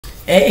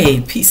Hey,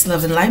 peace,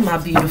 love, and light, my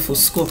beautiful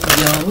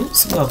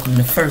Scorpios. Welcome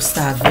to First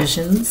EyE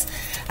VisionZ.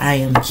 I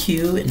am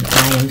Q, and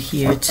I am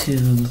here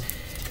to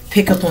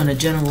pick up on a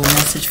general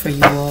message for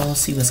you all,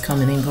 see what's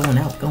coming in, going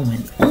out,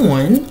 going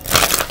on.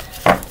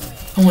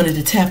 I wanted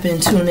to tap in,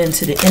 tune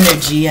into the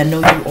energy. I know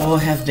you all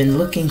have been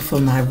looking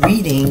for my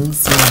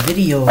readings, my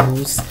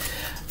videos,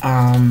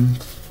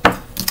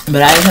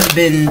 but I have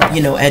been,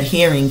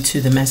 adhering to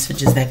the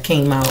messages that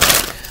came out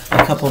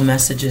a couple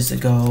messages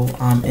ago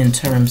in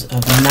terms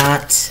of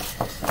not,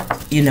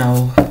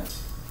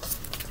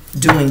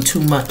 doing too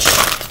much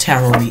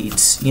tarot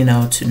reads,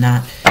 to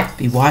not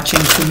be watching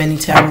too many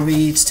tarot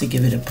reads, to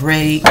give it a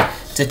break,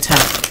 to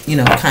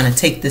kind of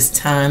take this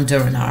time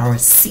during our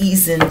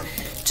season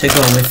to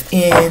go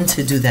within,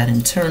 to do that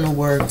internal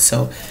work.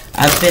 So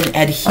I've been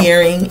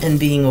adhering and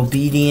being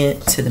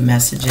obedient to the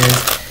messages.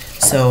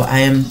 So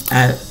I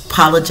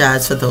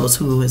apologize for those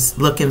who is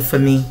looking for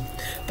me,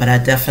 but I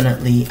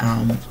definitely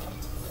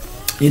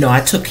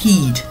I took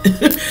heed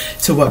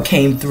to what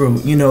came through.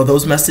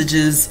 Those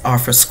messages are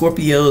for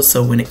Scorpios,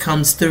 so when it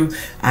comes through,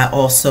 I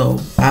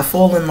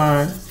fall in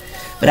line.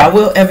 But I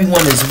will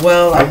everyone as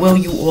well. I will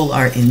you all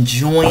are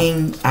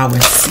enjoying our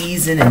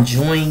season,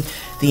 enjoying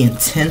the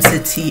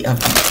intensity of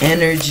the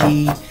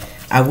energy.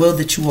 I will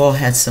that you all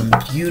had some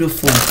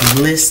beautiful,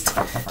 blissed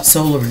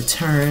solar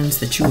returns,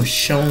 that you were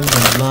shown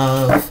the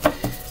love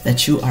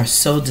that you are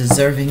so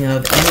deserving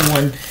of.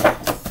 Anyone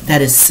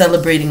that is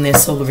celebrating their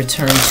solar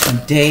return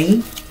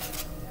today,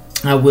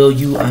 I will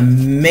you a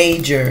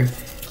major,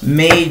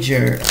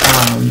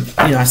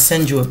 I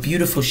send you a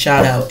beautiful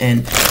shout out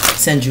and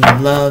send you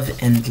love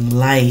and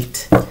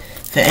light.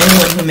 For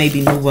anyone who may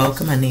be new,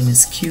 welcome. My name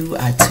is Q.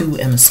 I too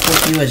am a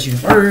Scorpio, as you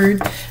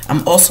heard.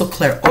 I'm also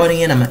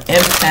clairaudient. I'm an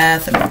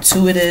empath. I'm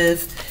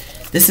intuitive.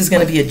 This is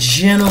going to be a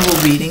general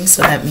reading,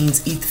 so that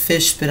means eat the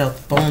fish, spit out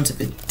the bones.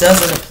 If it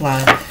doesn't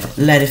apply,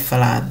 let it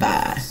fly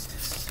by.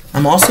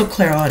 I'm also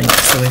clairaudient,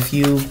 so if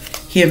you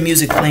hear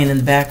music playing in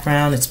the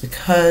background, it's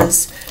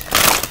because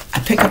I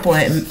pick up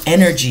on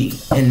energy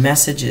and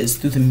messages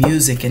through the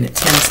music, and it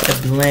tends to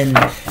blend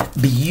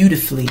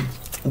beautifully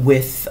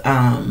with,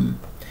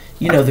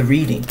 the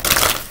reading.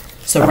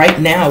 So right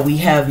now we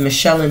have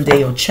Michelle and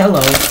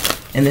Deocello,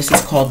 and this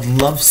is called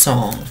Love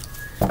Song.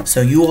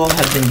 So you all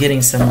have been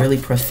getting some really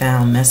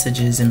profound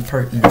messages and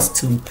pertinence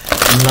to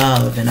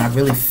love, and I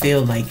really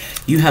feel like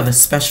you have a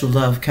special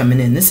love coming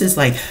in. This is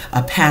like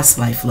a past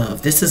life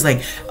love. This is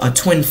like a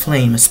twin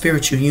flame, a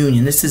spiritual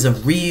union. This is a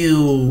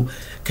real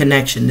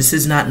connection. This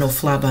is not no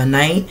fly by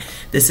night.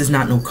 This is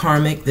not no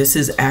karmic. This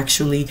is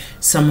actually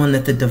someone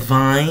that the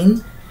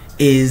divine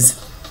is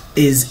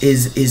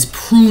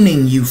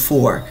pruning you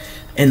for.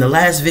 In the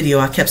last video,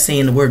 I kept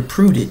saying the word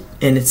pruded,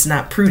 and it's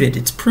not pruded,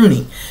 it's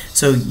pruning.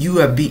 So you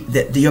are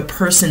your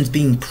person's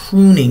being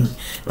pruning,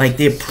 like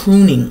they're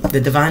pruning. The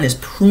divine is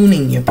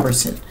pruning your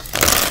person.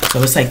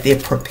 So it's like they're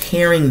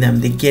preparing them,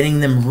 they're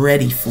getting them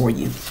ready for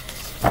you,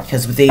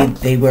 because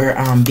they were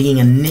being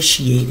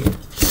initiated.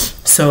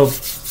 So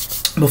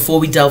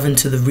before we delve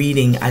into the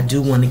reading, I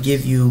do want to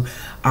give you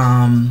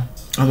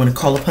I want to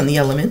call upon the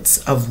elements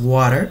of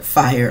water,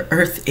 fire,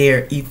 earth,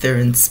 air, ether,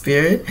 and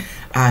spirit.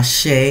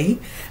 Ashe. I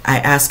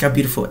ask our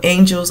beautiful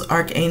angels,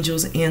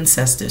 archangels,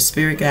 ancestors,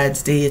 spirit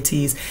guides,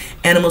 deities,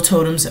 animal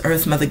totems,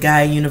 earth, mother,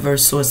 Gaia,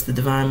 universe, source, the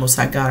divine, most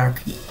high God, our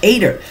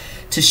creator,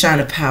 to shine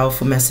a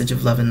powerful message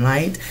of love and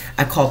light.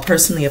 I call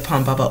personally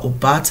upon Baba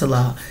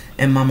Obatala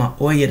and Mama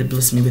Oya to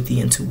bless me with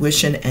the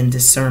intuition and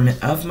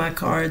discernment of my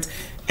cards.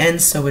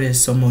 And so it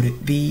is, so mote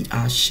it be.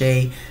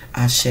 Ashe,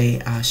 ashe,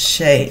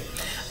 ashe.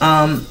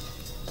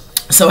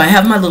 So I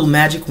have my little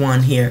magic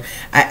wand here.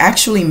 I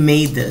actually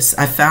made this.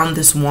 I found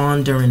this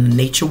wand during the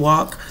nature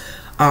walk.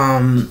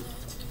 And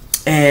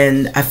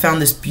I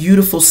found this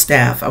beautiful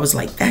staff. I was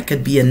like, that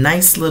could be a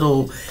nice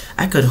little,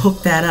 I could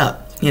hook that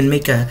up and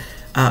make a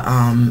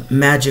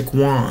magic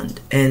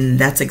wand. And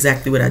that's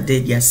exactly what I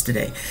did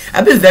yesterday.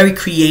 I've been very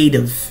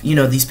creative,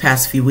 these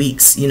past few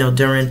weeks,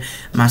 during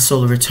my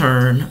solar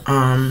return.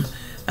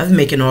 I've been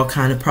making all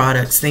kind of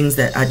products, things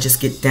that I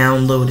just get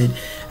downloaded.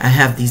 I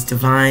have these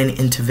divine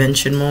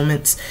intervention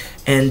moments,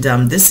 and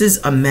this is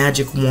a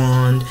magic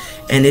wand,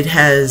 and it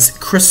has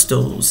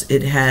crystals,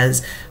 it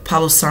has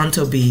Palo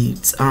Santo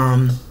beads.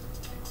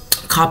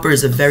 Copper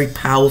is a very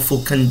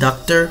powerful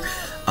conductor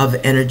of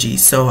energy,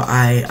 so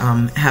I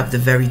have the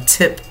very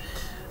tip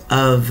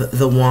of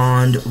the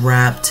wand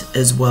wrapped,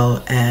 as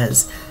well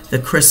as the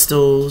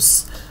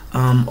crystals.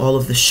 All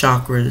of the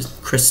chakra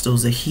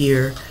crystals are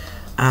here.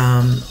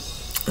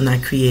 And I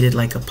created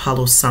like a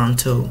Palo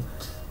Santo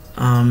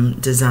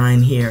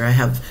design here. I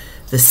have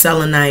the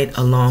selenite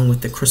along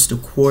with the crystal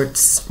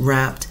quartz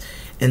wrapped,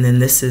 and then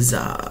this is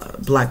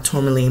black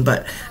tourmaline.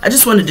 But I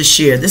just wanted to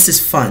share. This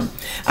is fun.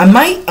 I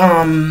might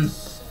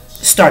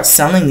start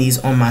selling these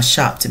on my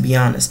shop, to be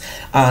honest,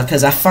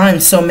 because I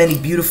find so many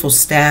beautiful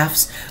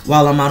staffs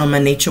while I'm out on my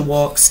nature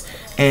walks,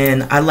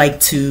 and I like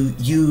to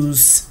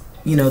use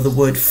the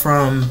wood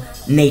from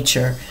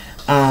nature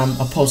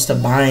opposed to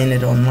buying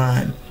it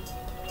online.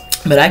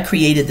 But I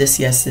created this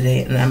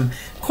yesterday, and I'm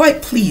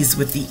quite pleased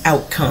with the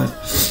outcome.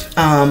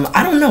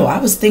 I don't know. I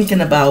was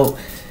thinking about,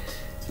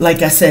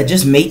 like I said,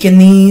 just making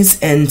these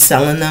and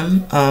selling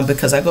them,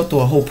 because I go through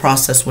a whole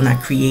process when I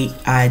create.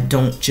 I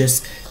don't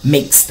just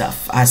make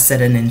stuff. I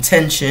set an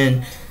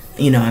intention,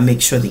 I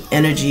make sure the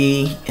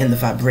energy and the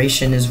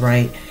vibration is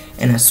right,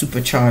 and I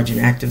supercharge and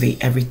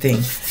activate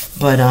everything.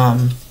 But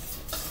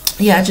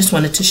yeah, I just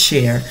wanted to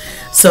share.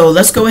 So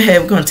let's go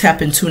ahead. We're going to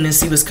tap and tune and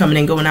see what's coming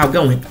in, going out,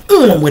 going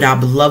on with our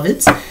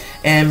beloveds.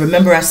 And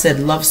remember, I said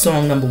love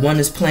song number 1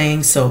 is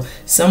playing. So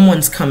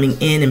someone's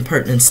coming in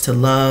pertinence to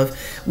love.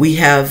 We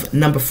have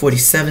number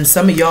 47.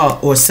 Some of y'all,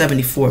 or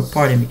 74,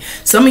 pardon me.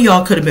 Some of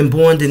y'all could have been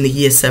born in the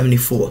year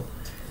 74.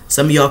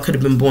 Some of y'all could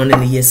have been born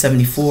in the year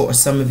 74, or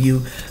some of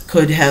you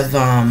could have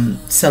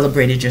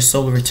celebrated your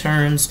solar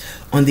returns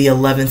on the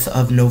 11th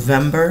of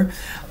November.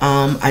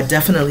 I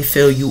definitely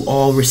feel you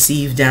all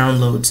receive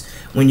downloads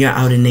when you're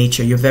out in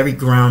nature. You're very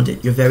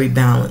grounded. You're very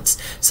balanced.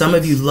 Some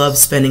of you love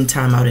spending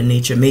time out in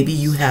nature. Maybe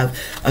you have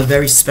a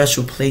very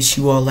special place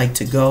you all like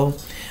to go.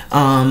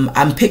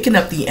 I'm picking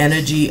up the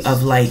energy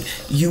of like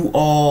you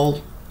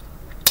all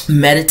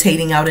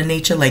meditating out in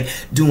nature, like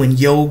doing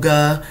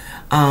yoga,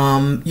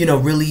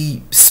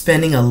 really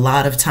spending a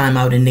lot of time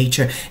out in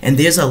nature. And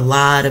there's a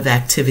lot of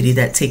activity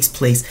that takes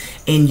place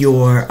in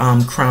your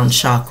crown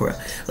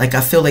chakra. Like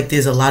I feel like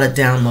there's a lot of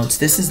downloads.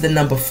 This is the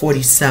number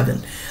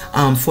 47.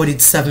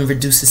 47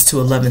 reduces to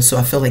 11. So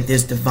I feel like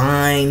there's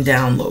divine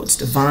downloads,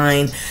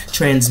 divine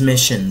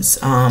transmissions.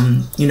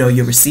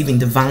 You're receiving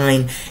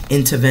divine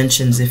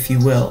interventions, if you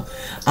will.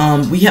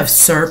 We have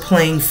Sir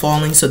playing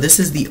falling. So this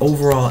is the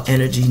overall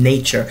energy,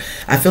 nature.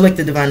 I feel like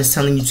the divine is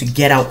telling you to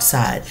get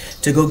outside,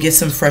 to go get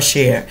some fresh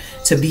air,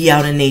 to be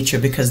out in nature,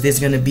 because there's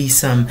going to be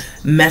some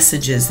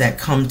messages that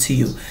come to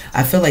you.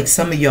 I feel like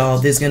some of y'all,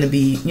 there's going to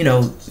be,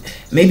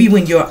 maybe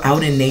when you're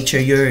out in nature,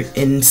 you're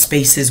in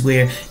spaces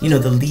where,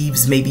 the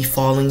leaves may be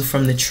falling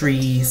from the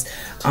trees.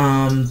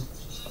 And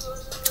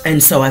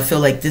so I feel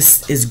like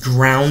this is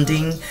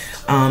grounding.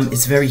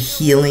 It's very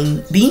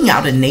healing. Being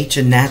out in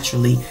nature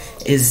naturally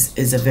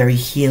is a very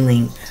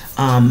healing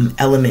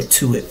element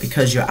to it,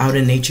 because you're out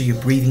in nature,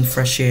 you're breathing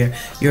fresh air,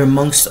 you're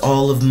amongst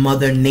all of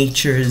Mother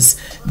Nature's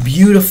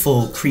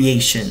beautiful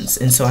creations.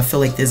 And so I feel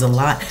like there's a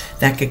lot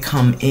that could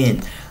come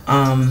in.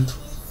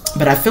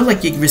 But I feel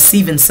like you're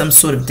receiving some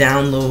sort of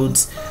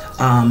downloads,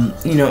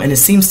 and it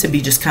seems to be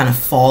just kind of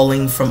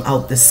falling from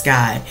out the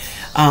sky.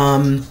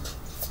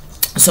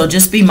 So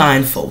just be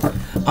mindful.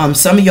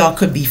 Some of y'all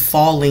could be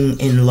falling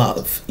in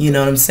love. You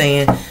know what I'm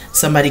saying?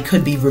 Somebody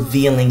could be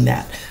revealing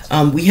that.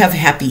 We have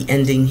happy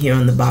ending here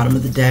on the bottom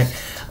of the deck.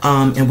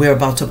 And we're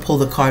about to pull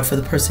the card for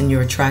the person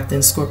you're attracting,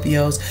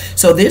 Scorpios.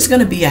 So there's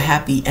going to be a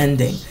happy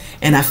ending.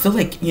 And I feel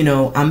like,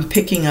 I'm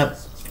picking up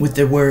with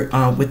the word,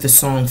 with the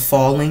song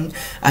Falling.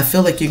 I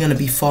feel like you're going to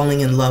be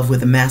falling in love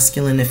with a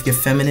masculine if you're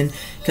feminine,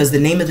 because the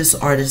name of this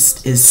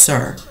artist is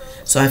Sir.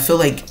 So I feel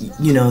like,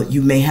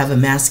 you may have a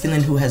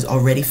masculine who has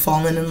already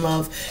fallen in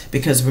love,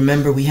 because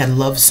remember we had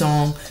Love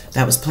Song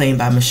that was playing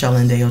by Michelle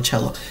and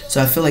Deocello.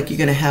 So I feel like you're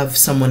going to have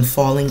someone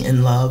falling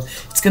in love.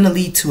 It's going to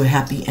lead to a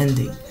happy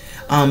ending.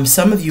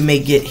 Some of you may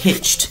get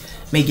hitched,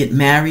 may get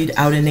married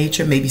out in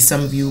nature. Maybe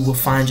some of you will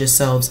find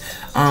yourselves,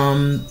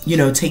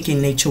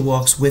 taking nature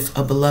walks with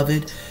a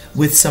beloved,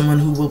 with someone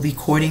who will be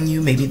courting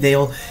you. Maybe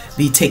they'll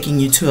be taking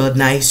you to a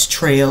nice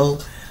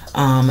trail,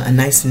 a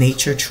nice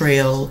nature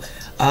trail.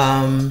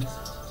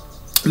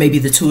 Maybe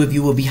the two of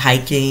you will be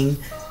hiking,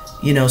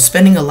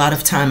 spending a lot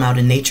of time out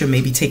in nature,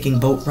 maybe taking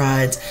boat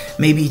rides,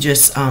 maybe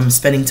just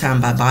spending time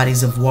by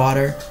bodies of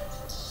water.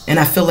 And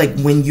I feel like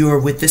when you're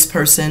with this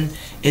person,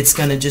 it's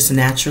going to just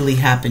naturally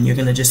happen. You're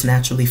going to just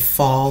naturally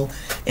fall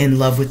in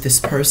love with this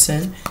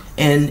person.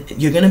 And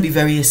you're going to be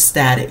very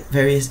ecstatic,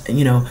 you're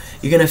going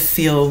to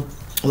feel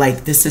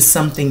like this is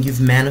something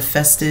you've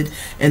manifested.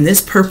 And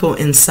this purple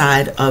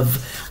inside of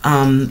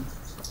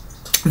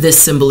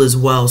this symbol as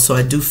well. So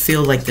I do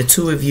feel like the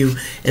two of you,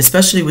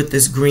 especially with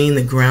this green,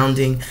 the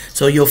grounding,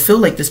 so you'll feel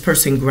like this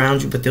person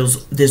grounds you, but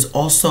there's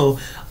also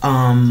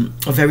a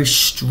very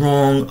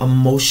strong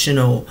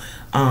emotional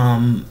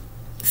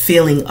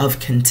feeling of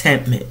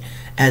contentment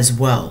as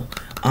well.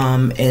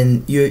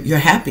 And you're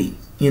happy,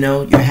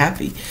 you're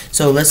happy.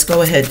 So let's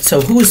go ahead.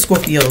 So who is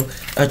Scorpio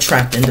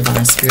attracting,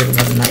 divine spirit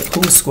of the night?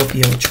 Who is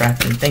Scorpio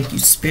attracting? Thank you,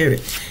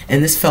 spirit.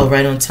 And this fell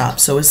right on top.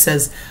 So it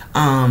says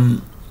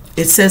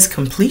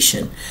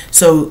completion.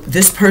 So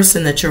this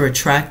person that you're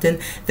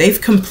attracting, they've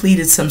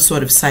completed some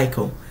sort of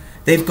cycle.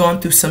 They've gone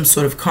through some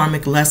sort of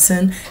karmic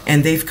lesson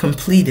and they've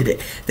completed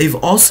it. They've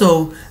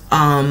also,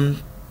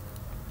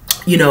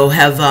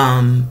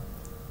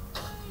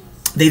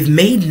 they've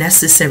made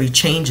necessary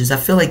changes. I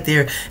feel like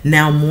they're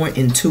now more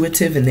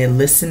intuitive and they're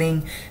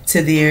listening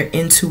to their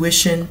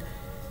intuition,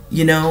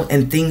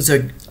 and things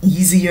are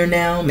easier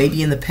now.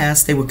 Maybe in the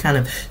past they were kind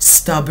of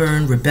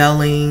stubborn,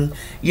 rebelling,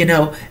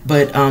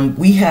 but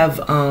we have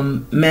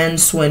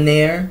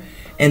Mansoiner,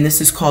 and this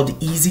is called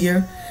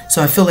easier.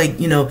 So I feel like,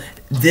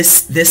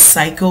 this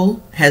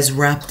cycle has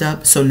wrapped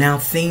up. So now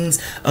things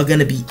are going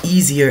to be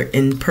easier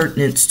in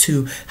pertinence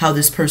to how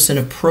this person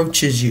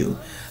approaches you.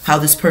 how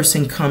this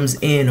person comes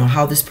in or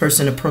how this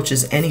person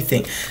approaches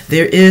anything.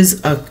 There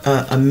is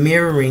a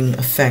mirroring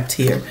effect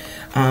here.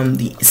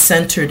 The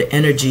centered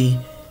energy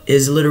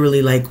is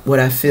literally like what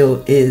I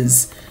feel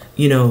is,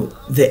 you know,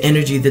 the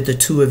energy that the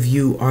two of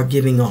you are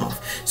giving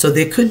off. So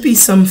there could be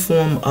some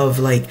form of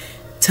like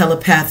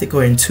telepathic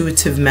or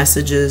intuitive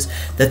messages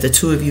that the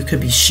two of you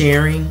could be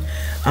sharing.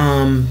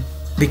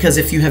 Because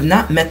if you have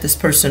not met this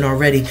person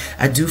already,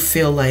 I do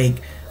feel like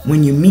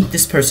when you meet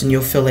this person,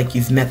 you'll feel like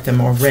you've met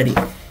them already.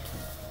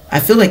 I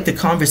feel like the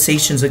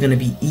conversations are going to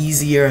be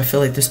easier. I feel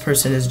like this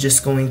person is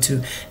just going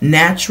to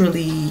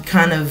naturally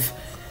kind of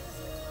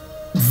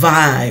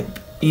vibe,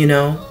 you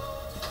know.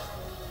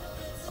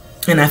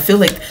 And I feel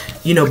like,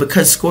 you know,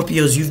 because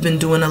Scorpios, you've been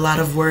doing a lot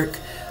of work.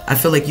 I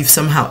feel like you've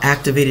somehow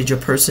activated your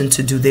person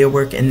to do their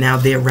work, and now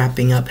they're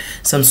wrapping up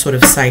some sort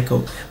of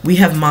cycle. We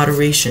have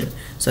moderation.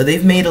 So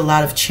they've made a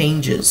lot of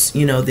changes.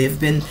 You know, they've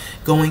been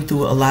going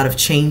through a lot of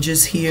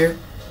changes here.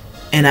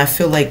 And I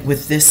feel like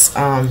with this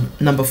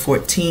number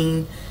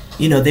 14,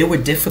 you know, they were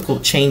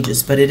difficult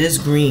changes, but it is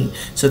green.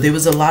 So there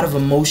was a lot of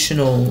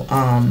emotional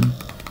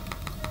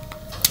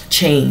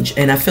change.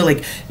 And I feel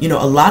like, you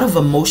know, a lot of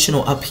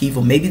emotional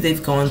upheaval. Maybe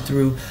they've gone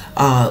through,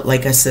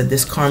 like I said,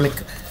 this karmic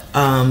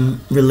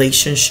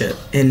relationship,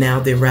 and now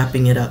they're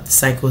wrapping it up. The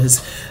cycle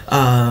has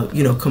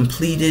you know,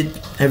 completed.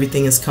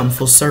 Everything has come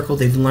full circle.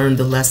 They've learned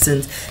the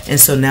lessons, and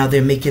so now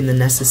they're making the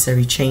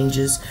necessary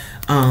changes.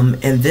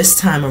 And this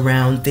time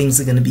around,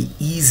 things are going to be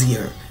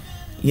easier.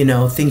 You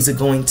know, things are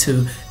going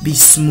to be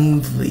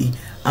smoothly.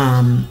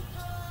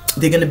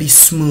 They're going to be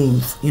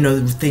smooth. You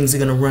know, things are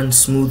going to run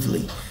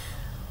smoothly.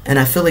 And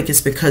I feel like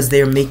it's because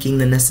they're making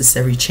the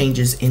necessary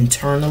changes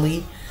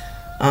internally.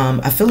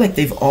 I feel like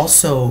they've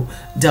also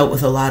dealt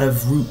with a lot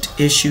of root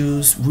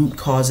issues, root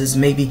causes.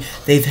 Maybe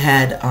they've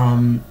had,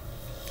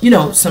 you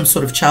know, some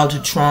sort of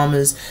childhood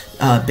traumas,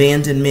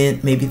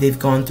 abandonment. Maybe they've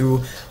gone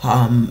through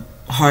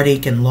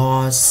heartache and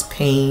loss,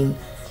 pain.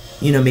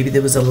 You know, maybe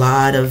there was a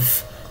lot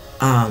of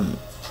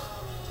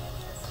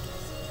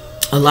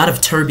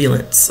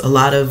turbulence, a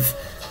lot of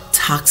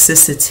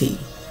toxicity.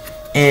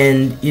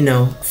 And, you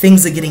know,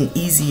 things are getting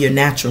easier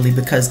naturally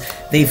because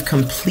they've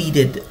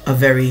completed a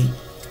very,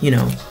 you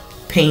know,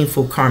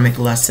 painful karmic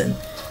lesson.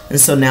 And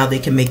so now they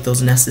can make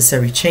those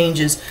necessary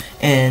changes,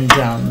 and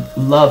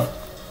love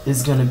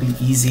is going to be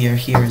easier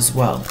here as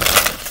well.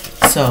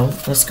 So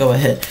let's go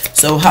ahead.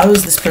 So how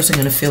is this person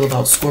going to feel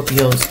about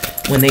Scorpios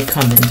when they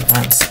come in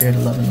divine spirit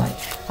of love and light?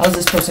 How is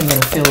this person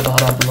going to feel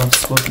about our beloved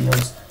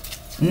Scorpios?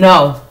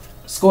 No.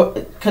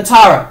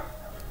 Katara.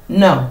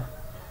 No.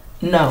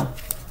 No.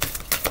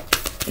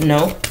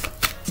 No.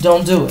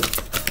 Don't do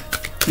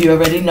it. You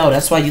already know.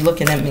 That's why you're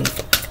looking at me.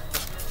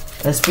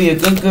 Let's be a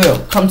good girl.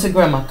 Come to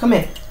grandma. Come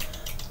here.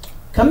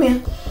 Come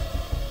here.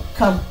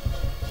 Come.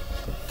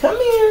 Come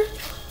here.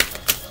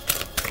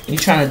 You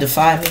trying to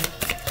defy me?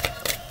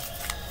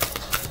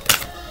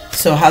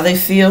 So how they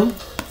feel?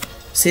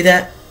 See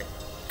that?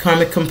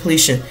 Karmic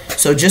completion.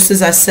 So just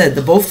as I said,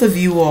 the both of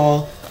you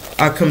all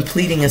are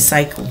completing a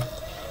cycle.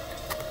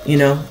 You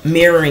know,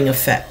 mirroring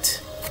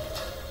effect.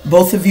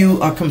 Both of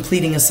you are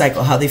completing a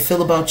cycle. How they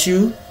feel about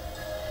you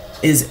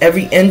is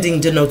every ending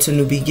denotes a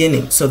new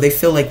beginning. So they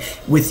feel like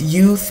with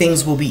you,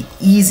 things will be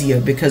easier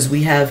because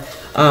we have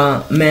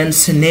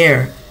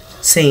Mansonair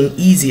saying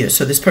easier.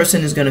 So this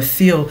person is going to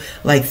feel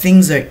like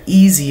things are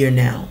easier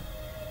now.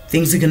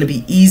 Things are going to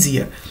be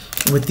easier.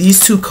 With these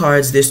two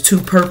cards, there's two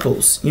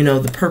purples. You know,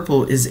 the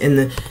purple is in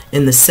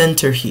the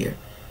center here.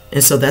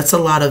 And so that's a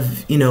lot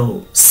of, you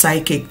know,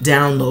 psychic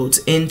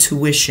downloads,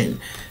 intuition,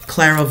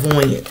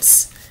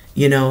 clairvoyance.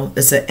 You know,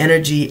 that's an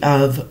energy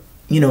of,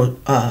 you know,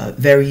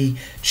 very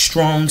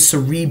strong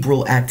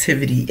cerebral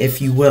activity,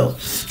 if you will.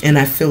 And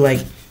I feel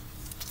like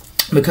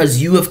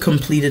because you have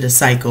completed a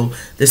cycle,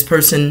 this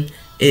person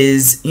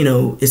is, you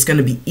know, it's going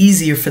to be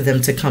easier for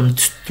them to come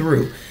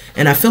through.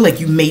 And I feel like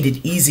you made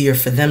it easier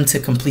for them to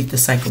complete the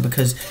cycle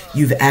because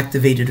you've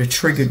activated or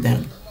triggered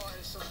them.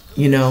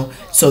 You know,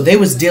 so they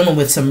was dealing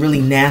with some really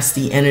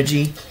nasty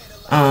energy.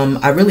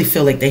 I really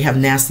feel like they have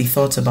nasty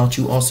thoughts about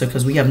you also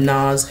because we have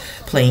Nas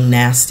playing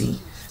nasty.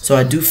 So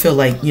I do feel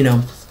like, you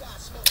know,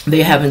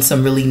 they're having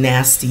some really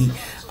nasty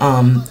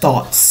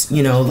thoughts,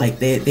 you know, like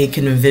they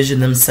can envision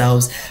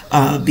themselves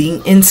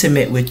being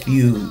intimate with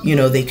you. You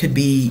know, they could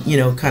be, you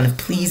know, kind of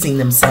pleasing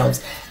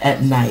themselves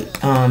at night.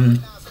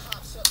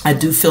 I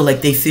do feel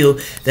like they feel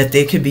that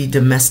there could be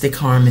domestic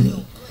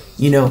harmony.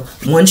 You know,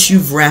 once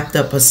you've wrapped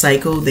up a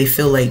cycle, they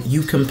feel like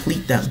you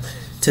complete them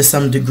to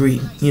some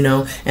degree, you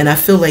know. And I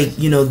feel like,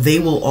 you know, they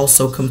will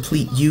also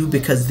complete you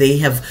because they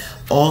have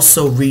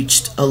also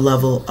reached a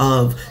level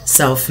of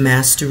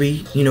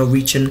self-mastery, you know,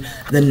 reaching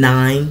the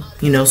 9,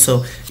 you know.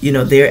 So, you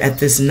know, they're at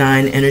this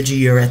 9 energy,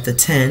 you're at the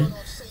 10.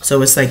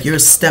 So it's like you're a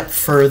step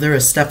further, a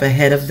step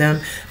ahead of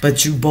them,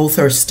 but you both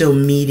are still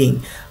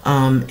meeting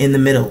in the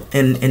middle.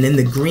 And in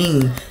the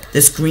green,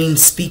 this green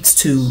speaks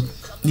to,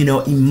 you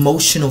know,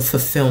 emotional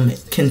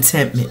fulfillment,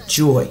 contentment,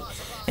 joy.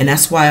 And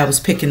that's why I was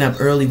picking up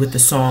early with the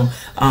song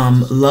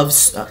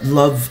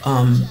Love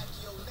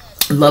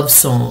love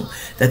song,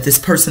 that this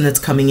person that's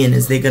coming in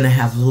is they're going to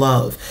have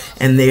love,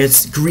 and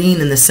there's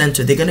green in the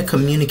center. They're going to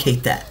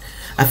communicate that.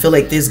 I feel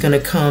like there's going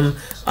to come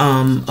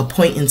a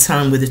point in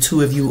time where the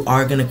two of you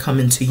are going to come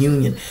into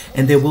union,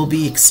 and there will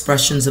be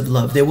expressions of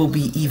love. There will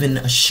be even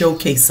a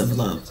showcase of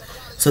love.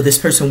 So this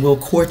person will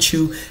court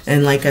you,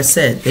 and like I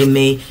said, they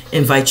may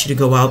invite you to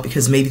go out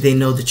because maybe they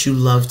know that you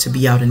love to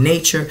be out in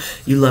nature.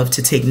 You love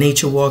to take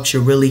nature walks.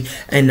 You're really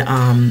an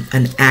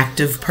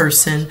active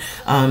person.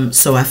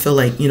 So I feel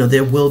like, you know,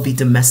 there will be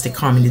domestic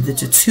harmony. The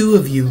two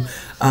of you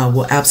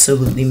will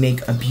absolutely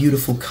make a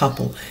beautiful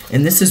couple.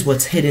 And this is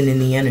what's hidden in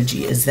the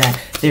energy, is that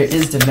there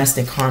is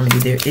domestic harmony.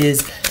 There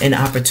is an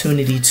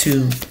opportunity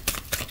to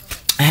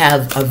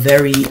have a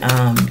very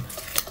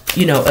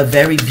you know, a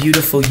very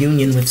beautiful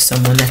union with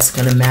someone that's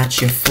going to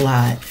match your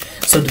fly.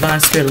 So divine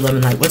spirit, love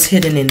and light, what's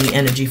hidden in the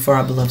energy for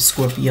our beloved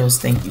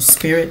Scorpios? Thank you,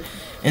 spirit.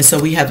 And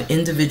so we have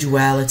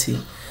individuality.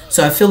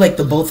 So I feel like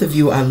the both of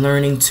you are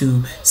learning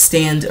to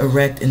stand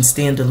erect and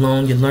stand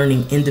alone. You're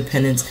learning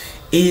independence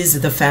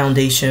is the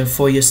foundation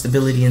for your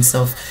stability and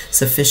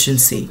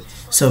self-sufficiency.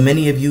 So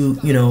many of you,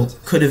 you know,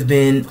 could have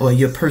been, or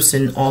your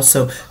person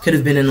also could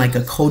have been in like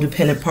a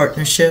codependent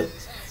partnership.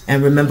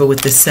 And remember,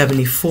 with the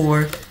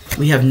 74,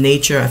 we have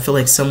nature. I feel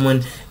like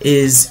someone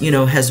is, you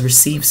know, has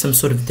received some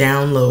sort of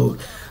download,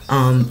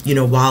 you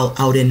know, while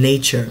out in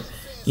nature,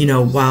 you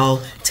know,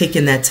 while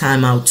taking that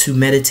time out to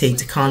meditate,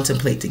 to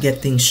contemplate, to get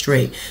things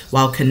straight,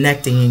 while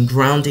connecting and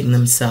grounding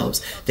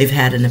themselves. They've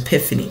had an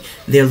epiphany.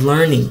 They're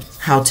learning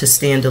how to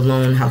stand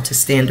alone, how to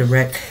stand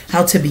erect,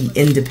 how to be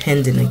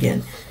independent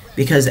again.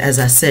 Because as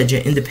I said,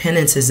 your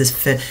independence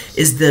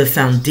is the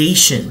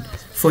foundation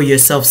for your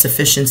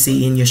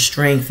self-sufficiency and your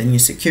strength and your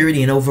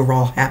security and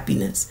overall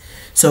happiness.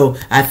 So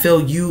I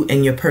feel you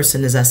and your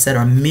person, as I said,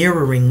 are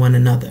mirroring one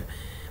another.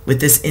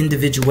 With this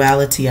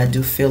individuality, I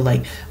do feel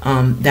like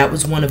that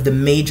was one of the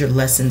major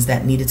lessons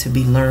that needed to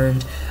be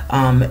learned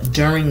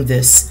during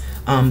this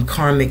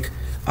karmic,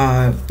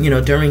 you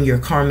know, during your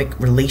karmic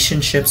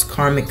relationships,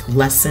 karmic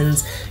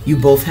lessons. You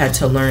both had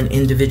to learn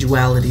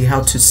individuality,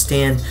 how to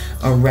stand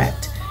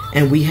erect.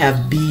 And we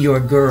have be your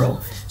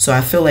girl. So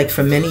I feel like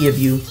for many of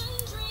you,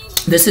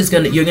 this is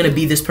you're gonna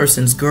be this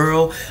person's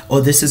girl, or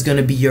this is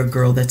gonna be your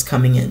girl that's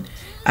coming in.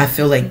 I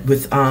feel like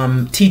with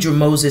Tidra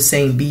Moses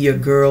saying be your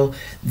girl,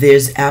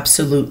 there's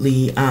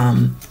absolutely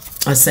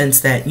a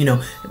sense that, you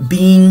know,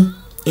 being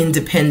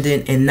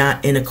independent and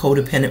not in a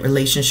codependent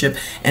relationship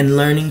and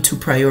learning to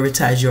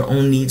prioritize your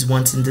own needs,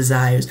 wants, and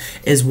desires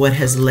is what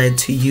has led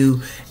to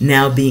you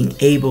now being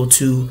able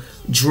to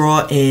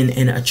draw in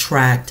and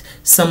attract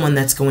someone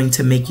that's going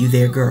to make you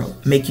their girl,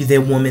 make you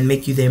their woman,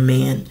 make you their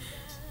man.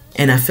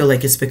 And I feel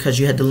like it's because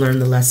you had to learn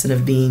the lesson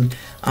of being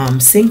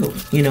single.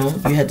 You know,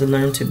 you had to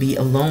learn to be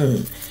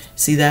alone.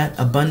 See that?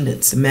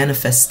 Abundance,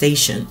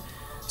 manifestation.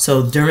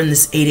 So during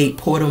this 8-8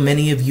 portal,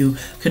 many of you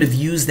could have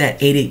used that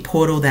 8-8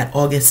 portal, that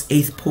August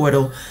 8th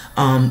portal,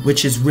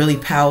 which is really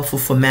powerful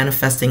for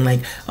manifesting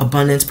like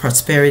abundance,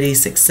 prosperity,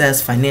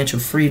 success, financial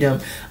freedom.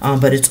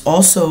 But it's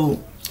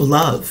also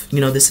love. You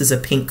know, this is a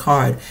pink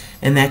card,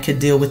 and that could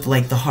deal with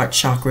like the heart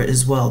chakra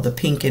as well. The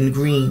pink and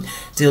green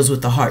deals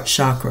with the heart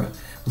chakra.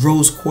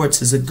 Rose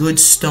quartz is a good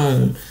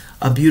stone,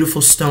 a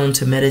beautiful stone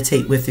to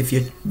meditate with if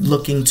you're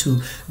looking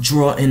to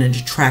draw in and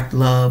attract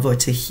love or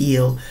to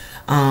heal.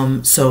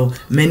 So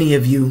many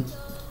of you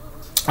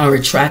are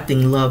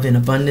attracting love in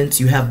abundance.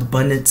 You have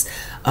abundance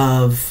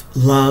of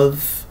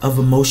love, of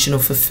emotional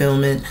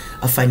fulfillment,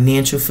 of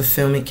financial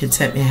fulfillment,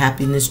 contentment,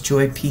 happiness,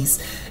 joy,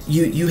 peace.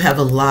 You have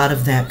a lot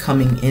of that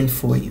coming in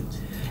for you.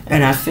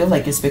 And I feel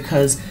like it's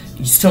because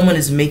someone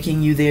is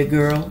making you their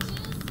girl.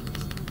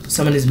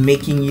 Someone is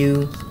making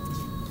you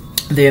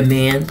their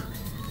man.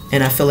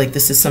 And I feel like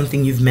this is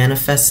something you've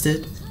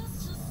manifested.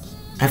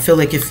 I feel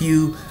like if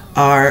you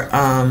are,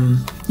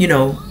 you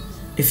know,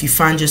 if you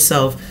find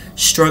yourself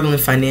struggling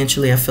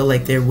financially, I feel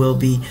like there will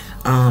be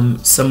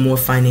some more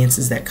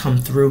finances that come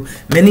through.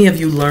 Many of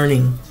you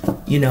learning,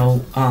 you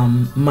know,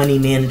 money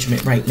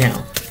management right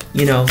now.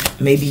 You know,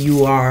 maybe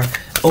you are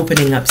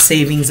opening up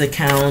savings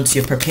accounts.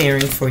 You're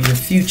preparing for your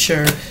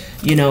future,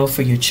 you know,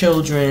 for your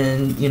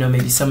children. You know,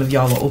 maybe some of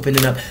y'all are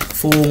opening up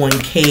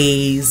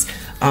 401ks,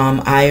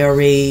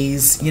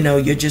 IRAs. You know,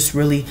 you're just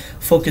really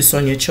focused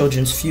on your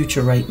children's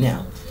future right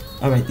now.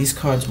 All right, these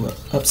cards were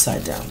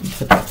upside down.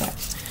 Put that back.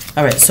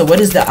 All right, so what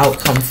is the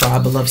outcome for our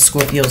beloved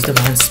Scorpios,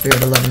 divine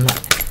spirit, 11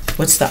 light?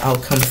 What's the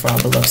outcome for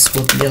our beloved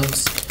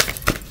Scorpios?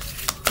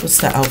 What's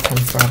the outcome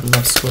for our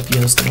beloved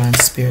Scorpios, divine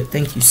spirit?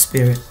 Thank you,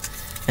 spirit.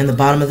 And the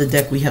bottom of the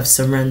deck, we have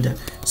surrender.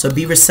 So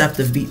be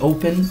receptive, be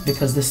open,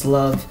 because this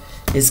love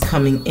is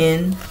coming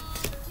in.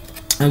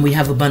 And we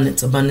have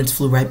abundance. Abundance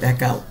flew right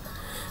back out.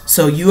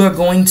 So you are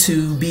going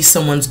to be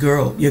someone's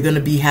girl. You're going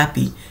to be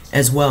happy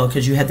as well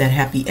because you had that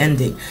happy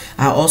ending.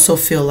 I also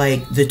feel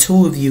like the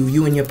two of you,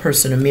 you and your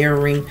person, are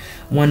mirroring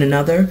one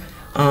another.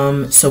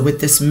 So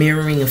with this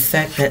mirroring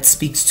effect, that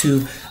speaks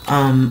to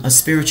a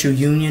spiritual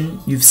union.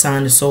 You've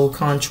signed a soul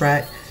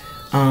contract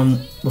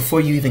before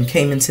you even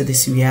came into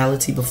this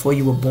reality, before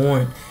you were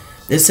born.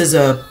 This is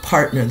a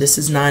partner. This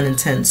is 9 and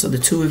 10. So the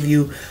two of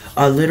you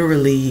are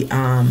literally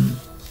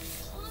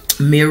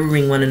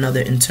mirroring one another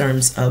in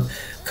terms of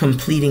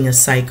completing a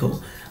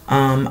cycle.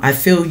 I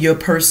feel your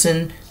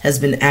person has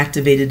been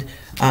activated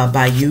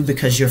by you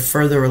because you're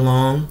further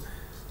along.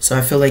 So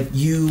I feel like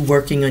you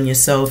working on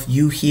yourself,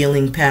 you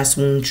healing past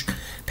wounds,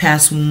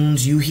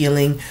 you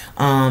healing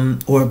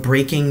or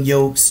breaking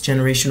yokes,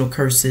 generational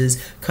curses,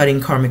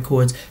 cutting karmic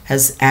cords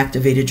has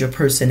activated your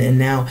person. And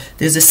now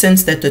there's a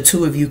sense that the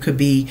two of you could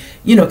be,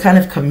 you know, kind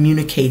of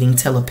communicating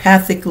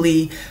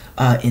telepathically,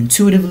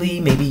 intuitively.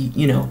 Maybe,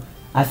 you know,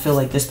 I feel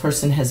like this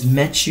person has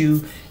met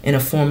you in a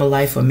former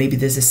life, or maybe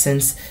there's a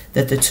sense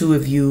that the two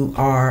of you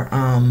are,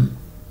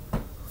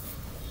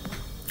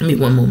 let me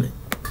one moment.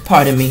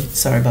 Pardon me.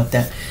 Sorry about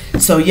that.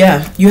 So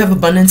yeah, you have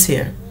abundance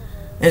here.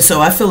 And so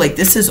I feel like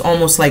this is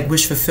almost like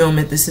wish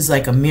fulfillment. This is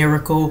like a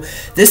miracle.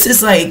 This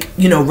is like,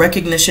 you know,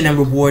 recognition and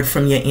reward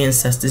from your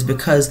ancestors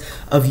because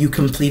of you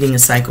completing a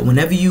cycle.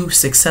 Whenever you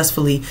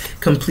successfully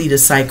complete a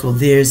cycle,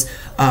 there's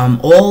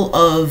all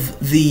of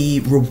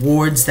the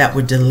rewards that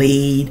were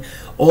delayed,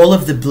 all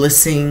of the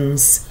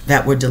blessings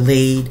that were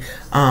delayed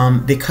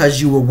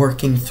because you were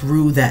working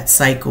through that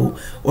cycle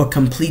or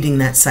completing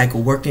that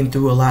cycle, working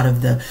through a lot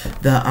of the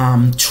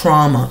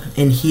trauma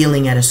and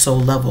healing at a soul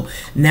level.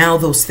 Now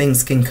those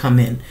things can come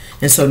in.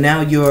 And so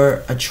now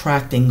you're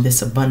attracting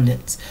this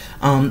abundance.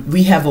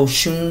 We have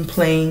Oshun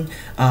playing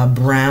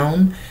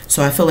brown.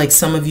 So I feel like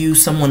some of you,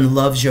 someone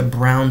loves your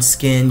brown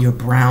skin, your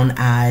brown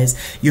eyes,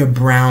 your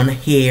brown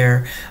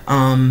hair.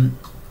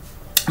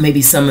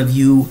 Maybe some of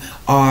you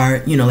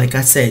are, you know, like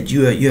I said,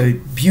 you're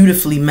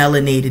beautifully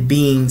melanated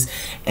beings,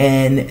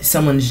 and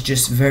someone's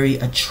just very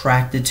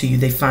attracted to you.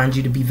 They find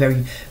you to be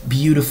very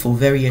beautiful,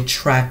 very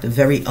attractive,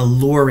 very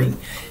alluring,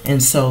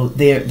 and so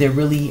they're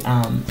really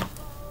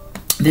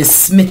they're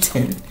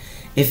smitten,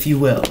 if you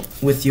will,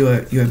 with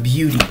your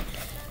beauty.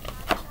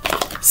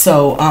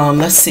 So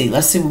let's see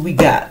what we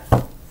got.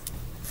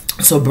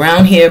 So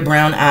brown hair,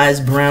 brown eyes,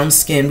 brown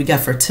skin. We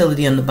got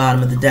fertility on the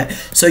bottom of the deck.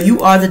 So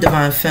you are the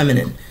divine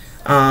feminine.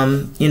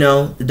 You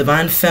know, the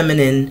divine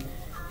feminine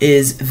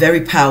is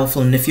very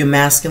powerful, and if you're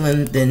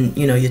masculine, then,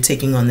 you know, you're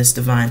taking on this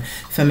divine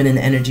feminine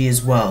energy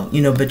as well,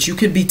 you know, but you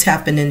could be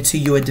tapping into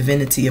your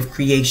divinity of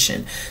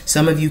creation.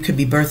 Some of you could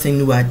be birthing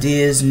new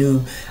ideas,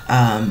 new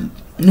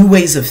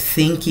ways of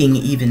thinking.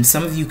 Even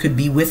some of you could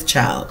be with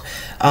child,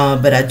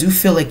 but I do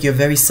feel like you're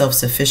very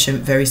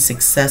self-sufficient, very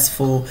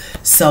successful,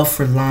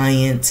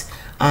 self-reliant.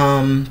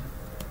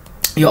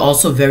 You're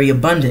also very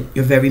abundant.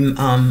 You're very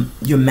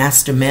you're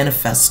master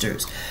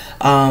manifestors.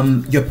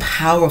 You're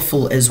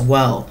powerful as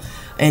well,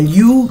 and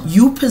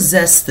you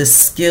possess the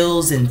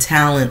skills and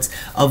talents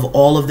of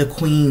all of the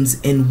queens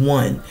in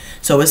one.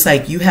 So it's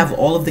like you have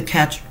all of the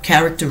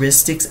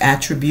characteristics,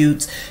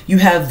 attributes. You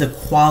have the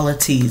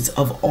qualities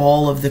of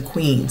all of the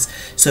queens.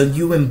 So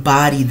you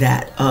embody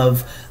that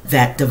of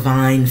that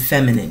divine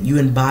feminine. You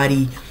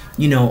embody,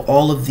 you know,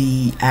 all of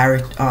the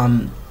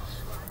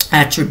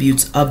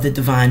attributes of the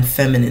divine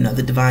feminine, of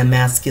the divine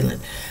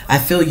masculine. I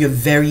feel you're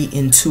very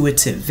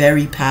intuitive,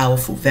 very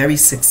powerful, very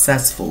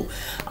successful,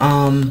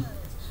 and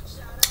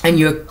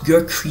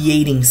you're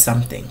creating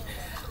something,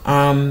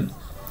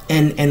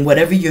 and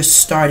whatever you're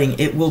starting,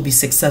 it will be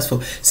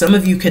successful. Some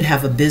of you could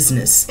have a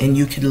business, and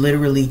you could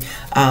literally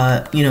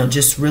you know,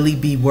 just really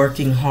be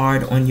working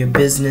hard on your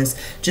business,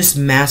 just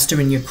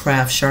mastering your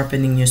craft,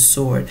 sharpening your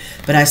sword.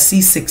 But I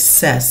see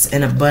success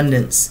and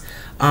abundance,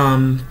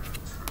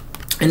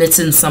 and it's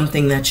in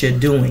something that you're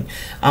doing.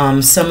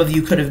 Some of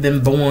you could have been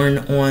born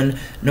on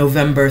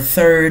November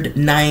 3rd,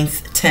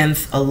 9th,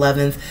 10th,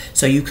 11th.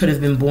 So you could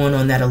have been born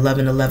on that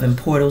 11/11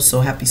 portal.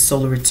 So happy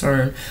solar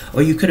return.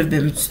 Or you could have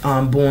been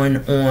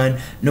born on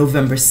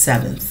November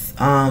 7th.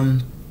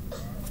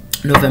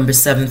 November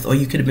 7th. Or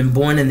you could have been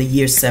born in the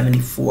year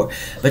 74.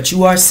 But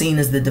you are seen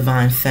as the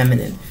divine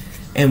feminine.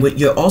 And what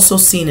you're also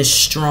seen as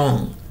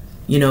strong.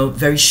 You know,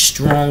 very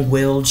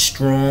strong-willed,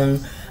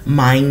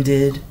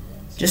 strong-minded.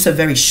 Just a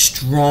very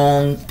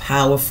strong,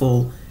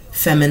 powerful,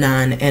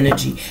 feminine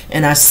energy.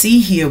 And I see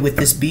here with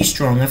this be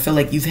strong, I feel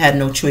like you've had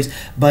no choice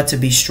but to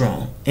be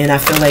strong. And I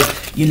feel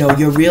like, you know,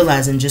 you're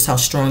realizing just how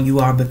strong you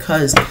are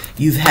because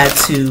you've had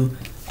to,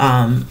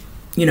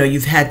 you know,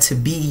 you've had to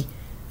be,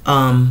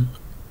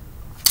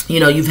 you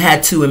know, you've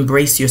had to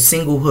embrace your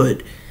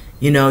singlehood.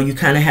 You know, you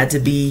kind of had to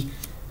be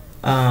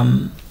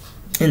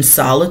in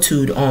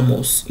solitude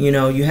almost. You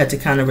know, you had to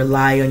kind of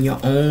rely on your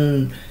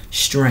own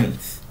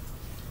strength.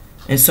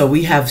 And so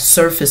we have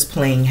surface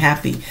playing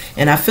happy.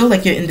 And I feel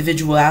like your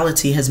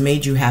individuality has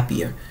made you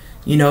happier,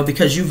 you know,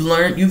 because you've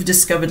learned, you've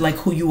discovered like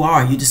who you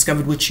are. You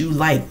discovered what you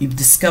like. You've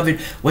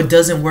discovered what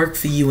doesn't work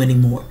for you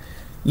anymore.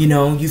 You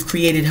know, you've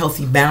created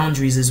healthy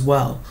boundaries as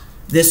well.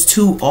 This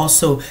too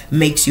also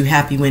makes you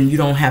happy when you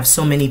don't have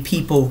so many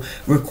people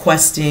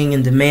requesting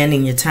and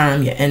demanding your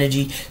time, your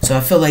energy. So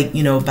I feel like,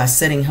 you know, by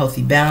setting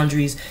healthy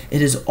boundaries,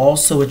 it is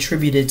also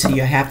attributed to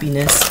your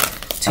happiness,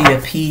 to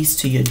your peace,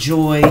 to your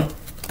joy.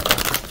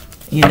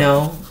 You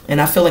know, and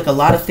I feel like a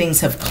lot of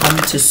things have come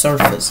to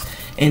surface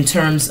in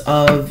terms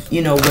of,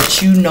 you know,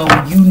 what you know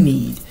you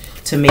need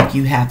to make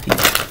you happy.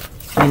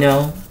 You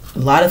know, a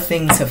lot of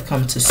things have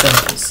come to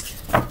surface,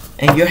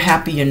 and you're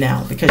happier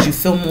now because you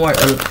feel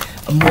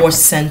more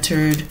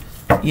centered.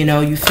 You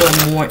know, you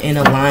feel more in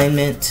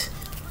alignment,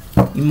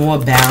 you're more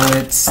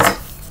balanced.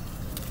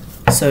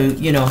 So,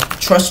 you know,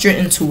 trust your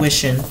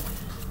intuition,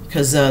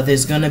 because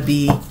there's going to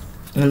be,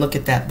 and look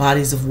at that,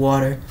 bodies of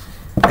water.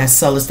 That's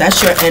solace.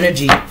 That's your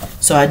energy.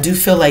 So I do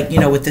feel like, you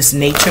know, with this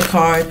nature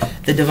card,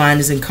 the divine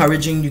is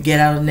encouraging you get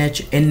out of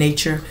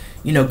nature.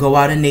 You know, go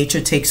out in nature,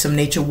 take some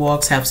nature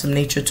walks, have some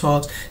nature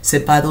talks,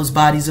 sit by those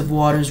bodies of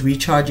waters,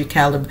 recharge,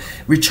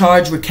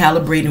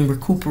 recalibrate, and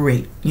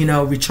recuperate. You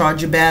know,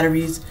 recharge your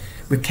batteries,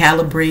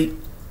 recalibrate,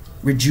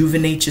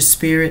 rejuvenate your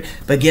spirit,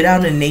 but get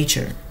out in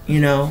nature. You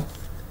know,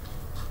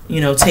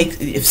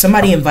 if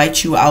somebody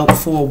invites you out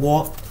for a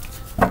walk,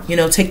 you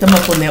know, take them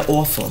up on their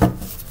offer.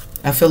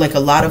 I feel like a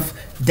lot of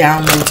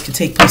downloads can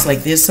take place.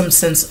 Like there's some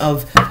sense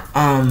of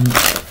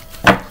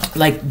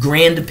like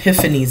grand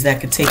epiphanies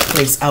that could take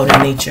place out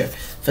in nature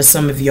for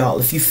some of y'all.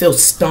 If you feel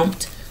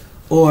stumped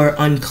or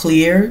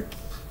unclear,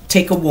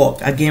 take a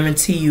walk. I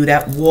guarantee you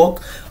that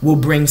walk will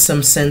bring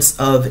some sense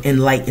of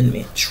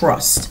enlightenment.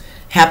 Trust.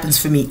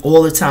 Happens for me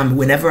all the time.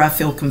 Whenever I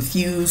feel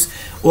confused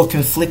or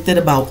conflicted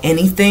about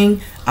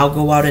anything, I'll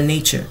go out in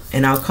nature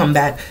and I'll come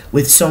back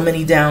with so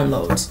many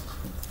downloads.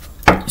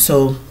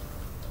 So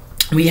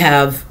we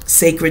have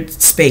sacred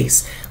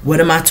space. What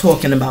am I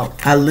talking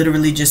about? I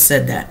literally just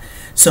said that.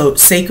 So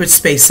sacred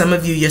space. Some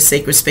of you, your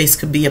sacred space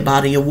could be a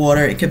body of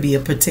water. It could be a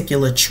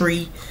particular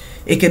tree.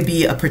 It could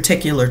be a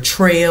particular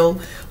trail.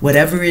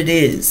 Whatever it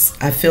is,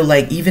 I feel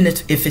like even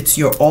if it's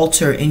your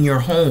altar in your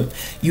home,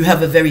 you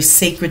have a very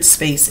sacred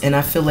space. And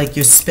I feel like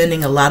you're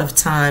spending a lot of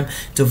time,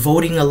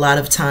 devoting a lot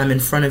of time in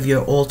front of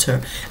your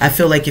altar. I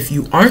feel like if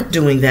you aren't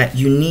doing that,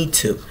 you need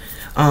to.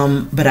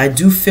 But I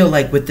do feel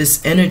like with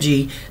this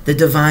energy, the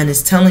divine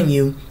is telling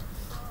you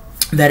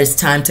that it's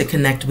time to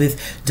connect with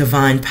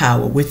divine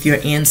power, with your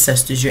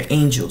ancestors, your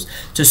angels,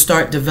 to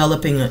start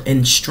developing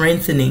and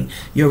strengthening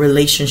your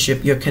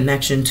relationship, your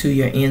connection to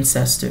your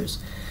ancestors.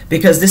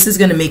 Because this is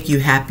going to make you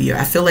happier.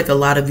 I feel like a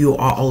lot of you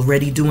are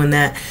already doing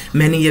that.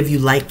 Many of you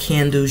light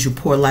candles, you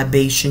pour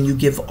libation, you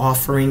give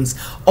offerings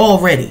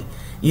already.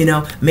 You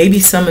know,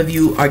 maybe some of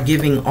you are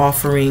giving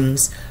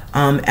offerings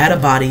at a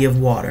body of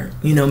water.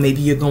 You know, maybe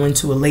you're going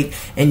to a lake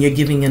and you're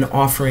giving an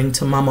offering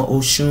to Mama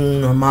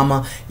Oshun or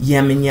Mama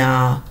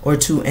Yemenya or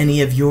to any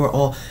of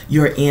your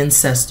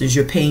ancestors.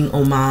 You're paying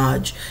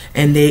homage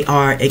and they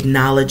are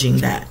acknowledging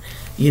that,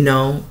 you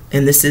know,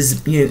 and this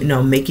is, you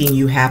know, making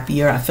you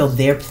happier. I feel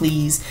they're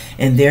pleased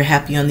and they're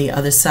happy on the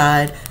other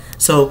side.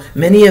 So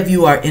many of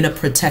you are in a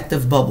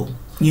protective bubble,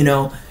 you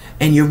know,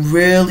 and you're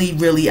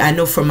really, I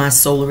know from my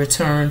solar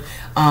return,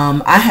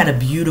 I had a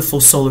beautiful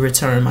solar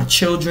return. My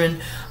children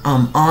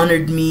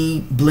honored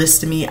me,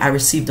 blessed me. I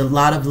received a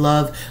lot of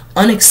love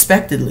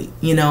unexpectedly,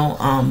 you know,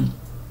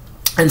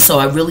 and so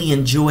I really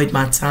enjoyed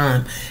my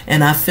time.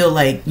 And I feel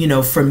like, you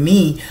know, for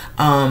me,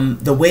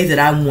 the way that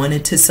I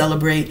wanted to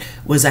celebrate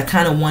was I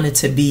kind of wanted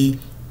to be,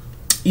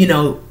 you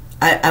know,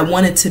 I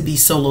wanted to be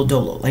solo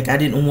dolo. Like I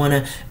didn't want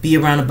to be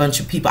around a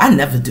bunch of people. I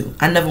never do.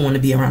 I never want to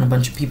be around a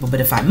bunch of people.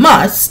 But if I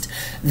must,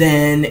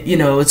 then, you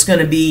know, it's going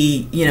to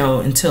be, you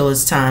know, until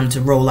it's time to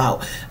roll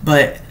out.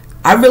 But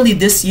I really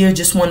this year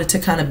just wanted to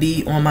kind of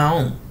be on my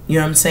own. You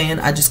know what I'm saying?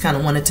 I just kind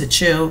of wanted to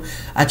chill.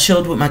 I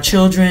chilled with my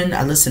children.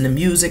 I listened to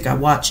music. I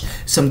watched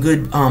some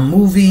good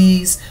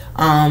movies.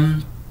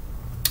 I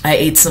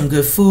ate some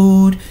good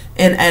food.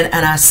 And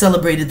I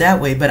celebrated that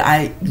way. But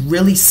I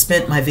really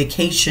spent my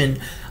vacation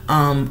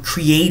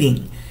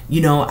creating.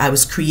 You know, I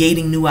was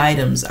creating new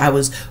items. I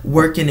was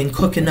working and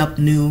cooking up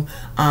new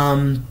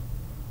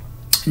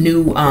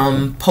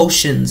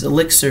potions,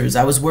 elixirs.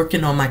 I was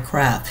working on my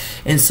craft,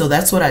 and so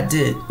that's what I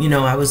did. You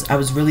know, I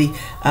was really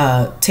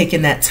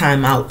taking that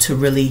time out to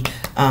really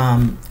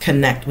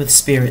connect with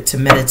spirit, to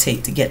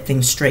meditate, to get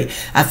things straight.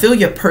 I feel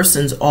your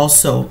person's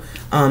also,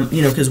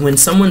 you know, because when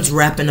someone's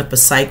wrapping up a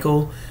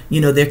cycle,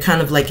 you know, they're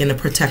kind of like in a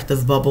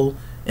protective bubble.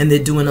 And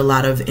they're doing a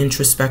lot of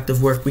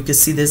introspective work. We can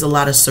see there's a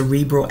lot of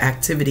cerebral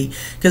activity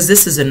because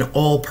this is an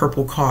all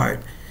purple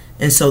card.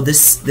 And so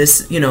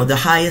this, you know, the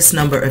highest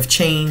number of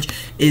change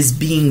is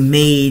being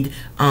made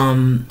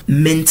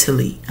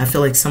mentally. I feel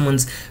like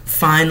someone's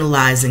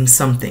finalizing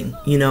something,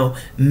 you know,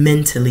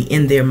 mentally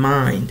in their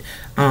mind.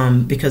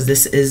 Because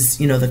this is,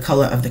 you know, the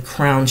color of the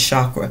crown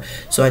chakra.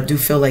 So I do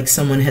feel like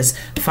someone has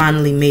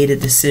finally made a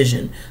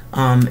decision.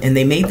 And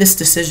they made this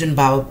decision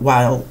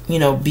while, you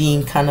know,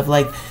 being kind of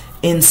like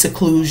in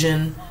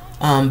seclusion,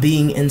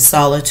 being in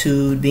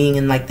solitude, being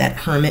in like that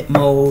hermit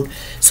mode.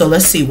 So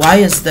let's see, why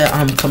is the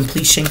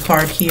completion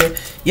card here?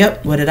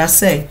 Yep, what did I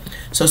say?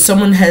 So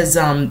someone has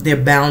their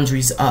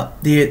boundaries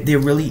up. They're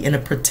really in a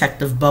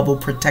protective bubble,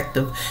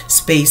 protective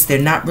space.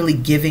 They're not really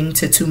giving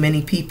to too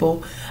many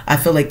people. I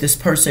feel like this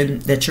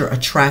person that you're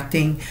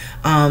attracting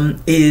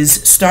is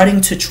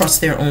starting to trust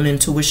their own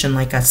intuition.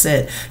 Like I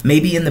said,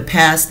 maybe in the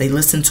past they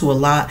listened to a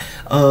lot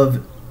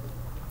of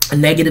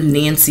negative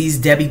Nancy's,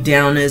 Debbie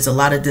Downers, a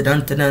lot of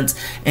dun-dun-duns,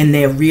 and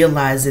they're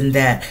realizing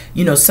that,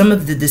 you know, some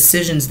of the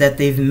decisions that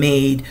they've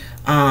made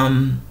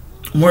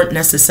weren't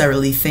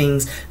necessarily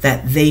things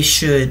that they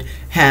should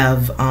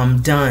have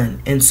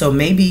done. And so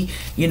maybe,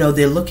 you know,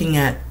 they're looking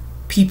at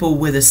people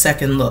with a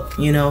second look,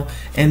 you know,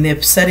 and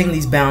they're setting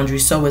these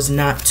boundaries so as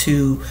not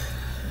to,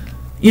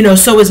 you know,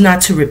 so as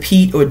not to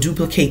repeat or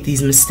duplicate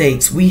these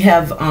mistakes. We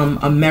have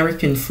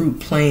American Fruit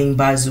playing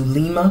by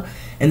Zulema,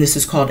 and this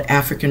is called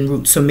African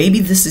Roots. So maybe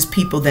this is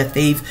people that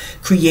they've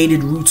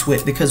created roots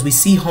with, because we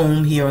see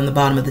home here on the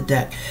bottom of the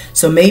deck.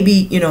 So maybe,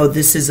 you know,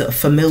 this is a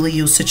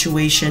familial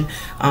situation.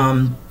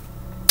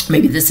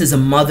 Maybe this is a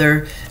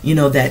mother, you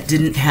know, that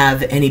didn't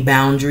have any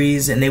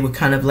boundaries and they were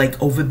kind of like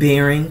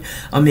overbearing.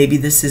 Or maybe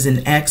this is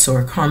an ex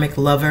or a karmic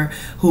lover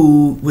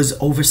who was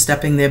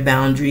overstepping their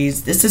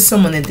boundaries. This is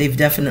someone that they've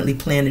definitely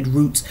planted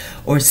roots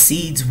or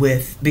seeds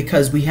with,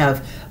 because we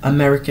have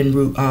American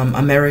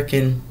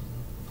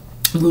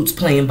Roots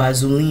playing by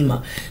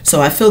Zulema. So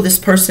I feel this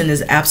person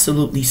is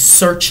absolutely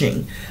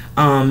searching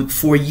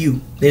for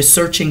you. They're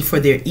searching for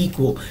their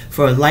equal,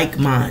 for a like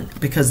mind,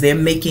 because they're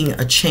making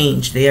a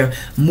change. They're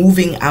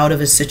moving out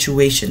of a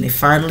situation. They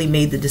finally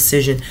made the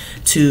decision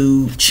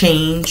to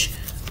change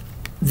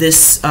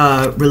this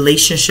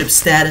relationship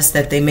status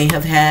that they may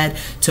have had,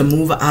 to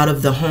move out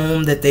of the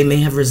home that they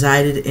may have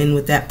resided in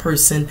with that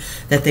person,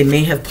 that they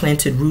may have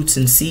planted roots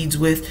and seeds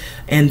with,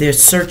 and they're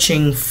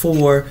searching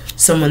for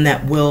someone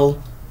that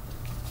will,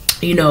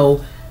 you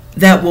know,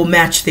 that will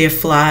match their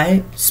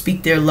fly,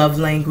 speak their love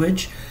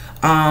language,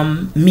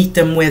 meet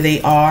them where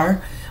they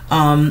are.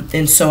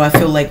 And so I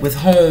feel like with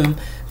home,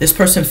 this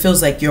person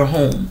feels like you're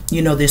home.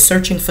 You know, they're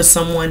searching for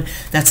someone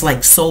that's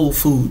like soul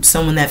food,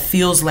 someone that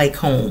feels like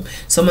home,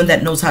 someone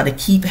that knows how to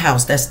keep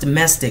house, that's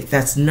domestic,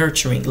 that's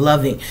nurturing,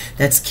 loving,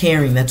 that's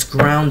caring, that's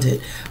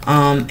grounded.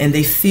 And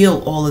they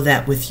feel all of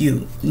that with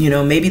you. You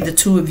know, maybe the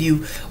two of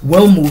you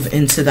will move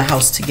into the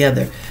house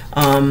together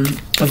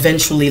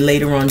eventually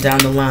later on down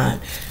the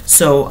line.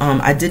 So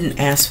I didn't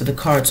ask for the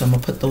cards, so I'm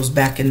going to put those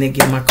back in there,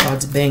 give my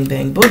cards a bang,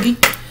 bang, boogie.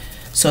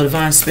 So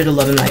Divine Spirit of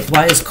Love and Light.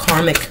 Why is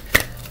karmic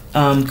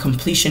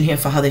completion here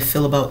for how they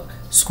feel about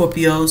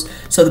Scorpios?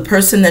 So the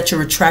person that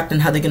you're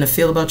attracting, how they're going to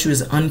feel about you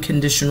is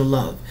unconditional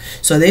love.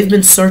 So they've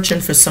been searching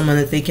for someone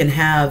that they can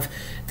have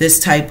this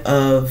type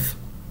of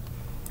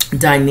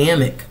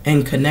dynamic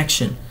and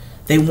connection.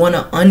 They want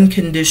an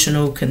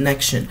unconditional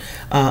connection,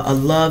 a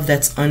love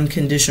that's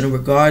unconditional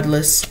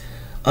regardless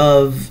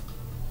of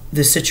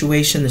the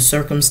situation, the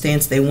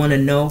circumstance. They want to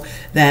know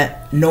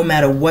that no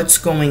matter what's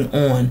going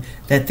on,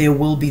 that there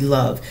will be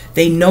love.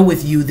 They know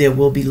with you there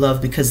will be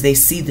love, because they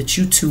see that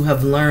you two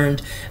have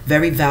learned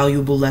very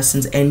valuable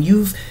lessons and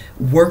you've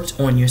worked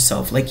on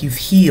yourself, like you've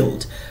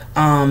healed.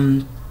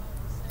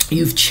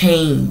 You've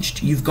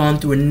changed. You've gone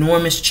through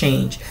enormous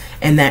change,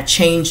 and that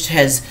change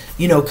has,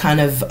 you know,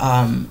 kind of,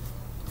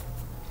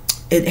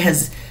 it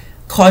has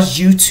caused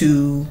you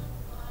to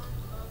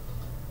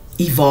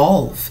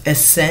evolve,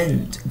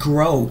 ascend,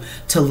 grow,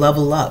 to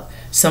level up.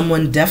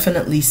 Someone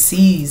definitely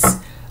sees,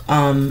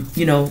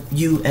 you know,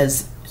 you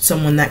as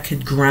someone that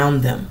could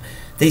ground them.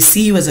 They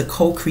see you as a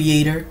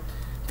co-creator.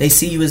 They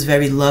see you as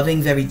very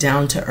loving, very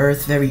down to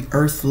earth, very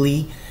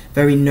earthly,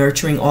 very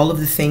nurturing, all of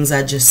the things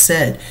I just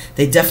said.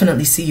 They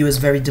definitely see you as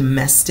very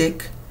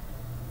domestic,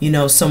 you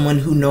know, someone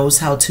who knows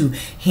how to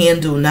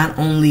handle not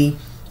only,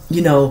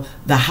 you know,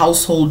 the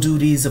household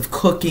duties of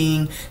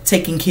cooking,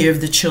 taking care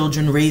of the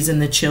children, raising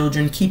the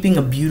children, keeping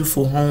a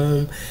beautiful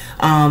home,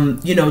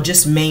 you know,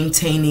 just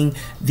maintaining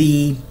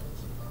the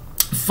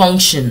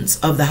functions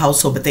of the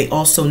household. But they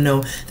also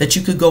know that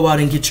you could go out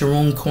and get your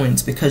own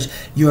coins, because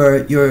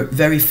you're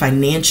very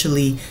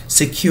financially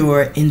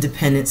secure,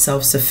 independent,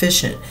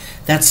 self-sufficient.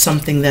 That's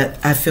something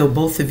that I feel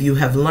both of you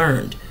have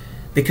learned,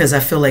 because I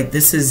feel like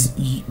this is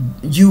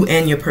you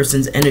and your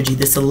person's energy.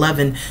 This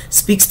 11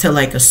 speaks to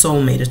like a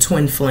soulmate, a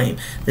twin flame,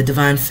 the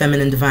divine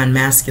feminine, divine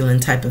masculine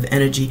type of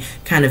energy,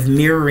 kind of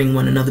mirroring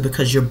one another,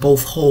 because you're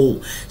both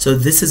whole. So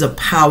this is a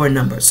power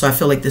number. So I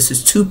feel like this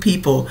is two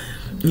people,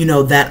 you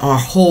know, that are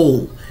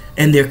whole,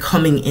 and they're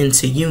coming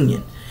into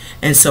union.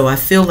 And so I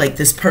feel like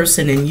this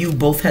person and you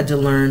both had to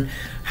learn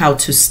how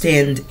to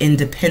stand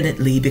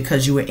independently,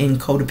 because you were in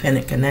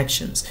codependent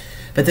connections.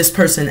 But this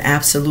person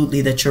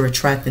absolutely that you're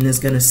attracting is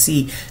going to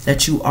see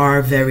that you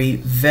are very,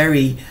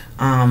 very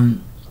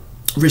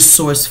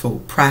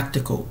resourceful,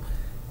 practical.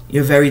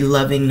 You're very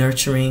loving,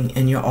 nurturing,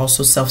 and you're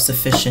also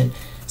self-sufficient,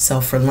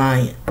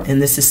 self-reliant.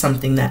 And this is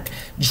something that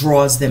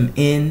draws them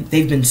in.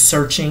 They've been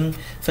searching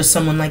for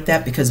someone like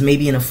that, because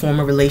maybe in a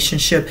former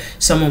relationship,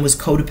 someone was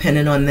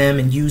codependent on them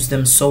and used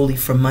them solely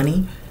for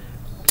money.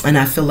 And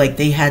I feel like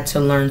they had to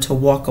learn to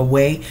walk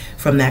away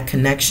from that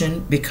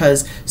connection,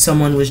 because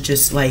someone was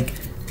just like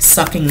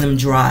sucking them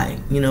dry,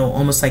 you know,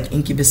 almost like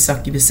incubus,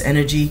 succubus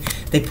energy.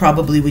 They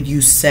probably would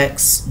use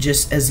sex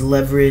just as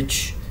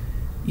leverage,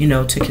 you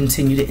know, to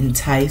continue to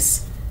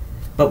entice.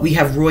 But we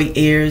have Roy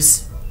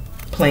Ayers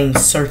playing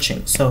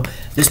searching. So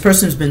this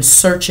person's been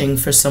searching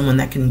for someone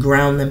that can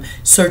ground them,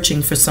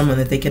 searching for someone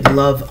that they could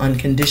love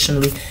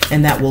unconditionally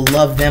and that will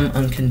love them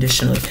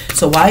unconditionally.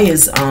 So why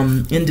is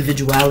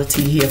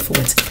individuality here for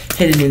what's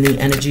hidden in the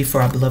energy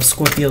for our beloved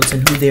Scorpios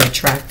and who they're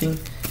attracting?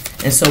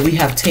 And so we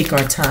have Take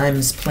Our Time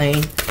is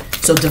playing.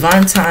 So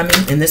divine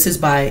timing, and this is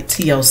by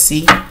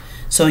TLC.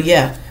 So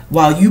yeah,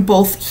 while you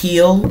both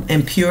heal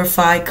and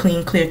purify,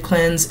 clean, clear,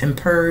 cleanse, and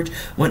purge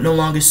what no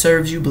longer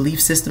serves you,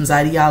 belief systems,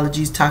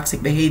 ideologies,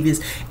 toxic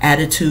behaviors,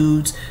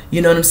 attitudes,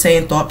 you know what I'm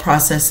saying, thought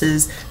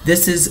processes,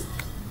 this is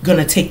going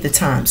to take the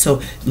time.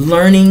 So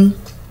learning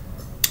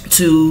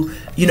to,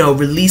 you know,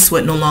 release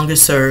what no longer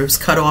serves,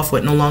 cut off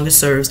what no longer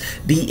serves,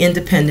 be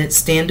independent,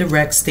 stand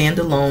direct, stand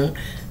alone,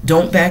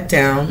 don't back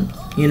down,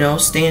 you know,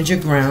 stand your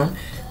ground.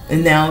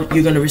 And now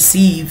you're going to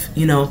receive,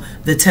 you know,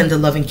 the tender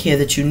loving care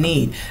that you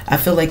need. I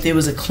feel like there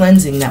was a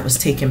cleansing that was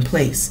taking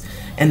place.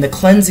 And the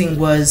cleansing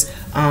was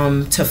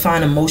to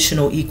find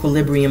emotional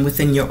equilibrium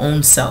within your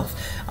own self,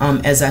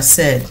 as I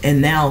said.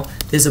 And now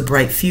there's a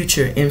bright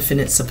future,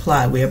 infinite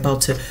supply. We're about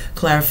to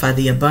clarify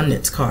the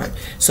abundance card.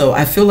 So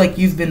I feel like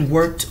you've been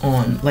worked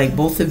on, like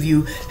both of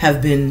you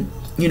have been,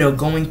 you know,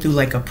 going through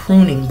like a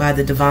pruning by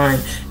the divine,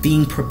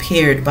 being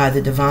prepared by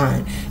the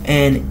divine.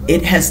 And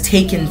it has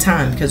taken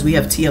time because we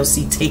have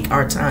TLC, take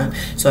our time.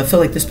 So I feel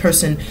like this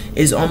person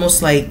is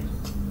almost like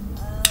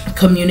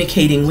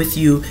communicating with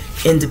you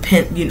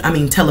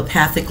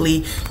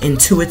telepathically,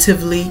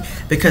 intuitively,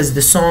 because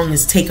the song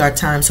is Take Our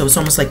Time. So it's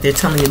almost like they're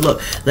telling you,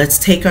 look, let's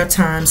take our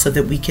time so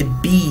that we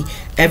could be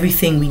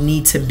everything we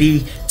need to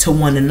be to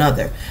one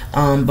another.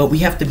 But we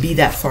have to be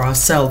that for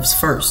ourselves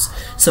first.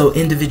 So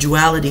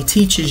individuality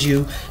teaches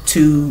you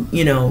to,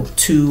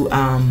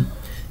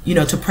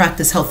 to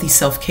practice healthy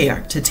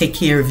self-care, to take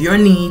care of your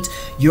needs,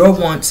 your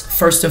wants,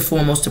 first and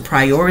foremost, to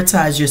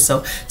prioritize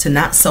yourself, to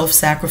not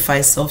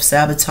self-sacrifice,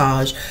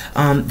 self-sabotage.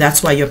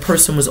 That's why your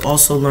person was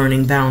also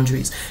learning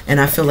boundaries. And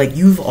I feel like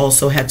you've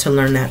also had to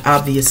learn that,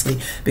 obviously,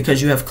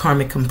 because you have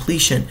karmic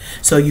completion.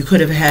 So you could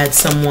have had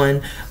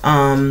someone,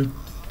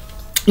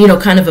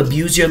 kind of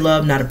abuse your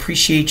love, not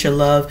appreciate your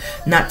love,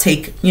 not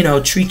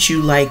treat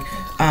you like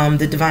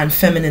the divine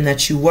feminine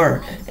that you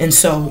were. And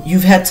so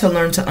you've had to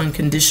learn to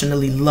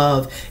unconditionally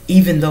love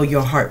even though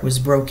your heart was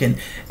broken.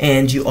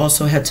 And you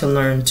also had to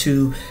learn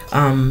to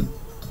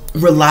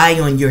rely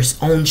on your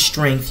own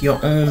strength, your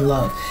own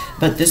love.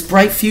 But this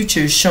bright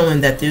future is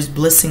showing that there's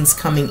blessings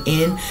coming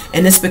in,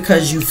 and it's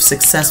because you've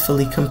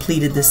successfully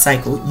completed this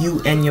cycle,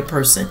 you and your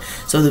person.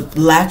 So the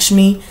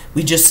Lakshmi,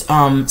 we just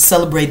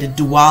celebrated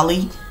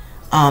Diwali,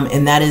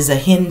 and that is a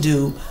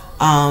Hindu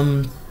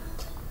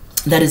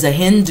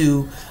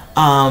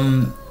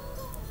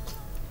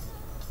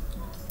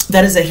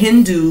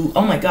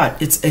oh my God,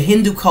 it's a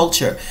Hindu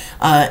culture,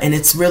 and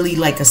it's really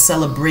like a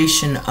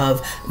celebration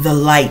of the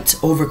light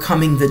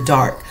overcoming the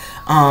dark,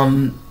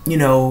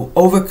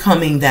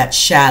 overcoming that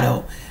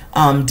shadow,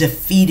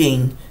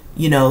 defeating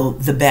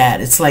the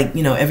bad. It's like,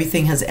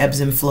 everything has ebbs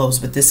and flows,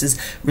 but this is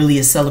really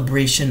a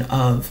celebration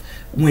of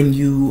when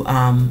you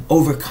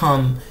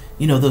overcome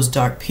those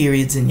dark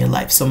periods in your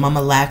life. So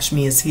Mama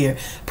Lakshmi is here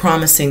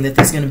promising that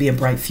there's going to be a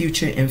bright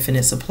future,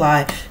 infinite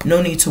supply,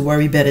 no need to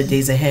worry, better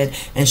days ahead.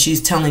 And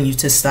she's telling you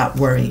to stop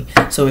worrying.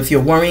 So if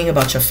you're worrying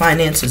about your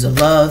finances or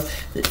love,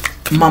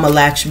 Mama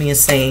Lakshmi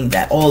is saying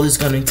that all is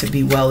going to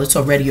be well. It's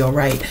already all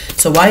right.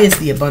 So why is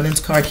the abundance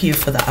card here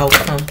for the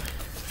outcome?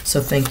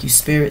 So thank you,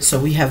 Spirit. So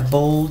we have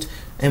bold,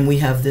 and we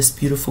have this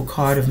beautiful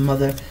card of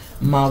Mother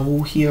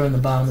Mawu here on the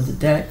bottom of the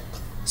deck.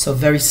 So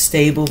very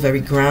stable, very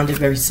grounded,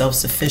 very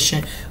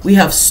self-sufficient. We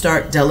have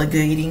start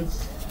delegating,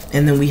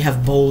 and then we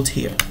have bold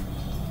here.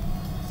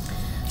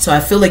 So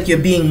I feel like you're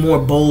being more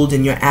bold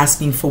and you're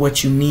asking for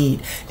what you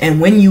need. And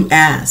when you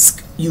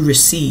ask, you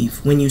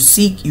receive. When you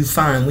seek, you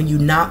find. When you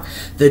knock,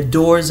 the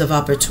doors of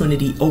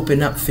opportunity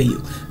open up for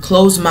you.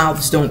 Closed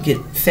mouths don't get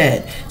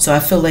fed. So I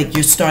feel like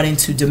you're starting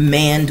to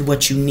demand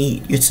what you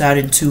need. You're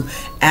starting to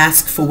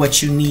ask for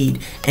what you need.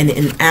 And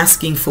in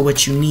asking for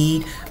what you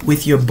need,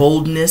 with your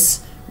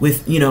boldness,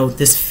 with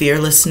this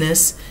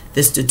fearlessness,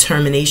 this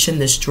determination,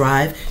 this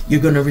drive, you're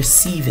going to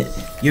receive it.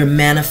 You're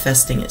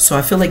manifesting it. So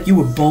I feel like you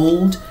were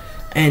bold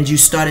and you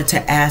started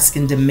to ask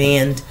and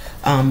demand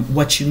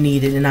what you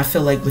needed. And I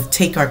feel like with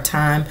Take Our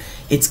Time,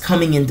 it's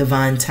coming in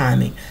divine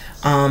timing.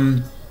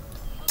 But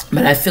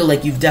I feel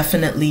like you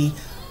definitely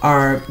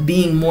are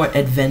being more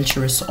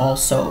adventurous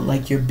also.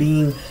 Like you're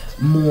being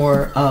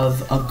more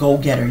of a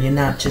go-getter. You're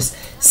not just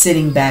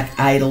sitting back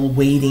idle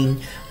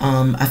waiting.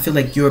 I feel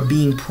like you're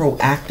being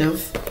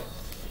proactive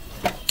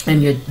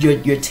and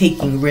you're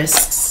taking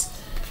risks.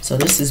 So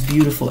this is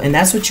beautiful, and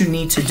that's what you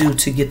need to do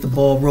to get the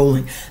ball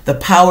rolling. The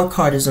power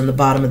card is on the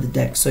bottom of the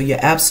deck, so you're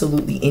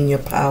absolutely in your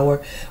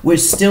power. We're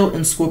still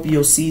in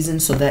Scorpio season,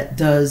 so that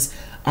does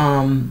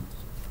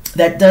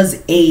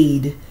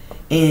aid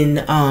in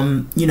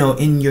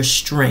in your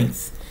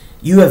strength.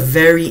 You are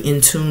very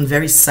in tune,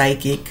 very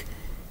psychic.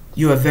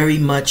 You are very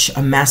much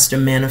a master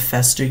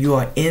manifester. You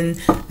are in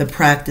the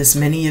practice.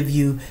 Many of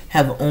you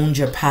have owned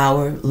your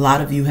power. A lot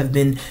of you have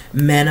been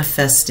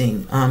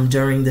manifesting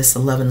during this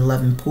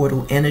 11/11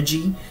 portal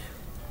energy.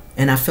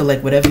 And I feel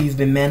like whatever you've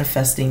been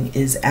manifesting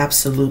is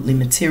absolutely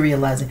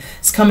materializing.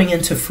 It's coming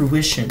into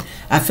fruition.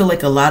 I feel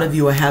like a lot of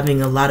you are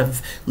having a lot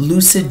of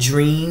lucid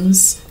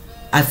dreams.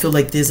 I feel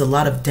like there's a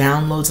lot of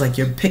downloads, like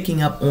you're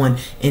picking up on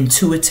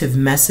intuitive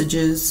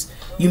messages.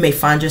 You may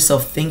find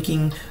yourself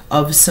thinking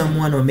of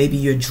someone, or maybe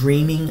you're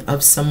dreaming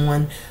of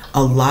someone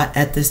a lot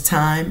at this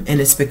time.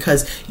 And it's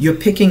because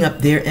you're picking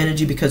up their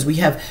energy, because we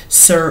have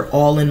Sir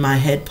All in My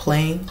Head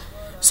playing.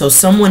 So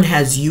someone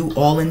has you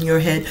all in your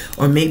head,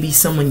 or maybe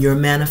someone you're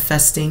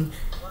manifesting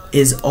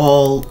is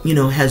all, you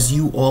know, has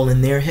you all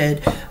in their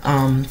head.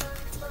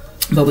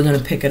 But we're going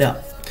to pick it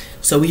up.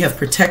 So we have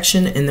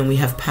protection, and then we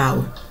have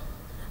power.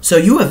 So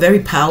you are very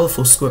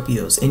powerful,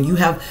 Scorpios, and you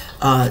have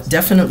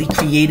definitely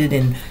created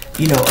an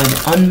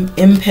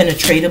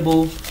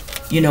impenetrable,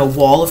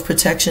 wall of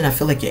protection. I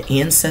feel like your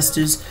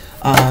ancestors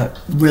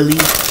really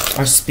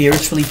are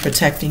spiritually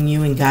protecting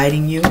you and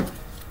guiding you.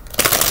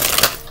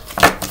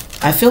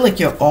 I feel like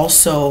you're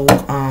also,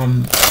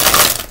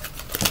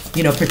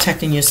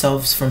 protecting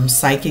yourselves from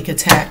psychic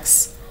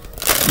attacks.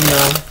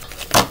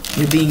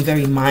 You're being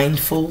very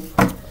mindful.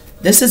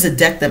 This is a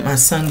deck that my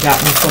son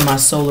got me for my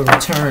solar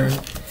return.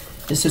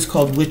 This is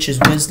called Witch's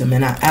Wisdom,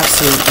 and I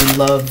absolutely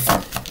love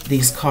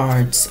these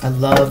cards. I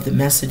love the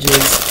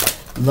messages,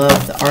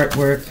 love the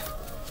artwork.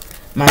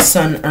 My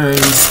son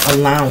earns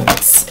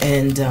allowance,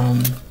 and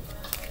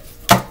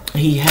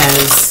he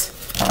has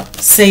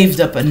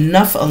saved up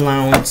enough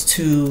allowance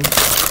to,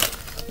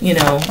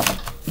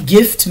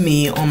 gift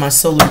me on my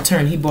solar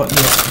return. He bought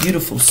me a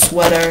beautiful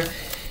sweater.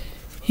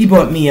 He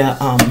bought me a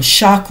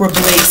chakra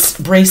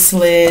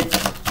bracelet,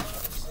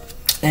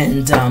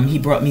 and he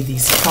brought me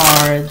these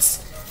cards.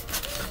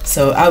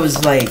 So I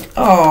was like,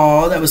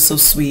 oh, that was so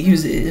sweet.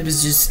 It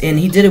was just, and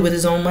he did it with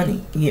his own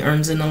money. He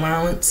earns an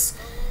allowance,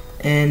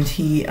 and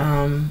he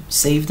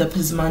saved up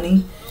his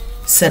money,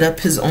 set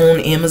up his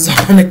own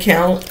Amazon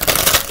account,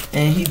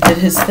 and he did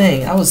his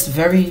thing. It was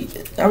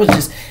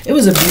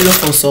a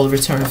beautiful solar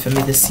return for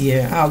me this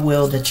year. I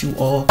will that you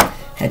all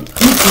had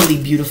equally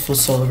beautiful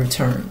solar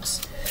returns.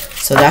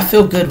 So I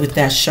feel good with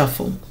that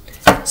shuffle.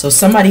 So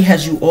somebody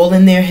has you all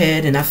in their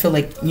head, and I feel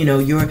like,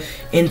 you're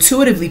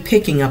intuitively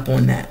picking up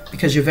on that,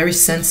 because you're very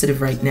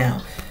sensitive right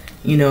now.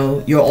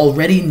 You're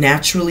already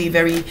naturally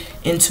very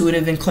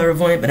intuitive and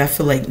clairvoyant, but I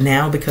feel like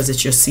now, because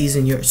it's your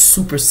season, you're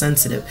super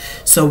sensitive.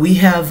 So we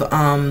have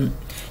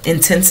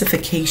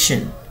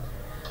intensification.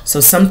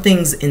 So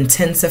something's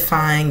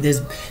intensifying.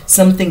 There's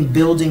something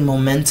building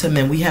momentum,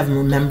 and we have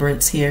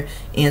remembrance here,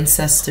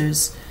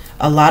 ancestors.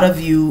 A lot of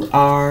you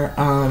are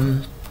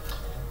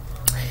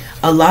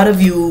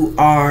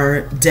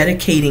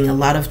dedicating a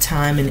lot of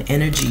time and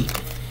energy,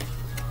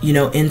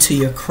 into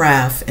your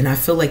craft. And I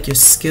feel like your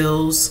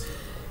skills,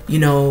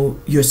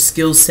 your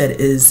skill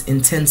set is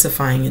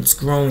intensifying, it's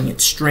growing,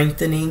 it's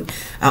strengthening.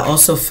 I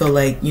also feel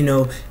like,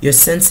 your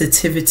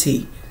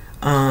sensitivity,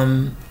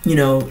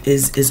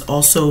 is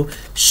also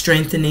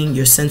strengthening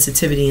your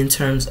sensitivity in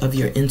terms of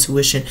your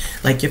intuition.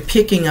 Like you're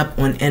picking up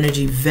on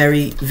energy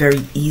very,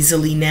 very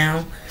easily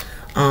now.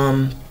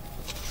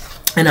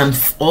 And I'm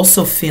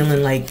also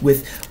feeling like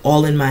with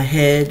All in My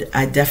Head,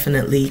 I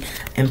definitely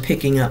am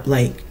picking up,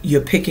 like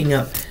you're picking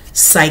up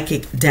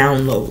psychic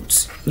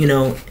downloads.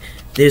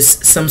 There's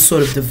some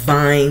sort of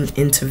divine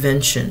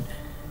intervention,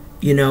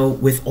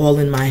 with All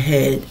in My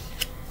Head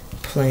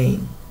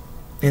playing.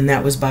 And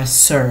that was by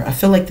Sir. I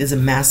feel like there's a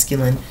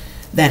masculine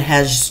that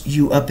has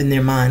you up in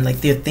their mind.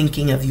 Like they're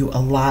thinking of you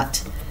a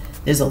lot.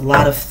 There's a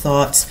lot of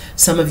thoughts.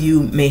 Some of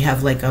you may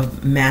have like a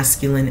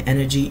masculine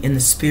energy in the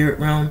spirit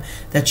realm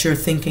that you're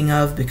thinking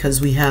of, because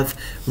we have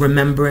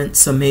remembrance.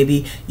 So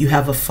maybe you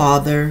have a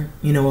father,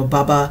 a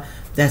Baba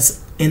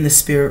that's in the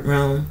spirit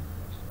realm,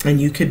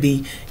 and you could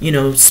be,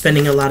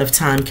 spending a lot of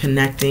time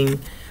connecting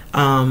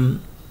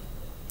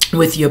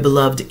with your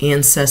beloved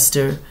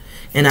ancestor.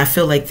 And I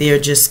feel like they're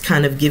just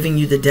kind of giving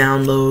you the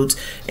downloads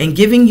and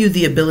giving you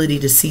the ability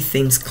to see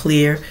things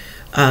clearly.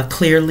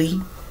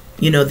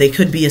 They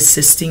could be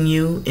assisting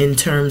you in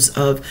terms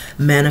of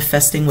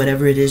manifesting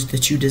whatever it is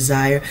that you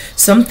desire.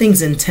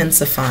 Something's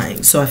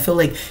intensifying. So I feel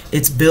like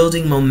it's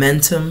building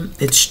momentum.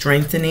 It's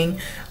strengthening.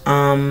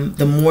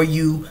 The more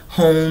you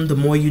hone, the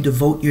more you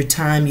devote your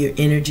time, your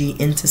energy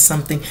into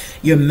something,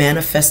 you're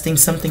manifesting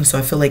something. So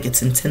I feel like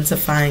it's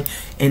intensifying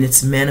and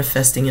it's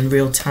manifesting in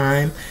real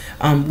time.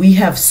 We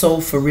have Soul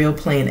for Real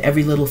playing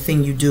every little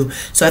thing you do.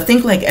 So I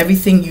think like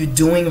everything you're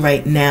doing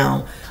right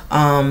now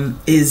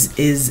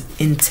is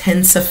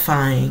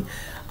intensifying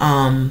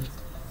and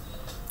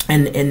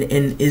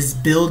is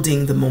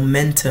building the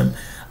momentum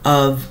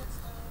of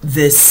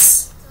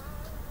this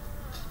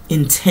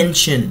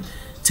intention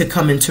to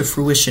come into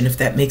fruition, if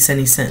that makes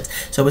any sense.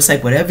 So it's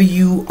like whatever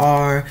you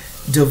are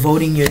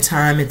devoting your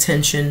time,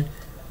 attention,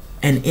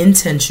 and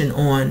intention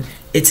on,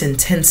 it's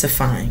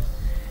intensifying.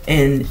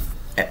 And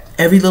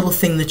every little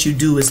thing that you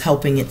do is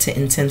helping it to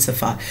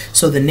intensify.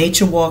 So the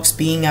nature walks,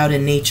 being out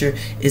in nature,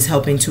 is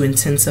helping to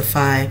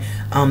intensify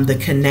the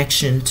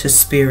connection to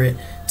spirit,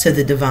 to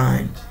the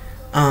divine.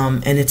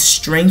 And it's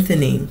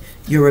strengthening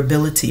your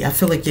ability. I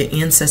feel like your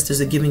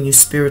ancestors are giving you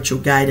spiritual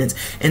guidance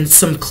and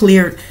some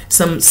clarity,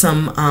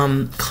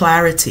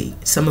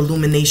 some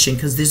illumination,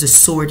 because there's a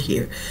sword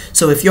here.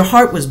 So if your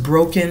heart was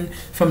broken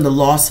from the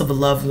loss of a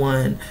loved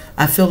one,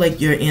 I feel like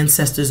your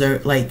ancestors are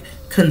like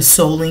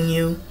consoling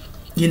you,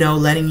 you know,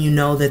 letting you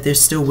know that they're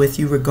still with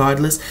you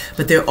regardless.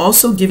 But they're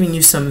also giving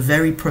you some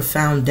very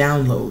profound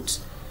downloads.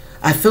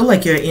 I feel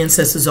like your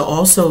ancestors are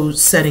also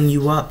setting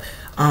you up,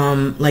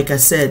 like I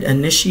said,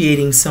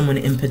 initiating someone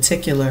in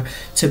particular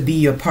to be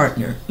your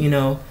partner, you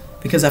know,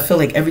 because I feel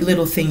like every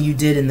little thing you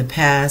did in the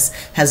past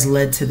has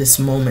led to this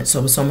moment.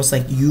 So it's almost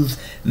like you've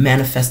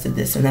manifested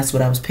this. And that's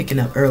what I was picking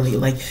up earlier.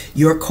 Like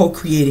you're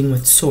co-creating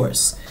with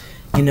source,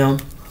 you know.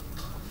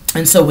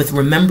 And so with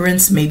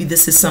remembrance, maybe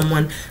this is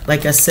someone,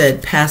 like I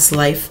said, past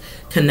life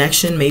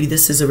connection. Maybe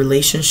this is a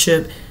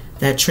relationship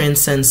that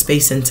transcends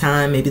space and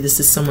time. Maybe this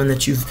is someone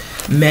that you've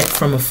met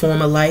from a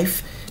former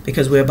life,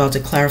 because we're about to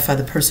clarify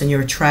the person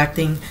you're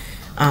attracting.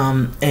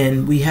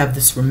 And we have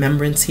this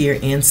remembrance here,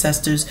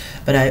 ancestors.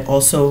 But I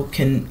also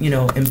can, you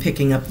know, am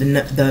picking up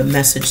the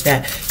message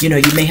that, you know,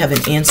 you may have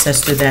an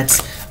ancestor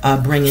that's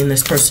bringing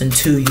this person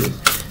to you.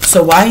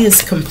 So why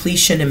is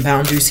completion and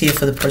boundaries here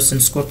for the person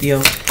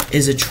Scorpio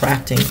is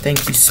attracting?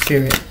 Thank you,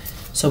 Spirit.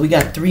 So we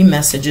got 3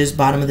 messages.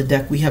 Bottom of the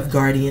deck, we have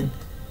Guardian.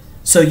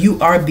 So you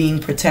are being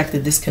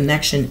protected. This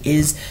connection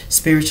is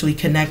spiritually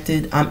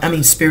connected.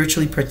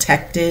 Spiritually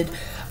protected.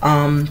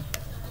 And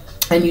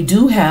you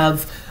do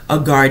have a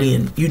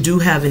guardian. You do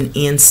have an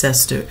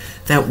ancestor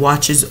that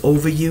watches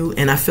over you.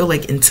 And I feel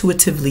like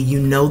intuitively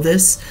you know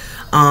this.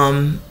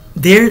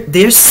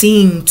 They're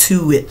seeing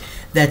to it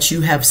that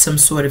you have some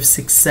sort of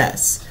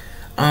success.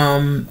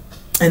 And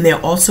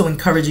they're also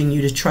encouraging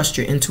you to trust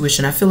your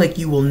intuition. I feel like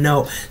you will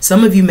know.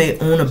 Some of you may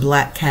own a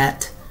black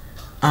cat.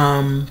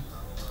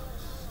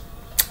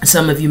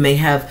 Some of you may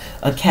have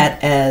a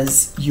cat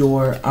as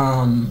your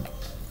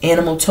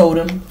animal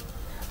totem.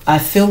 I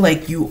feel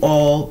like you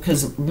all,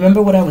 because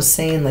remember what I was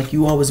saying, like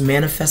you all was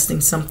manifesting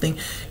something.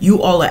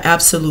 You all are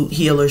absolute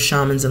healers,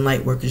 shamans, and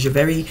light workers. You're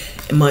very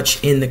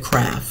much in the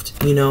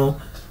craft, you know.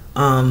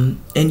 And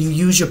you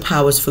use your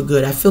powers for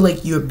good. I feel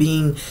like you're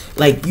being,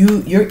 like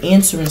you're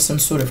answering some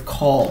sort of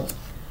call,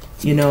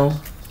 you know.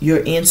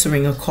 You're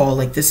answering a call,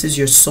 like this is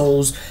your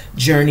soul's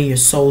journey, your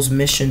soul's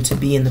mission to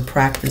be in the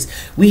practice.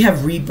 We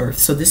have rebirth,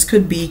 so this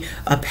could be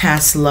a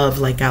past love,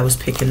 like I was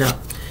picking up.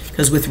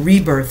 Because with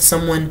rebirth,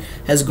 someone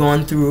has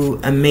gone through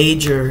a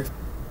major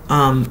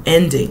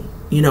ending,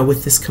 you know,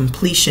 with this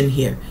completion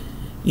here.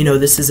 You know,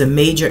 this is a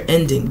major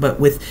ending,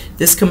 but with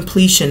this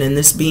completion and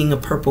this being a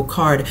purple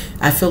card,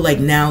 I feel like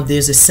now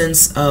there's a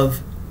sense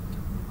of,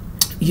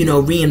 you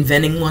know,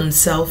 reinventing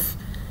oneself,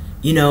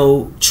 you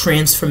know,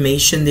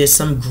 transformation. There's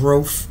some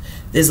growth.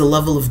 There's a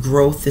level of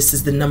growth. This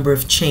is the number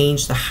of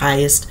change, the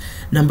highest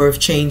number of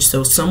change.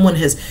 So someone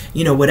has,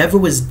 you know, whatever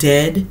was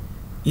dead,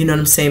 you know what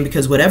I'm saying?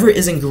 Because whatever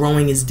isn't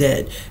growing is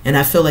dead. And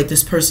I feel like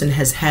this person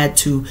has had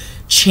to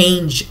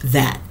change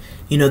that.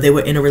 You know, they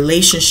were in a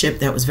relationship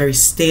that was very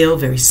stale,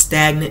 very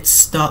stagnant,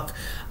 stuck.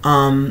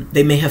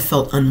 They may have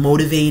felt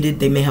unmotivated.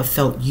 They may have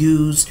felt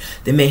used.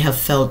 They may have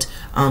felt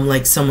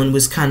like someone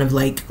was kind of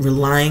like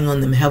relying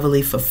on them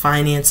heavily for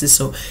finances.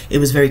 So it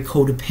was very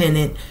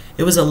codependent.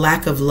 It was a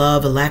lack of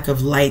love, a lack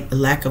of light, a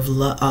lack of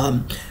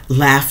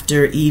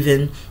laughter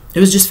even.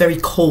 It was just very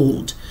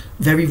cold,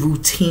 very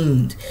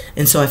routine.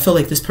 And so I feel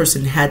like this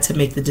person had to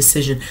make the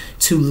decision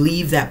to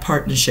leave that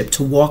partnership,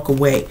 to walk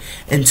away,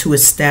 and to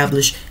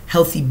establish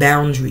healthy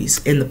boundaries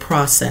in the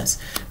process.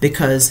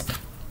 Because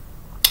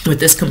with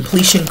this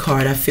completion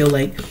card, I feel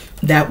like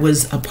that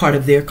was a part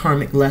of their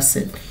karmic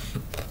lesson.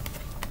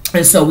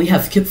 And so we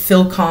have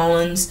Phil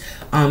Collins,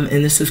 and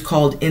this is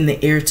called In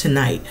the Air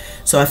Tonight.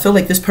 So I feel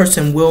like this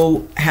person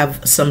will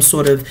have some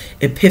sort of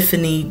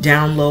epiphany,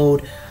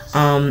 download,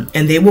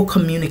 and they will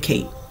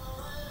communicate.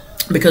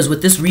 Because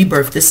with this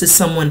rebirth, this is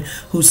someone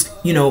who's,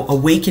 you know,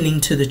 awakening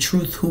to the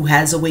truth, who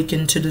has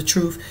awakened to the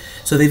truth.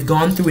 So they've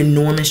gone through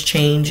enormous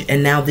change,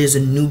 and now there's a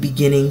new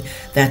beginning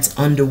that's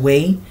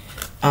underway.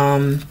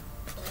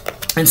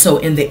 And so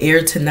in the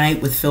air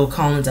tonight with Phil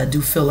Collins, I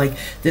do feel like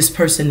this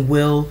person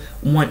will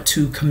want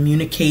to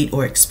communicate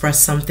or express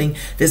something.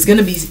 There's going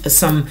to be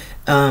some,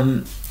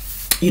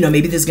 you know,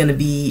 maybe there's going to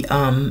be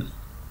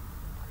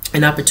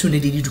an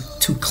opportunity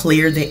to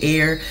clear the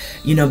air,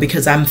 you know,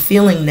 because I'm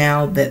feeling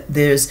now that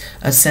there's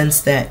a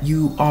sense that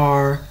you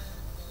are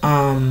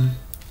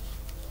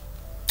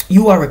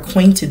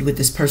acquainted with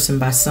this person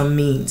by some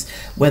means,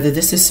 whether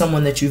this is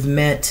someone that you've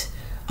met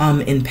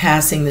in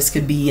passing. This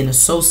could be an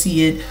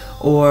associate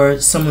or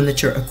someone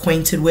that you're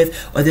acquainted with,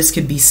 or this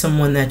could be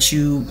someone that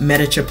you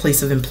met at your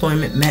place of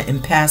employment, met in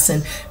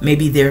passing.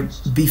 Maybe they're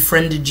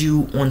befriended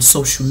you on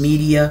social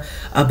media,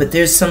 but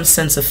there's some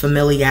sense of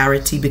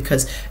familiarity,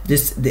 because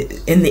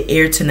in the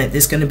air tonight,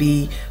 there's going to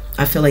be,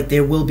 I feel like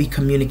there will be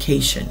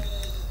communication,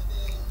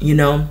 you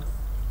know.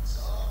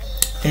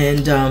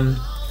 And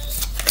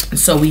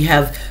so we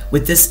have,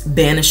 with this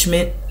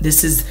banishment,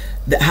 this is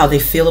how they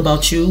feel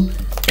about you.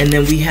 And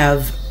then we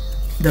have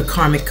the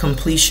karmic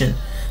completion.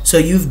 So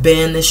you've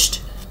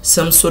banished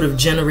some sort of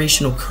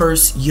generational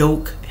curse,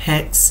 yoke,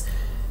 hex.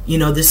 You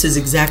know, this is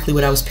exactly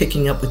what I was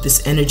picking up with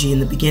this energy in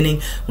the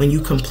beginning. When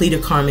you complete a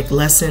karmic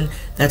lesson,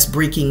 that's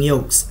breaking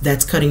yokes.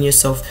 That's cutting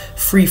yourself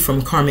free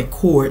from karmic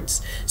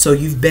cords. So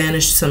you've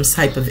banished some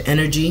type of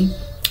energy.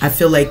 I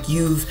feel like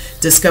you've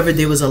discovered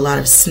there was a lot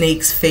of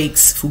snakes,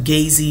 fakes,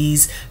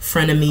 fugazis,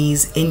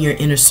 frenemies in your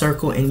inner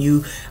circle. And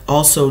you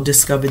also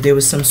discovered there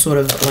was some sort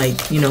of,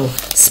 like, you know,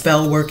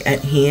 spell work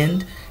at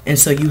hand. And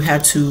so you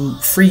had to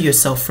free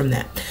yourself from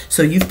that.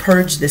 So you've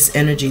purged this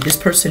energy. This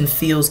person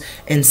feels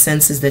and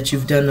senses that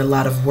you've done a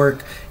lot of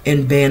work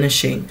in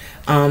banishing.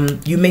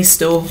 You may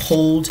still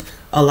hold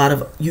a lot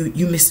of,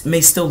 you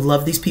may still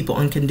love these people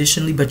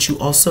unconditionally, but you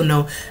also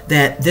know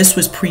that this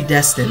was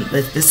predestined,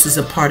 that this is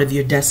a part of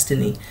your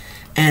destiny.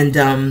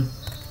 And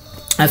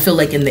I feel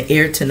like in the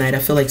air tonight, I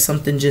feel like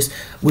something just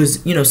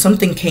was, you know,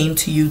 something came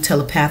to you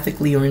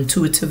telepathically or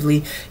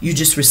intuitively. You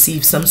just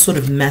received some sort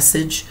of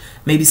message.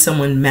 Maybe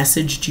someone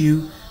messaged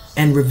you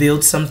and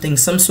revealed something.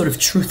 Some sort of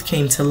truth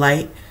came to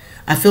light.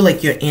 I feel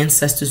like your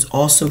ancestors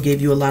also gave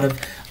you a lot of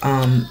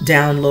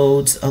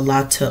downloads, a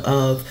lot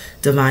of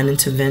divine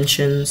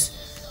interventions,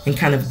 and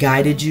kind of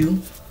guided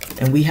you.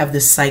 And we have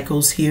the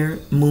cycles here,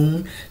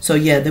 moon. So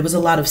yeah, there was a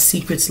lot of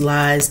secrets,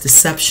 lies,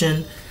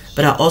 deception.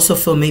 But I also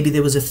feel maybe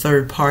there was a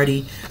third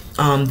party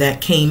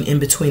that came in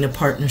between a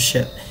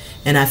partnership.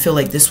 And I feel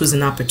like this was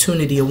an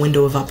opportunity, a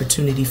window of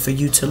opportunity for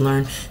you to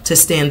learn to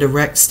stand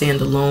direct, stand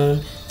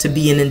alone, to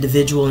be an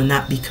individual and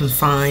not be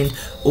confined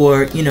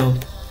or, you know,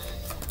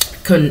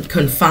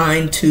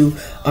 confined to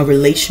a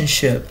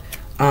relationship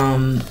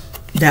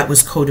that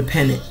was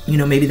codependent. You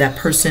know, maybe that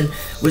person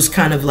was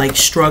kind of like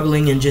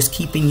struggling and just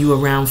keeping you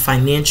around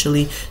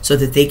financially so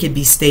that they could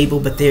be stable,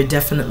 but there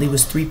definitely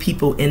was 3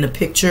 people in the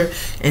picture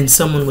and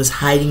someone was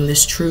hiding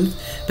this truth.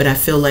 But I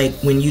feel like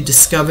when you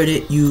discovered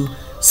it, you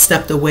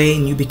stepped away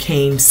and you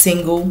became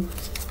single,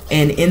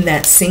 and in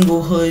that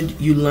singlehood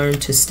you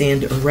learned to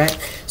stand erect.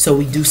 So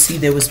we do see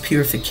there was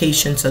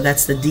purification. So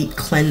that's the deep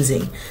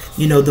cleansing.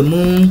 You know, the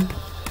moon,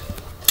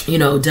 you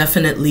know,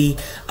 definitely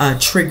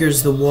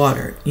triggers the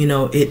water, you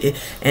know,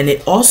 and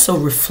it also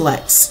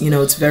reflects, you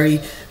know, it's very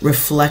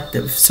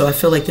reflective. So I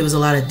feel like there was a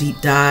lot of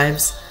deep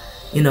dives,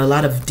 you know, a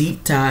lot of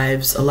deep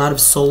dives, a lot of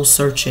soul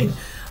searching.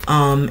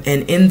 And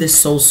in this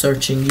soul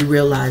searching, you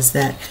realize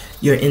that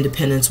your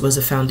independence was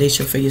a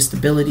foundation for your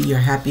stability, your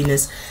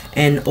happiness,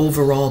 and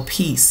overall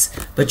peace.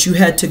 But you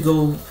had to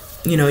go,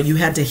 you know, you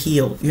had to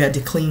heal, you had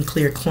to clean,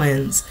 clear,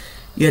 cleanse.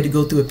 You had to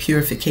go through a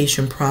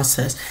purification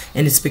process.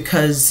 And it's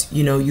because,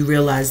 you know, you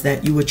realize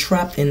that you were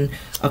trapped in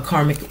a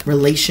karmic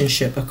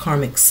relationship, a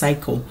karmic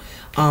cycle.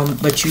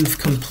 But you've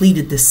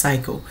completed this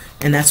cycle.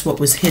 And that's what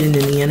was hidden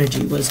in the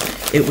energy, was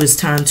it was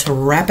time to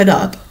wrap it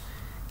up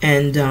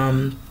and,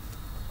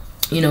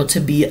 you know, to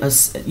be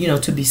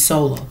to be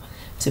solo,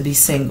 to be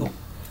single.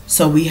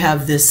 So we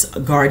have this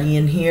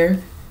guardian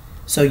here.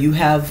 So you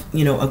have,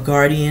 you know, a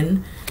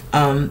guardian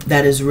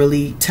that is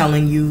really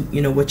telling you,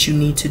 you know, what you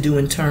need to do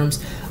in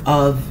terms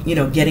of, you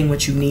know, getting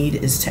what you need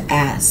is to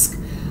ask.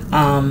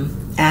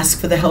 Ask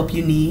for the help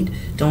you need.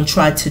 Don't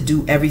try to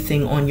do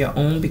everything on your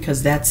own,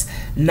 because that's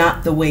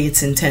not the way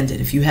it's intended.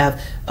 If you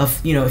have,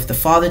 you know, if the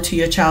father to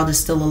your child is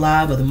still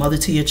alive or the mother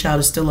to your child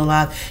is still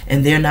alive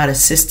and they're not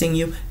assisting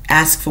you,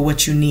 ask for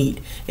what you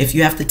need. If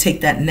you have to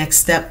take that next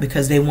step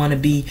because they want to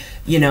be,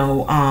 you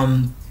know,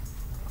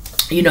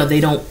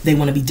 they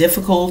want to be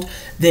difficult,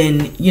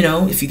 then, you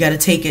know, if you got to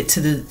take it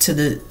to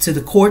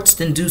the courts,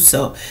 then do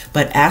so.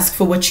 But ask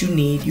for what you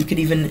need. You could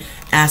even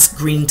ask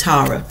Green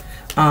Tara,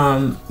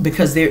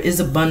 because there is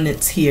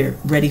abundance here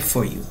ready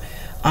for you.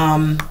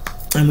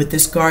 And with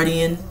this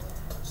guardian,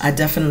 I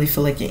definitely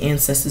feel like your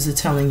ancestors are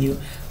telling you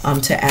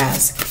to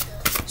ask.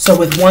 So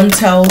with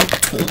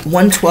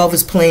 112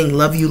 is playing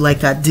Love You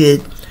Like I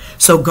Did.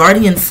 So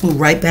guardian flew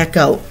right back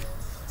out.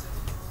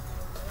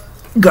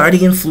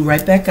 Guardian flew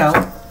right back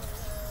out.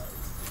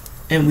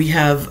 And we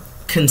have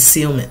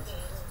concealment.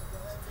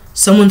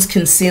 Someone's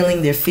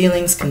concealing their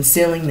feelings,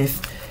 concealing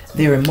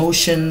their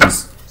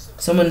emotions.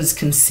 Someone is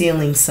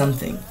concealing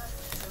something.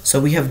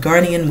 So we have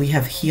guardian, we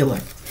have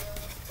healer.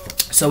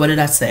 So what did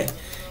I say?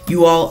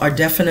 You all are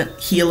definite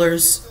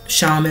healers,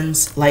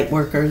 shamans, light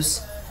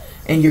workers,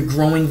 and you're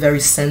growing very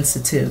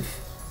sensitive.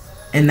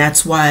 And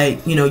that's why,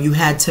 you know, you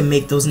had to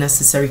make those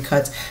necessary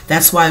cuts.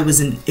 That's why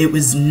it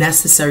was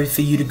necessary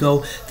for you to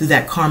go through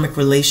that karmic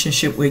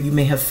relationship where you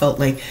may have felt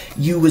like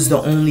you was the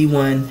only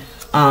one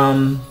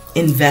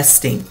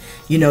investing.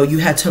 You know, you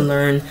had to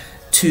learn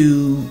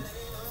to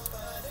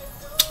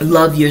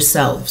love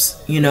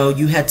yourselves. You know,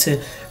 you had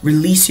to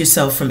release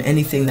yourself from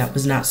anything that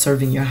was not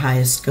serving your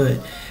highest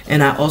good.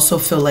 And I also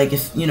feel like,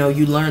 if you know,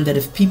 you learn that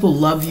if people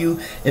love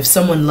you, if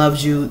someone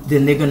loves you,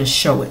 then they're going to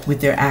show it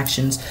with their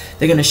actions.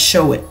 They're going to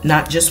show it,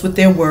 not just with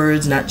their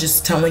words, not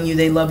just telling you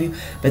they love you,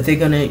 but they're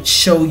going to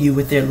show you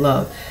with their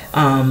love.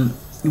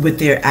 with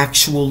their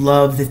actual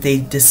love that they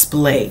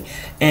display.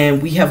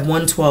 And we have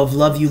 112,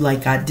 love you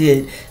like I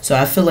did. So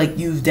I feel like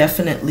you've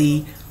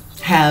definitely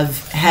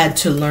have had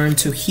to learn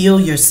to heal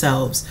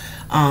yourselves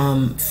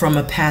from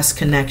a past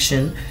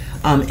connection.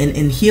 And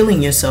in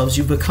healing yourselves,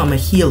 you become a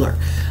healer.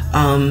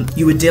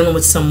 You were dealing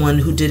with someone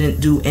who didn't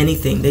do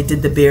anything. They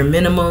did the bare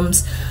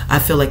minimums. I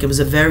feel like it was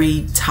a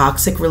very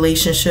toxic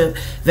relationship,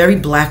 very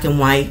black and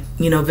white,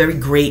 you know, very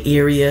gray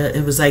area.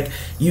 It was like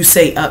you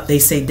say up, they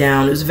say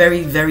down. It was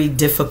very, very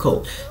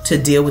difficult to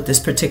deal with this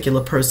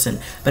particular person.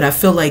 But I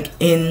feel like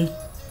in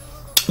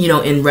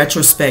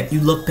retrospect,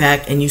 you look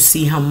back and you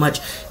see how much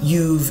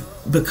you've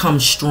become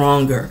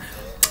stronger,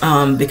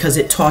 because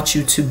it taught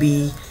you to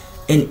be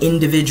an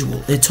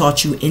individual. It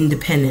taught you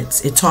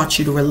independence. It taught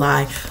you to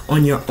rely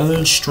on your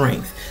own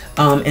strength.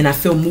 And I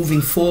feel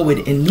moving forward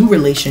in new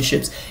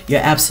relationships, you're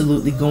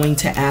absolutely going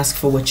to ask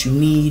for what you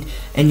need,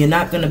 and you're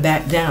not going to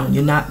back down.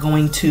 You're not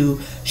going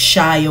to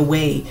shy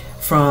away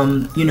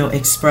from,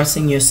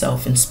 expressing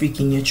yourself and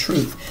speaking your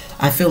truth.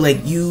 I feel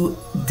like you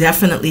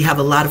definitely have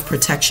a lot of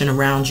protection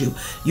around you.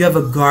 You have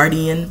a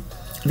guardian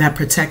that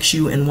protects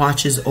you and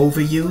watches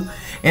over you.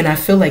 And I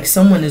feel like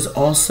someone is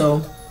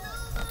also,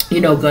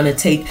 going to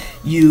take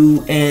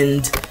you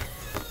and,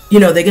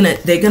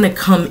 they're gonna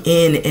come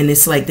in, and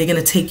it's like they're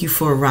gonna take you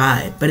for a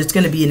ride, but it's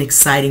gonna be an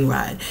exciting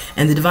ride.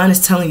 And the divine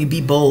is telling you,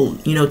 be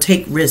bold,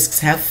 take risks,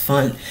 have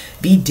fun,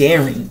 be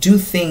daring, do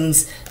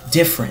things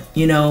different,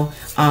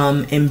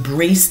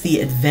 embrace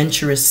the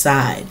adventurous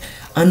side,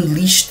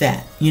 unleash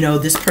that.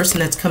 This person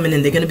that's coming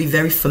in, they're gonna be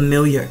very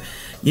familiar.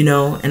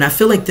 And I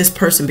feel like this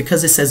person,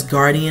 because it says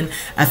guardian,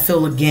 I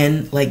feel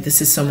again like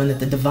this is someone that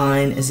the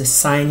divine is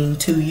assigning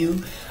to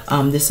you.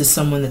 This is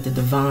someone that the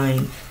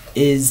divine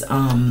is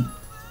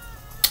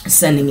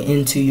sending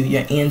into you.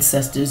 Your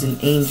ancestors and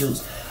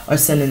angels are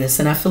sending this.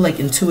 And I feel like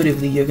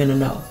intuitively you're going to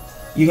know.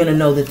 You're going to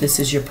know that this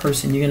is your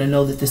person. You're going to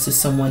know that this is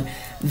someone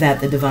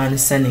that the divine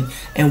is sending.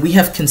 And we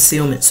have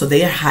concealment. So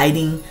they are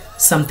hiding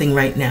something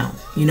right now.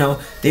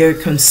 They're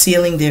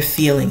concealing their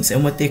feelings.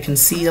 And what they're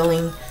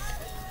concealing,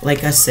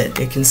 like I said,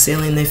 they're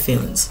concealing their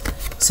feelings.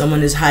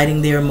 Someone is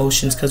hiding their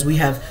emotions, because we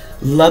have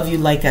love you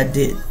like I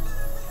did.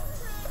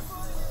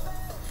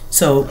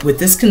 So with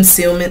this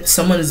concealment,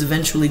 someone is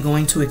eventually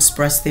going to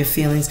express their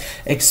feelings,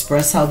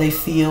 express how they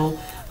feel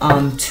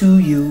to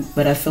you.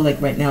 But I feel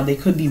like right now they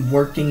could be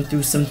working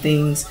through some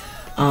things.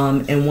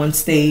 And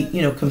once they,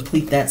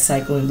 complete that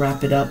cycle and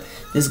wrap it up,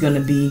 there's going to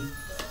be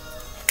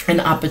an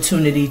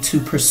opportunity to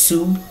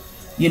pursue,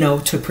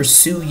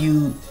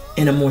 you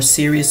in a more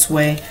serious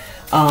way.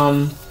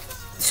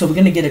 So we're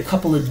going to get a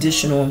couple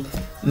additional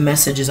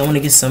messages. I want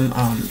to get some,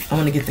 I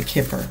want to get the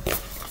Kipper.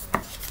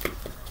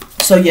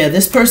 So yeah,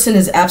 this person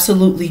is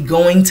absolutely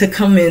going to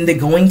come in. They're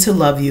going to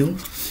love you.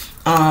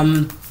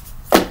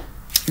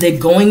 They're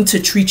going to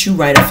treat you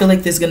right. I feel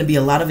like there's going to be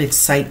a lot of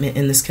excitement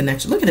in this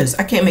connection. Look at this.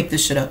 I can't make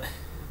this shit up.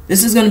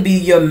 This is going to be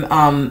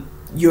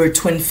your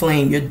twin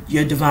flame,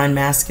 your divine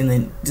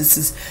masculine. This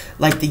is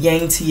like the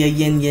yang to your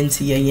yin, yin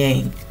to your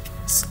yang.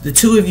 The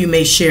two of you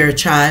may share a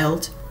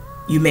child.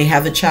 You may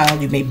have a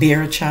child. You may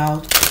bear a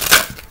child.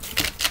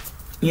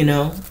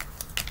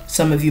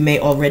 Some of you may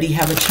already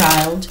have a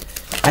child.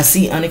 I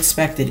see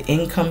unexpected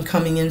income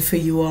coming in for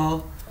you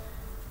all.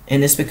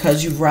 And it's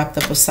because you've wrapped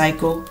up a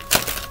cycle.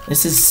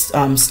 This is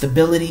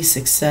stability,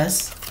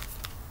 success.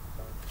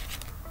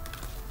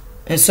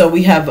 And so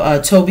we have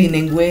Toby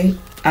Ningwe,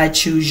 I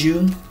choose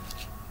you.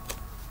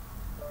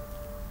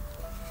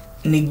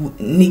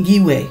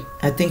 Nigiwe,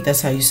 I think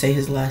that's how you say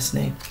his last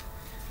name.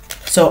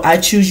 So I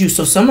choose you.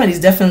 So somebody's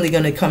definitely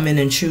going to come in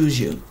and choose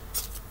you.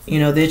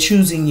 They're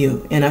choosing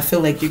you. And I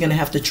feel like you're going to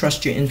have to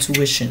trust your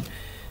intuition.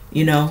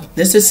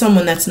 This is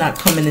someone that's not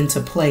coming into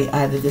play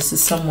either. This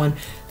is someone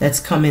that's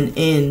coming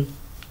in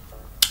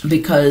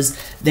because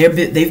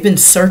they've been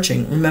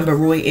searching. Remember,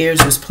 Roy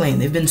Ayers was playing.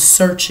 They've been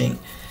searching,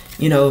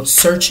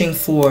 searching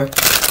for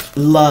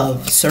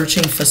love,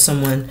 searching for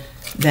someone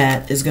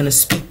that is going to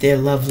speak their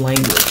love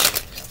language.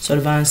 So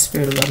divine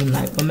spirit of love and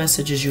light, what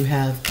messages you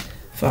have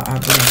for our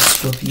beloved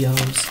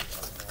Scorpios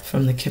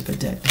from the Kipper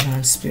deck,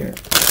 divine spirit?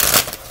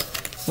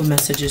 What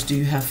messages do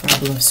you have for our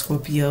beloved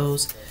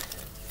Scorpios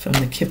from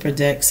the Kipper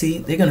deck? See,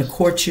 they're going to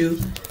court you.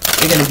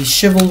 They're going to be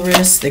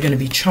chivalrous. They're going to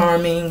be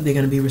charming. They're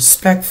going to be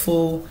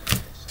respectful.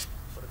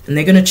 And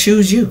they're going to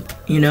choose you.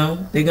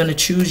 They're going to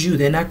choose you.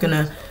 They're not going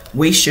to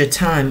waste your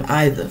time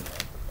either.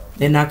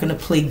 They're not going to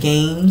play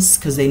games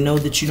because they know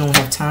that you don't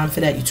have time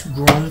for that. You're too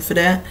grown for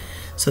that.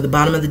 So the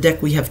bottom of the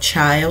deck, we have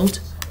child.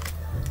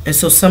 And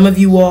so some of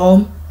you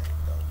all,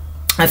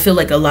 I feel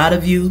like a lot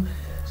of you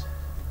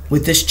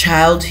with this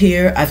child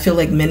here, I feel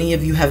like many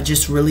of you have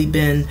just really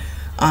been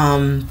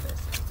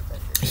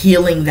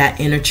healing that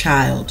inner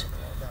child.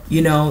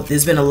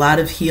 There's been a lot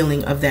of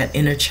healing of that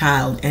inner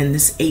child, and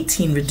this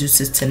 18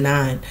 reduces to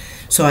 9.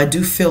 So I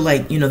do feel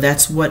like,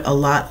 that's what a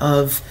lot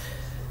of,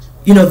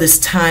 this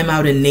time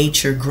out in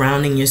nature,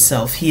 grounding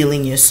yourself,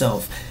 healing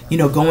yourself,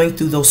 going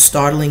through those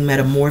startling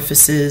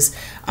metamorphoses.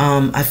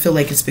 I feel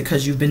like it's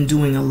because you've been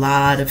doing a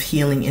lot of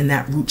healing in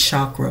that root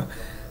chakra,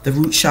 The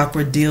root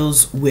chakra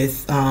deals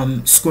with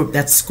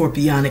that's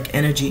scorpionic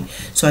energy.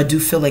 So I do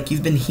feel like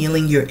you've been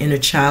healing your inner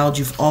child.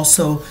 You've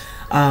also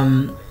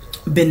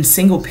been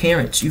single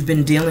parents. You've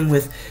been dealing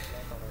with,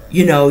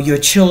 you know, your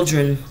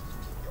children.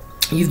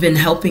 You've been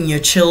helping your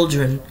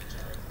children,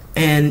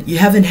 and you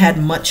haven't had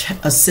much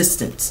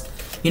assistance.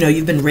 You know,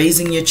 you've been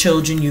raising your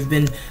children, you've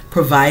been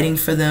providing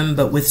for them,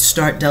 but with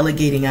start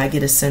delegating, I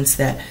get a sense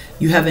that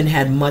you haven't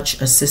had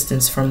much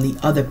assistance from the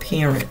other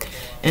parent.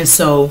 And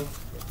so,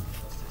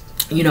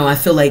 you know, I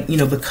feel like, you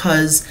know,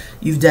 because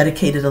you've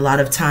dedicated a lot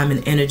of time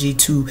and energy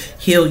to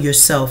heal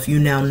yourself, you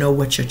now know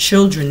what your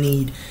children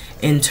need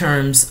in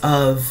terms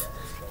of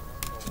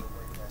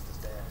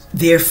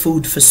their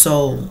food for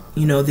soul,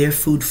 you know, their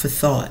food for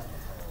thought.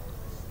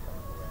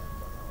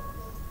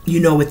 You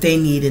know what they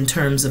need in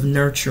terms of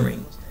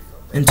nurturing,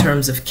 in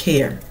terms of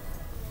care.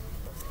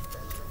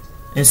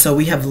 And so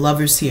we have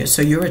lovers here.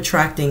 So you're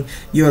attracting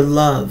your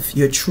love,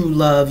 your true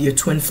love, your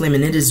twin flame,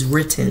 and it is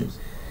written.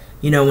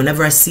 You know,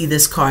 whenever I see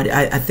this card,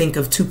 I think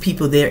of two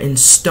people there in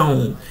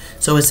stone.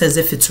 So it's as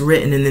if it's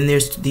written, and then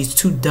there's these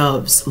two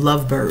doves,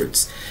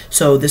 lovebirds.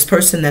 So this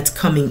person that's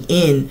coming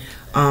in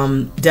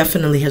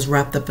definitely has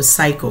wrapped up a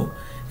cycle.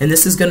 And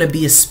this is going to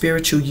be a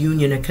spiritual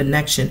union, a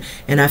connection.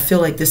 And I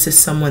feel like this is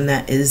someone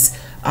that is,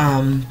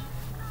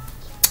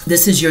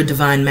 this is your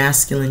divine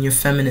masculine, your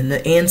feminine,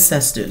 the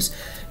ancestors.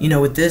 You know,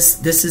 with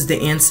this is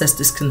the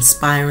ancestors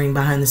conspiring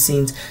behind the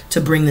scenes to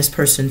bring this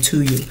person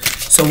to you.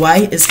 So why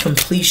is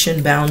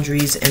completion,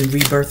 boundaries, and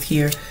rebirth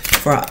here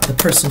for the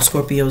person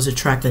Scorpio is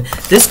attracting?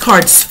 This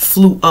card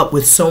flew up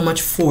with so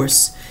much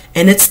force,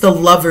 and it's the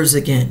lovers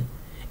again.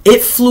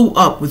 It flew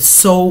up with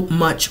so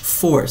much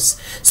force.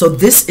 So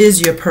this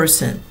is your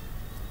person.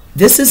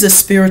 This is a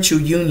spiritual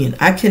union.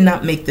 I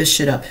cannot make this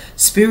shit up.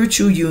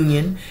 Spiritual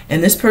union,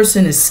 and this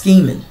person is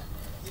scheming.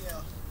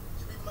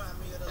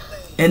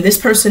 And this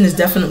person is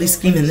definitely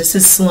scheming. This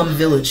is slum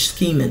village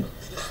scheming,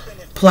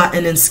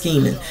 plotting and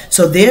scheming.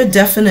 So they're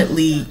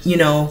definitely, you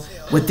know,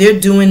 what they're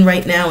doing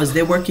right now is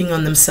they're working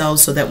on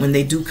themselves so that when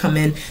they do come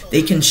in,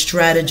 they can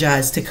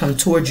strategize to come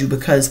towards you.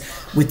 Because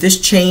with this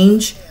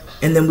change,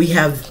 and then we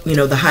have, you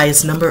know, the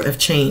highest number of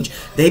change,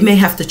 they may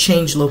have to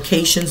change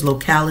locations,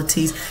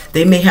 localities.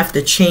 They may have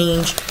to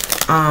change,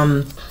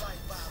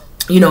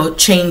 you know,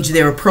 change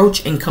their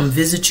approach and come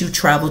visit you,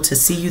 travel to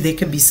see you. There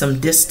could be some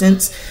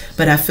distance,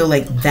 but I feel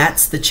like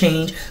that's the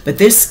change. But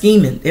they're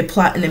scheming, they're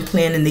plotting and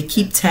planning, they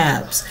keep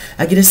tabs.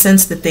 I get a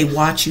sense that they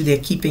watch you, they're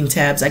keeping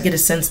tabs. I get a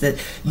sense that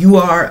you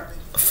are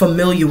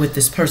familiar with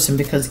this person,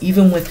 because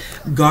even with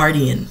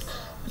guardian,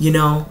 you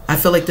know, I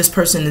feel like this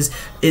person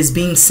is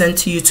being sent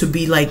to you to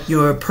be like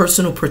your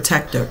personal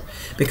protector.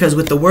 Because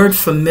with the word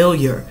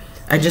familiar,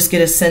 I just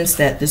get a sense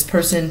that this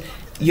person,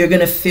 you're going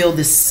to feel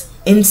this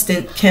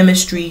instant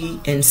chemistry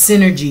and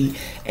synergy,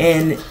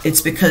 and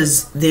it's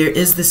because there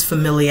is this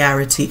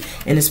familiarity,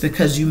 and it's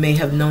because you may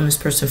have known this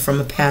person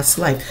from a past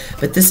life.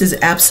 But this is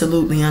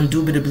absolutely,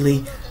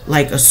 undoubtedly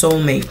like a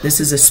soulmate. This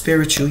is a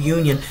spiritual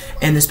union,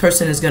 and this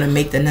person is going to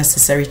make the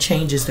necessary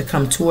changes to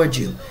come towards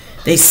you.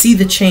 They see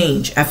the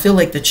change. I feel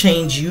like the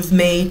change you've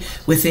made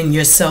within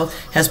yourself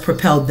has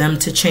propelled them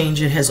to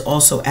change. It has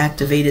also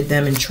activated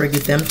them and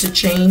triggered them to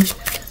change.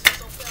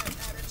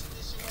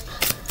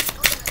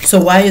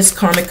 So why is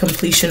karmic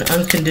completion,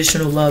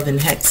 unconditional love,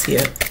 and hex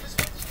here?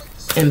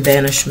 And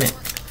banishment.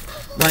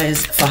 Why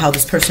is, for how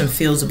this person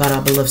feels about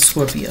our beloved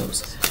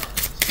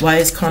Scorpios. Why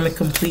is karmic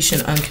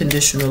completion,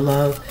 unconditional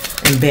love,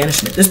 and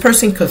banishment? This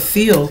person could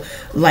feel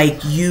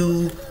like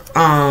you,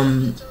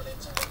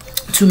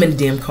 too many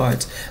damn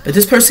cards. But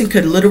this person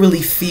could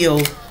literally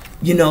feel,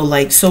 you know,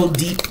 like so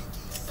deep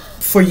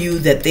for you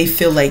that they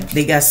feel like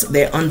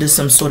they're under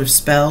some sort of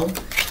spell,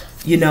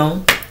 you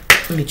know.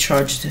 Let me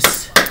charge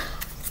this.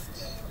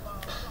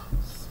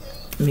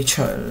 Let me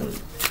try.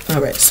 All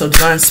right, so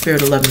divine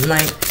spirit, 11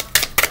 light.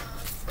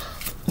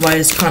 Why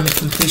is karmic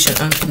completion,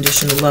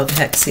 unconditional love,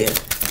 hex here?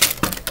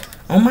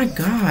 Oh my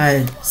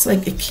God, it's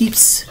like it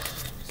keeps,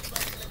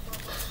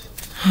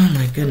 oh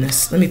my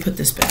goodness. Let me put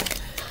this back.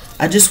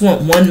 I just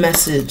want one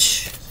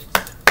message.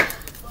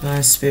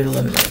 Divine spirit,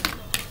 11 light.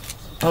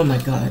 Oh my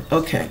God.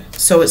 Okay,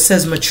 so it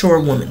says mature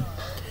woman.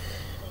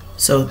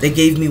 So they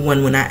gave me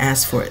one when I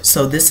asked for it.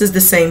 So this is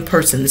the same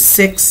person. The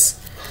 6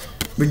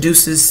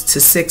 reduces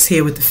to 6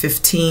 here with the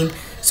 15.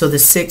 So the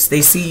 6,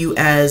 they see you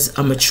as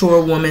a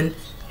mature woman,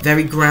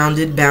 very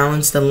grounded,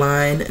 balanced,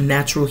 aligned, a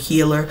natural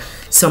healer,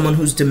 someone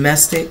who's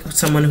domestic,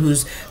 someone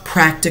who's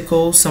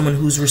practical, someone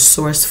who's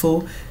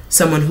resourceful,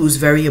 someone who's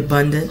very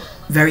abundant,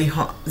 very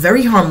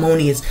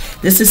harmonious.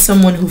 This is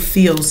someone who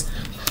feels,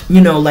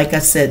 you know, like I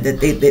said, that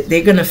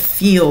they're gonna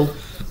feel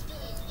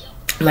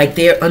like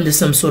they're under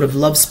some sort of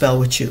love spell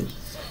with you.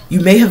 You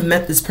may have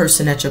met this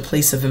person at your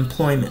place of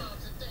employment.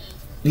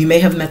 You may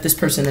have met this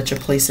person at your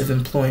place of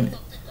employment.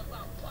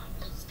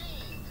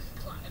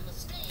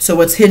 So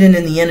what's hidden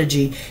in the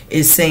energy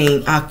is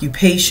saying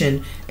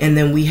occupation, and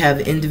then we have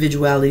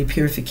individuality,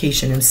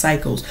 purification, and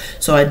cycles.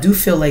 So I do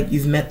feel like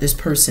you've met this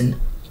person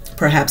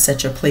perhaps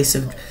at your place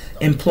of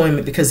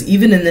employment, because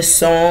even in this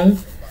song,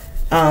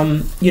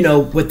 You know,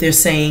 what they're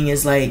saying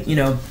is like, you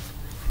know,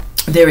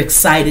 they're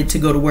excited to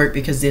go to work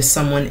because there's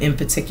someone in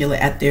particular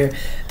at their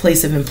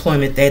place of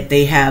employment that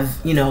they have,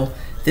 you know,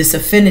 this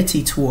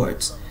affinity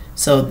towards.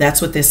 So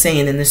that's what they're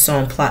saying in this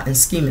song, Plot and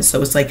Scheming.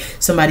 So it's like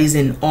somebody's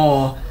in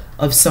awe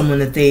of someone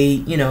that they,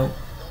 you know,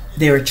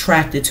 they're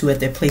attracted to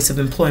at their place of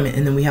employment.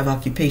 And then we have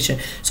occupation.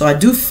 So I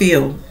do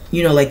feel,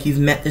 you know, like you've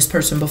met this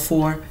person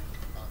before.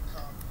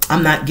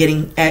 I'm not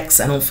getting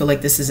ex. I don't feel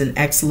like this is an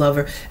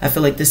ex-lover. I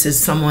feel like this is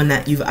someone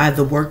that you've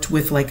either worked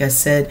with, like I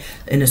said,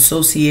 an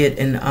associate,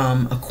 an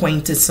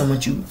acquaintance,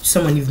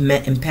 someone you've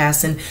met in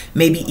passing,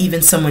 maybe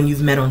even someone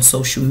you've met on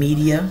social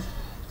media.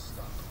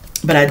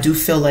 But I do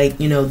feel like,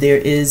 you know, there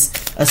is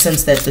a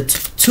sense that the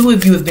two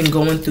of you have been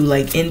going through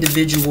like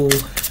individual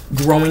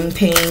growing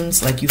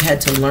pains. Like you've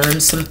had to learn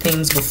some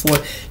things before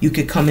you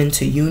could come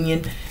into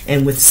union.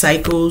 And with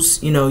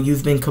cycles, you know,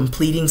 you've been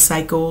completing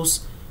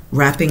cycles,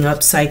 wrapping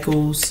up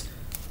cycles,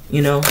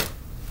 you know.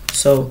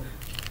 So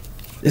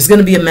there's going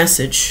to be a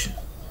message.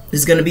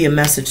 There's going to be a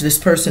message. This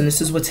person,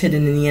 this is what's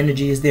hidden in the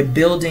energy, is they're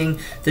building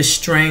the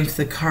strength,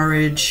 the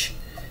courage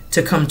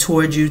to come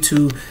toward you,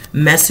 to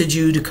message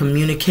you, to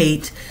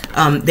communicate.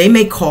 They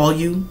may call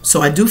you.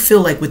 So I do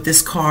feel like with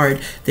this card,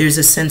 there's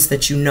a sense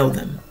that you know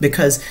them,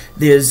 because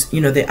there's,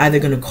 you know, they're either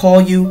going to call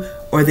you,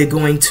 or they're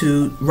going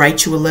to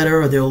write you a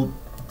letter, or they'll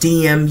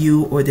DM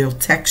you, or they'll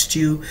text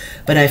you.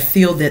 But I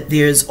feel that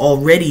there's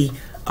already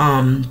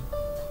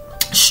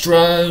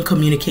strong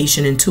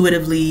communication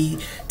intuitively,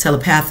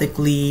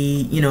 telepathically,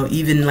 you know,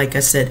 even like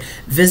I said,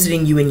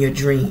 visiting you in your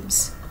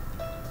dreams.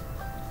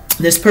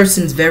 This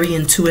person's very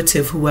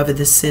intuitive, whoever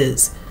this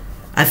is.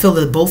 I feel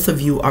that both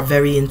of you are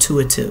very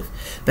intuitive.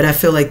 But I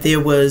feel like there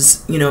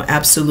was, you know,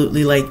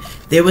 absolutely, like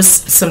there was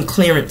some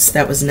clearance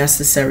that was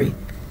necessary.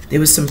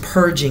 There was some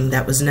purging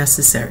that was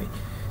necessary.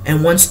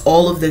 And once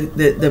all of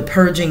the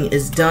purging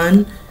is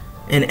done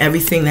and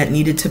everything that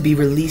needed to be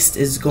released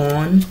is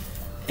gone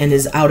and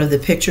is out of the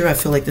picture, I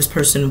feel like this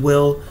person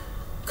will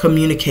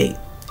communicate.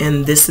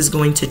 And this is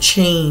going to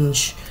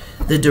change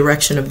the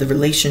direction of the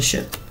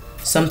relationship.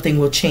 Something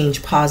will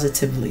change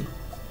positively.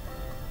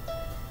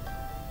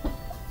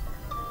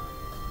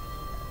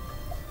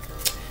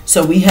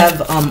 So we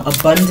have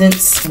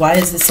abundance. Why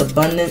is this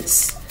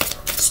abundance?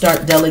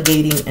 Start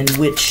delegating and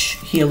witch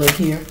healer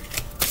here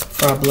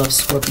for our beloved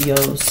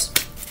Scorpios.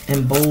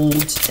 And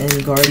bold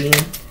and guardian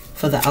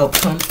for the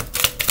outcome.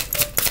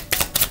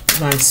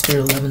 Divine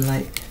Spirit, love and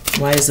light.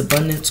 Why is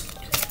abundance?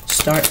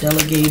 Start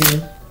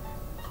delegating.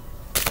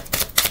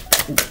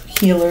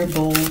 Healer,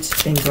 bold,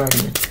 and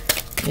guardian.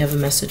 You have a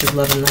message of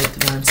love and light,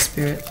 Divine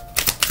Spirit.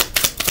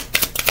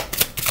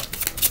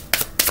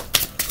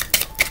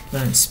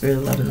 Divine Spirit,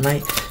 love and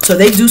light. So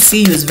they do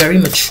see you as very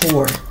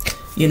mature,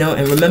 you know.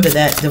 And remember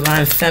that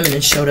Divine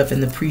Feminine showed up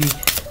in the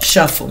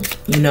pre-shuffle,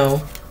 you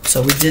know.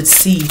 So we did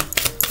see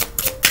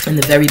in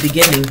the very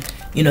beginning,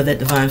 you know, that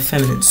Divine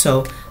Feminine.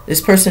 So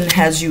this person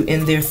has you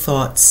in their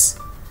thoughts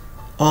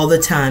all the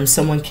time.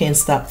 Someone can't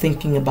stop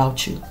thinking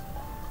about you.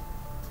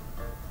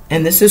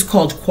 And this is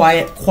called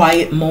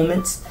Quiet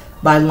Moments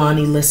by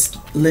Lonnie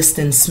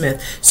Liston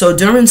Smith. So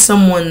during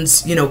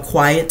someone's, you know,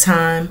 quiet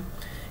time,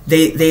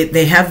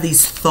 they have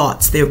these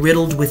thoughts. They're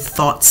riddled with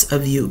thoughts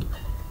of you,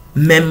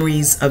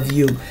 memories of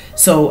you.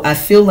 So I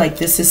feel like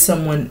this is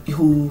someone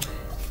who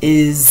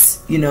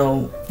is, you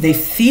know, they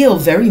feel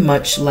very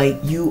much like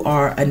you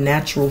are a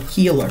natural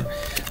healer.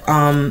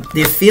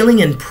 They're feeling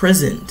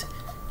imprisoned,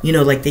 you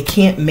know, like they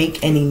can't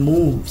make any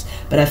moves.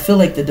 But I feel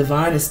like the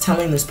divine is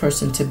telling this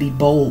person to be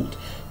bold,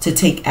 to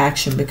take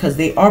action, because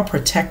they are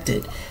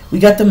protected. We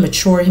got the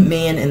mature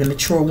man and the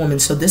mature woman.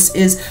 So this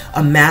is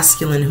a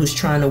masculine who's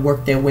trying to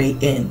work their way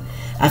in.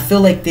 I feel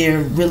like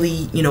they're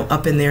really, you know,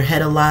 up in their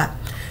head a lot,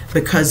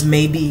 because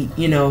maybe,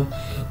 you know,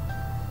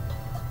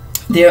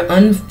 they're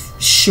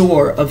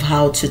unsure of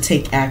how to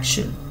take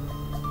action.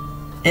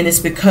 And it's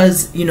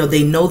because, you know,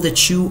 they know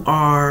that you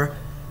are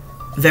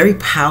very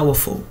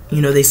powerful.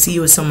 You know, they see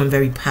you as someone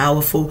very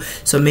powerful.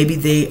 So maybe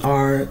they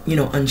are, you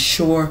know,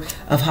 unsure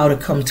of how to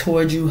come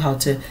toward you, how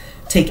to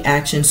take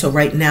action. So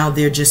right now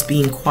they're just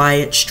being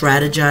quiet,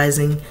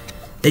 strategizing.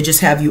 They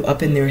just have you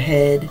up in their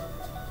head.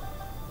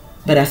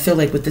 But I feel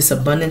like with this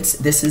abundance,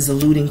 this is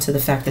alluding to the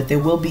fact that there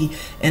will be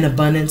an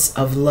abundance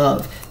of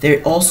love.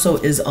 There also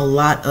is a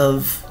lot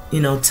of,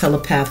 you know,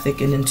 telepathic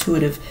and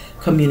intuitive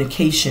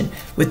communication.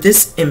 With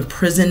this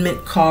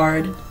imprisonment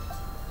card,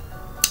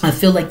 I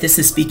feel like this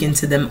is speaking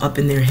to them up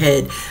in their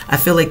head. I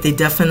feel like they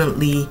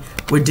definitely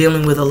were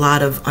dealing with a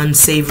lot of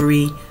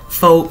unsavory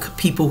folk,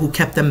 people who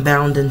kept them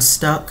bound and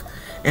stuck.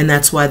 And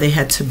that's why they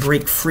had to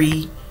break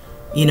free,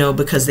 you know,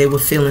 because they were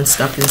feeling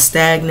stuck and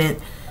stagnant,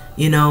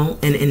 you know,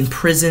 and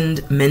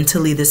imprisoned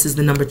mentally. This is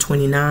the number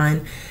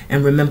 29.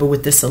 And remember,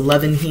 with this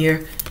 11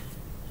 here,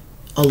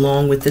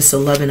 along with this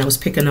 11, I was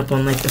picking up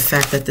on like the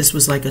fact that this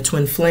was like a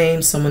twin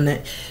flame, someone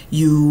that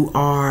you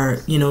are,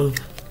 you know,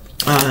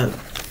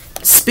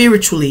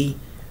 spiritually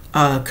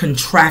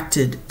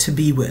contracted to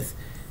be with.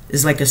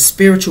 Is like a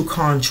spiritual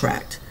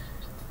contract.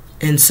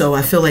 And so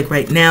I feel like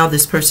right now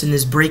this person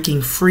is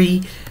breaking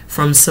free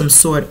from some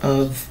sort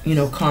of, you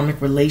know,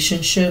 karmic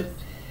relationship.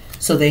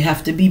 So they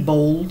have to be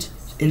bold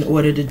in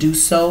order to do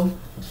so.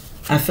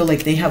 I feel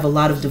like they have a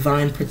lot of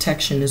divine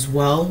protection as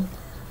well,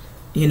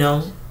 you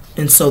know.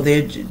 And so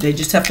they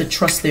just have to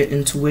trust their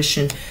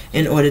intuition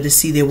in order to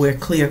see their way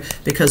clear.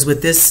 Because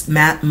with this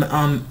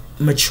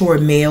mature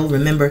male,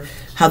 remember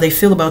how they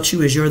feel about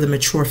you is you're the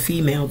mature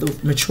female, the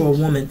mature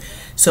woman.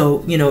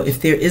 So, you know, if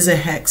there is a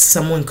hex,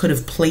 someone could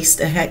have placed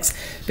a hex,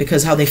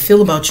 because how they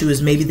feel about you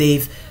is maybe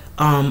they've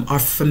are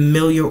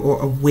familiar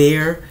or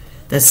aware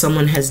that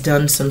someone has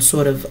done some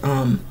sort of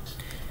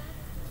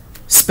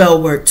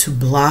spell work to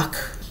block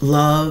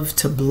love,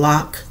 to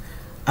block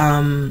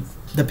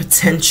the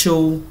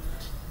potential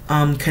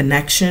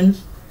connection.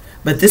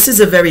 But this is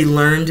a very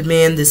learned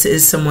man. This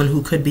is someone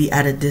who could be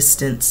at a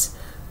distance,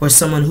 or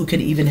someone who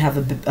could even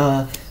have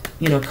a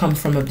you know, come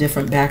from a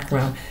different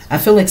background. I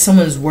feel like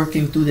someone's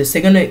working through this.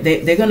 They're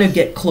gonna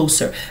get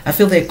closer. I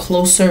feel they're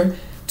closer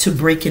to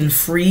breaking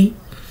free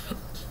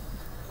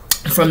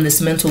from this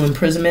mental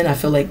imprisonment. I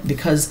feel like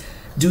because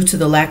due to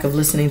the lack of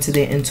listening to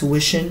their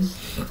intuition,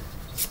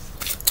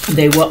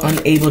 they were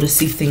unable to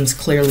see things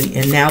clearly,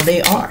 and now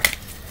they are.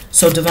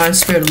 So divine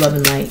spirit of love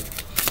and light,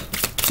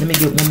 let me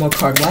get one more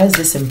card. Why is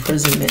this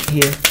imprisonment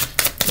here?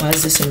 Why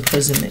is this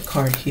imprisonment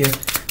card here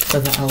for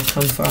the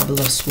outcome for our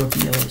beloved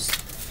Scorpios?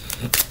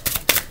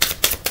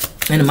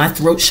 And my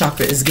throat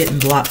chakra is getting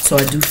blocked, so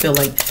I do feel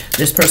like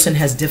this person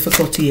has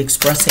difficulty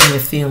expressing their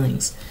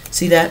feelings.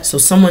 See that? So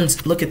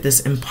someone's, look at this,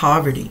 in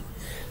poverty.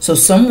 So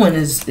someone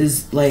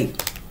is like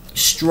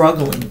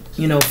struggling,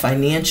 you know,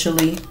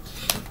 financially.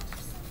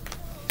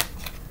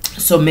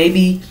 So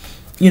maybe,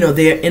 you know,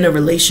 they're in a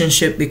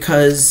relationship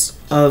because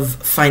of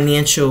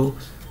financial,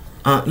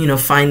 you know,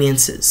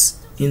 finances,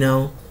 you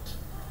know,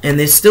 and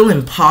they're still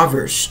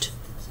impoverished.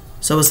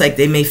 So it's like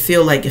they may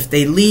feel like if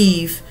they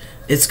leave,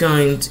 it's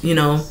going to, you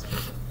know,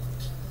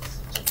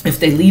 if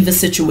they leave a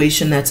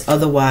situation that's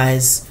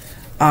otherwise,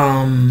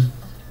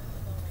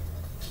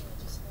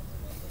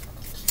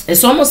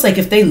 it's almost like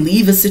if they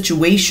leave a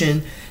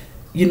situation,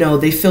 you know,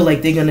 they feel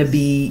like they're going to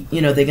be,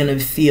 you know, they're going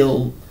to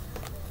feel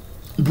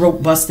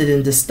broke, busted,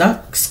 and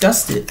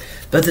disgusted.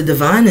 But the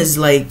divine is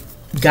like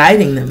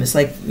guiding them. It's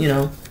like, you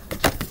know,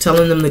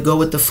 telling them to go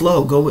with the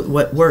flow, go with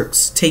what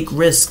works, take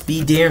risks,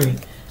 be daring.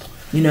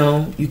 You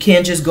know, you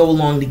can't just go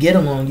along to get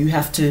along. You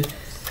have to,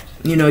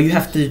 you know, you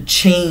have to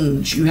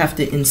change. You have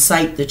to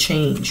incite the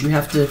change. You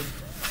have to,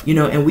 you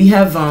know, and we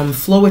have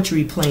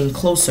flowetry playing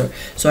closer.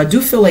 So I do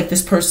feel like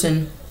this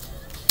person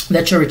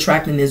that you're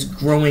attracting is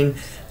growing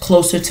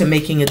closer to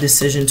making a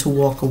decision to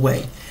walk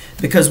away.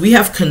 Because we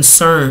have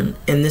concern,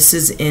 and this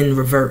is in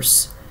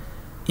reverse.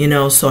 You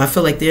know, so I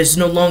feel like there's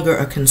no longer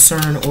a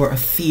concern or a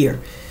fear.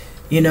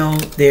 You know,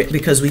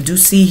 because we do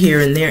see here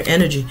in their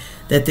energy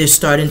that they're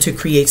starting to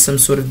create some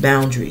sort of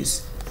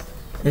boundaries.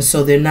 And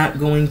so they're not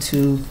going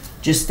to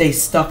just stay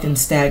stuck and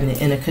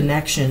stagnant in a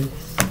connection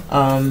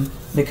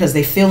because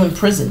they feel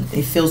imprisoned.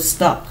 They feel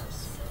stuck,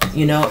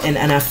 you know, and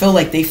I feel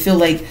like they feel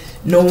like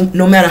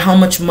no matter how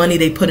much money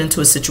they put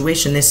into a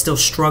situation, they're still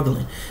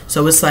struggling.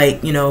 So it's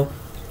like, you know,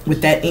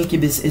 with that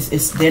incubus,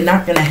 they're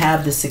not going to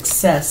have the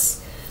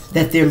success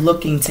that they're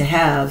looking to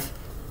have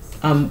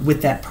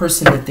with that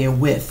person that they're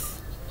with.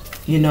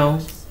 You know,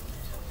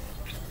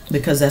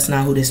 because that's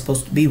not who they're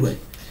supposed to be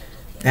with.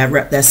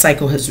 That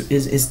cycle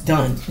is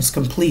done. It's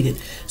completed.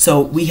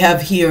 So we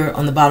have here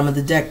on the bottom of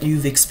the deck,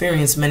 you've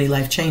experienced many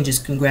life changes.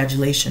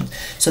 Congratulations.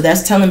 So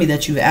that's telling me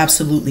that you've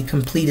absolutely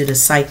completed a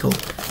cycle.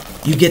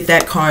 You get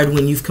that card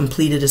when you've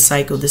completed a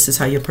cycle. This is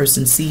how your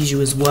person sees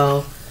you as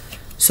well.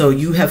 So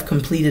you have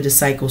completed a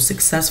cycle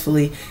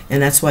successfully,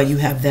 and that's why you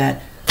have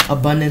that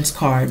abundance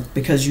card,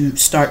 because you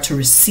start to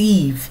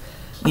receive,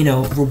 you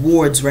know,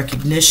 rewards,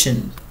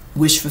 recognition,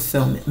 wish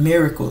fulfillment,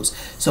 miracles.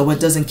 So what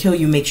doesn't kill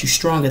you makes you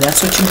stronger.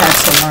 That's what you had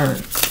to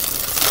learn.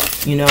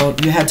 You know,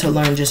 you had to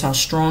learn just how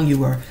strong you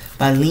were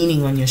by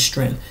leaning on your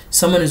strength.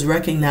 Someone is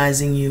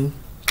recognizing you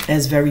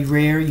as very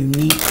rare,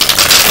 unique,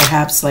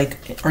 perhaps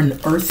like an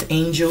earth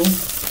angel.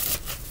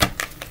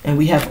 And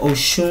we have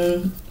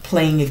Oshun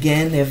playing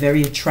again. They're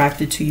very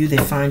attracted to you. They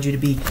find you to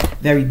be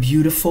very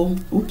beautiful.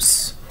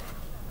 Oops.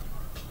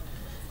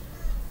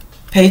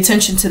 Pay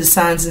attention to the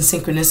signs and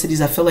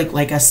synchronicities. I feel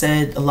like I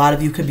said, a lot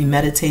of you could be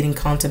meditating,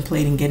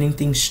 contemplating, getting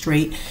things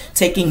straight,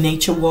 taking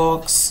nature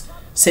walks,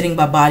 sitting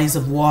by bodies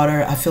of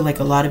water. I feel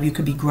like a lot of you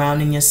could be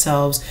grounding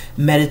yourselves,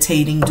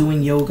 meditating,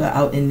 doing yoga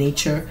out in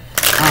nature.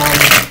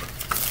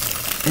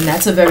 And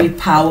that's a very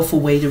powerful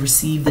way to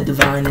receive the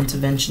divine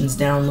interventions,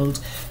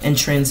 downloads, and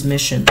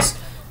transmissions.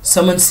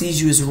 Someone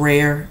sees you as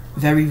rare,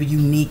 very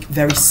unique,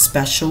 very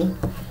special.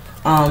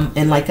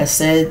 And like I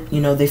said, you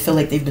know, they feel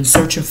like they've been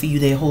searching for you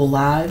their whole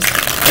lives.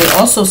 They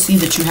also see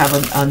that you have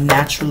a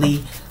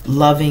naturally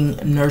loving,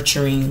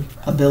 nurturing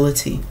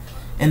ability,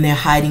 and they're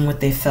hiding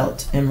what they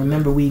felt. And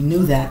remember, we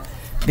knew that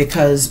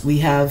because we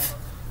have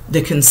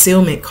the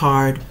concealment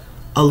card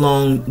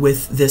along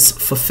with this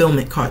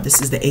fulfillment card.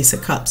 This is the Ace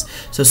of Cups.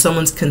 So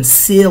someone's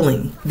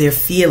concealing their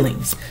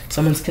feelings.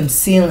 Someone's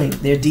concealing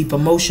their deep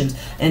emotions.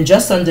 And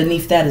just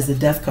underneath that is the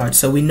Death card.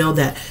 So we know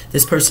that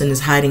this person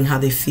is hiding how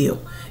they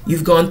feel.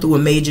 You've gone through a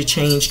major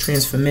change,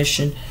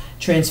 transformation,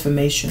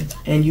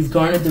 and you've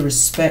garnered the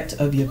respect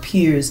of your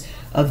peers,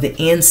 of the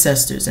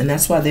ancestors, and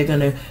that's why they're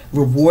going to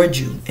reward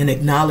you and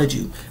acknowledge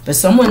you. But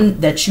someone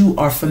that you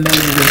are familiar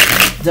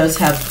with does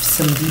have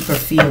some deeper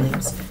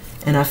feelings,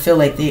 and I feel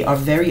like they are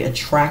very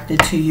attracted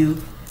to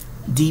you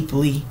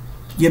deeply.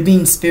 You're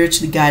being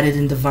spiritually guided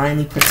and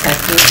divinely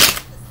protected.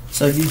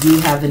 So you do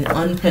have an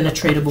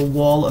unpenetratable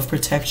wall of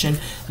protection,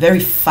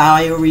 very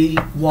fiery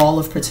wall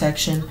of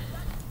protection.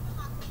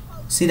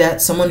 See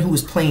that? Someone who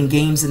was playing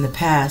games in the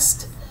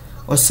past,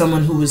 or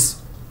someone who was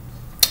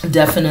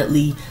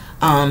definitely,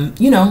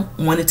 you know,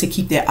 wanted to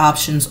keep their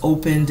options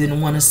open,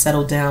 didn't want to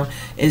settle down,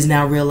 is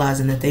now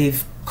realizing that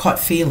they've caught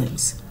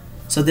feelings.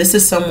 So this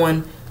is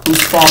someone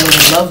who's falling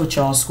in love with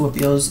y'all,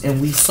 Scorpios,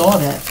 and we saw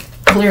that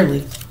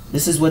clearly.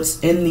 This is what's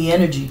in the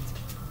energy.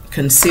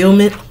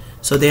 Concealment.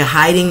 So they're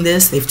hiding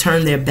this. They've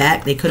turned their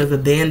back. They could have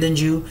abandoned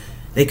you.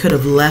 They could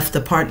have left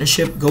the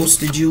partnership,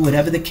 ghosted you,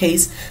 whatever the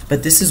case.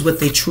 But this is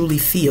what they truly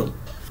feel.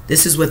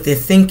 This is what they're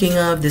thinking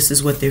of. This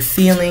is what they're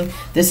feeling.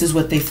 This is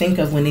what they think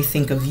of when they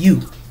think of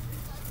you.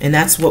 And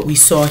that's what we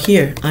saw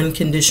here,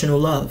 unconditional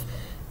love.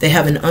 They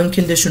have an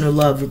unconditional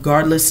love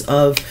regardless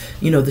of,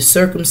 you know, the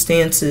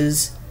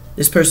circumstances.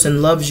 This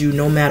person loves you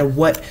no matter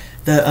what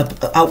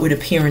the outward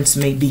appearance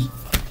may be.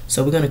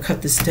 So we're going to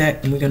cut this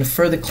deck and we're going to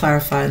further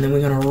clarify, and then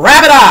we're going to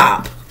wrap it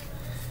up.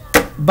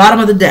 Bottom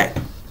of the deck,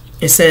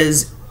 it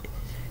says,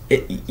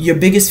 your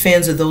biggest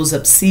fans are those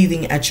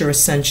upseething at your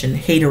ascension.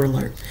 Hater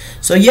alert.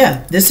 So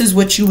yeah, this is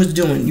what you was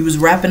doing. You was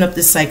wrapping up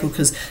this cycle,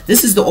 because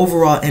this is the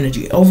overall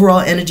energy.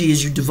 Overall energy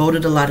is you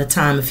devoted a lot of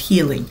time of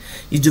healing.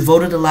 You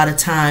devoted a lot of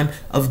time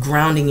of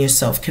grounding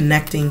yourself,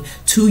 connecting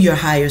to your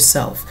higher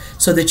self,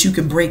 so that you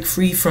could break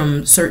free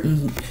from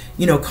certain,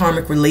 you know,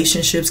 karmic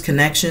relationships,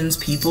 connections,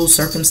 people,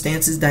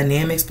 circumstances,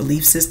 dynamics,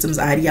 belief systems,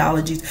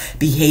 ideologies,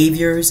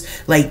 behaviors.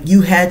 Like,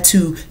 you had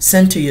to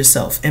center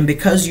yourself. And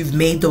because you've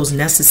made those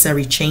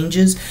necessary changes,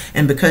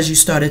 and because you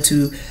started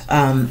to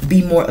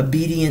be more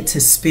obedient to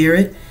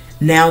spirit,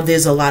 now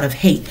there's a lot of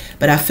hate.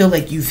 But I feel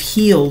like you've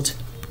healed,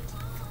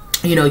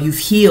 you know, you've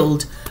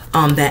healed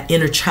that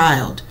inner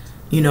child.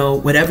 You know,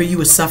 whatever you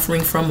were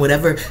suffering from,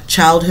 whatever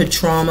childhood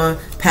trauma,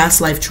 past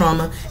life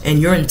trauma, and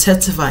you're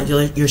intensified.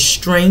 Your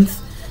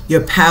strength,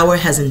 your power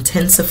has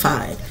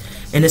intensified.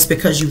 And it's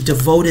because you've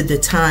devoted the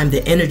time,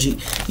 the energy.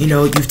 You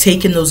know, you've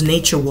taken those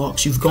nature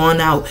walks. You've gone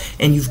out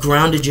and you've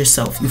grounded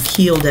yourself. You've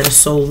healed at a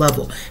soul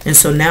level. And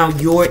so now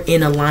you're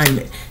in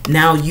alignment.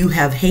 Now you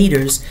have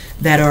haters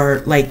that are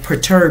like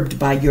perturbed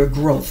by your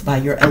growth, by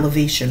your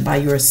elevation, by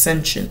your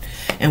ascension.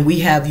 And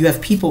you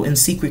have people in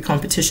secret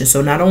competition.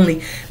 So not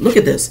only, look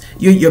at this,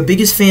 your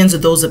biggest fans are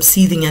those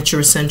upseething at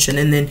your ascension.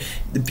 And then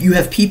you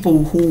have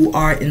people who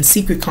are in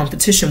secret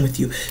competition with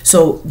you.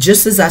 So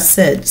just as I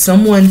said,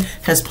 someone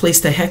has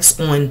placed a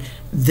hex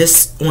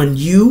on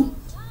you,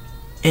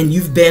 and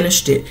you've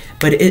banished it,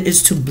 but it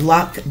is to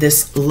block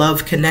this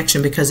love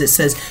connection, because it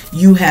says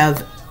you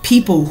have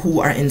people who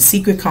are in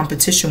secret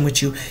competition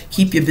with you.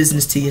 Keep your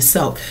business to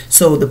yourself.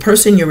 So the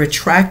person you're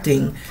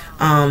attracting,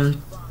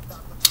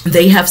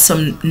 they have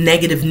some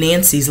negative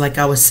Nancys, like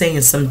I was saying,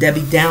 some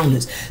Debbie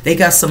Downers. They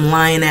got some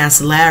lion-ass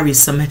Larrys,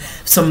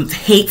 some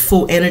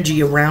hateful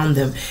energy around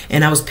them.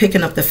 And I was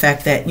picking up the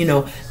fact that, you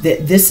know,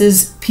 that this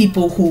is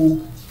people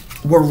who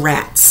were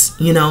rats,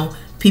 you know,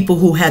 people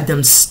who had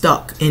them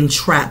stuck,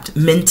 entrapped,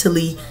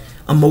 mentally,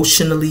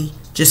 emotionally,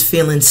 just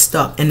feeling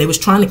stuck. And they was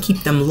trying to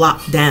keep them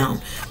locked down.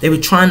 They were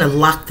trying to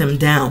lock them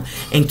down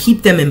and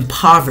keep them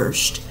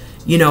impoverished.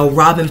 You know,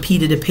 robbing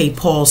Peter to pay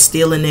Paul,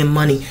 stealing their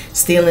money,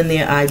 stealing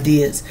their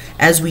ideas.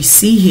 As we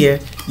see here,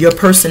 your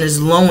person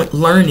is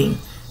learning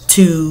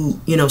to,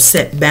 you know,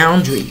 set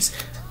boundaries.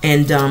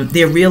 And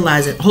they're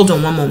realizing, hold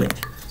on one moment.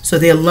 So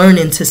they're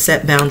learning to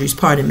set boundaries,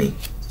 pardon me.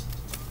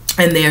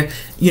 And they're,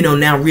 you know,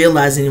 now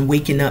realizing and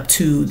waking up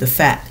to the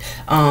fact,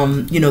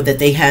 you know, that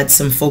they had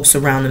some folks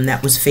around them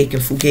that was fake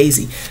and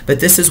fugazi. But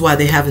this is why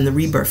they're having the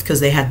rebirth,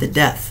 because they had the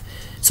death.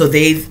 So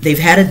they've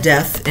had a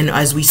death, and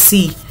as we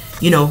see,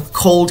 you know,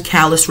 cold,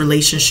 callous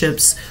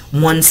relationships,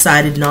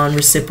 one-sided,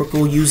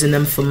 non-reciprocal, using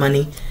them for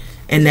money.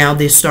 And now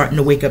they're starting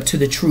to wake up to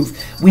the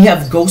truth. We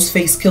have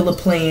Ghostface Killer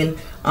playing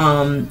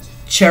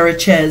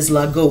Cherichez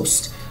La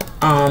Ghost.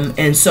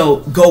 And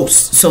so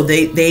ghosts. So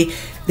they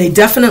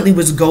definitely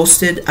was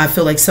ghosted. I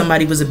feel like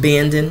somebody was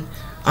abandoned.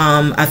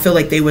 I feel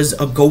like they was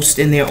a ghost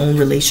in their own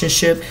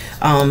relationship,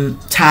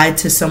 tied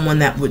to someone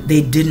that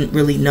they didn't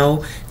really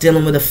know,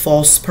 dealing with a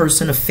false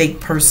person, a fake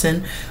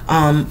person,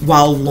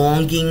 while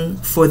longing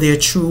for their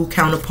true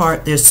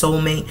counterpart, their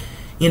soulmate.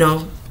 You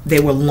know, they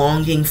were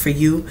longing for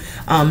you.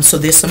 So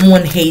there's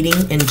someone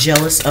hating and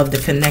jealous of the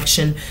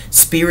connection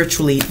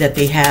spiritually that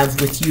they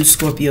have with you,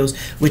 Scorpios,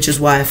 which is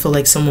why I feel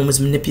like someone was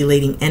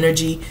manipulating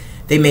energy.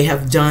 They may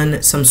have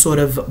done some sort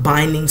of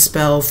binding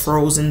spell,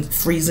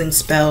 freezing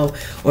spell,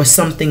 or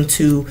something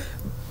to,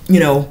 you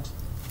know,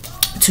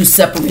 to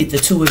separate the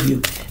two of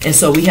you. And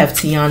so we have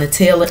Tiana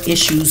Taylor,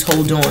 issues,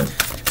 hold on.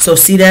 So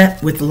see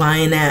that with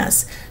lion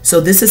ass. So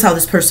this is how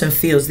this person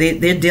feels.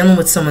 They're dealing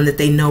with someone that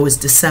they know is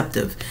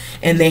deceptive,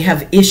 and they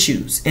have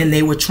issues, and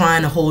they were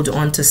trying to hold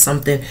on to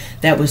something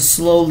that was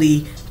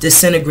slowly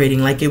disintegrating,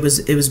 like it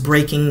was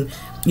breaking,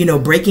 you know,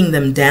 breaking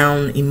them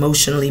down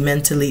emotionally,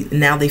 mentally.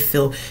 Now they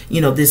feel,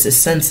 you know, there's a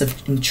sense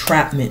of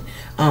entrapment.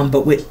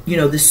 But with, you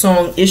know, the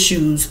song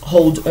Issues,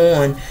 Hold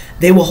On,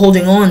 they were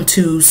holding on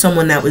to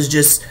someone that was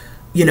just,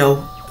 you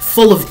know,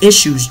 full of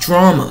issues,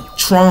 drama,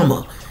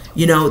 trauma.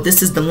 You know,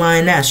 this is the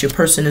lioness. Your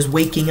person is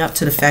waking up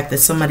to the fact that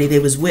somebody they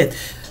was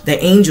with, the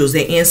angels,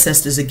 their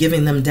ancestors are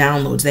giving them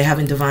downloads. They're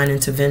having divine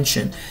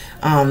intervention.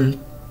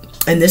 And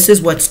this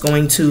is what's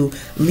going to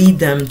lead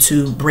them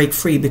to break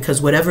free,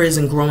 because whatever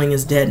isn't growing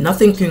is dead.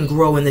 Nothing can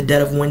grow in the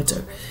dead of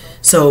winter.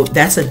 So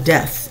that's a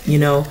death, you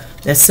know,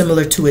 that's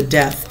similar to a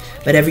death.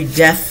 But every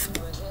death,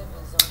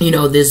 you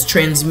know, there's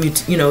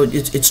transmute, you know,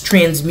 it's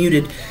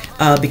transmuted.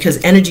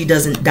 Because energy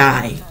doesn't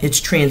die,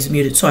 it's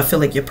transmuted. So I feel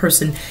like your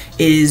person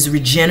is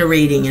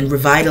regenerating and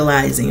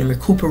revitalizing and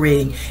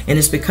recuperating, and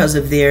it's because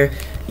of their,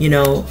 you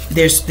know,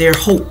 their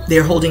hope.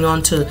 They're holding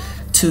on to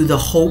the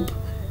hope,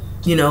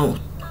 you know,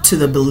 to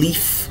the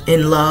belief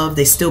in love.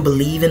 They still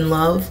believe in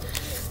love,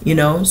 you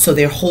know, so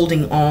they're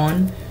holding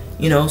on,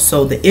 you know.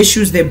 So the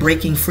issues they're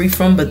breaking free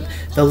from, but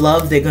the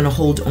love they're going to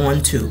hold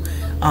on to.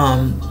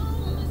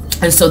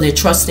 And so they're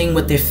trusting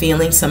what they're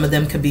feeling. Some of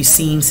them could be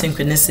seeing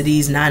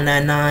synchronicities,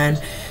 999,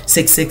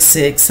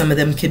 666. Some of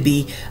them could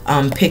be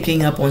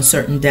picking up on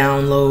certain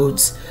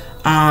downloads.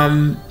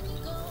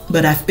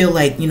 But I feel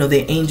like, you know,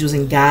 their angels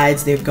and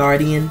guides, their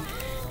guardian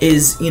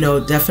is, you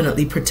know,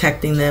 definitely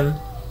protecting them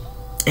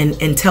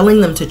and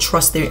telling them to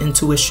trust their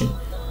intuition,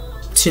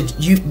 to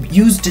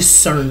use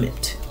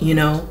discernment, you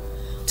know,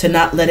 to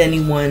not let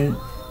anyone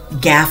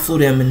gaffle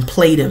them and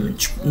play them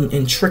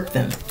and trick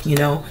them, you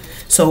know.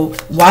 So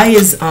why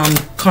is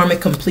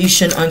karmic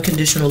completion,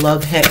 unconditional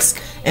love, hex,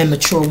 and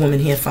mature woman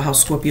here for how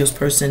Scorpio's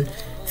person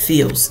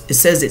feels? It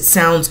says it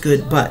sounds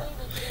good, but.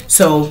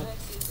 So,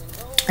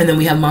 and then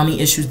we have mommy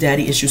issues,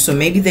 daddy issues. So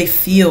maybe they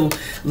feel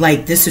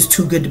like this is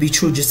too good to be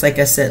true, just like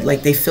I said.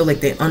 Like they feel like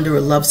they're under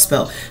a love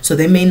spell. So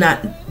they may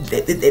not,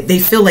 they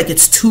feel like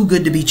it's too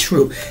good to be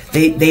true.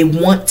 They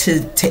want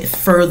to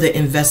further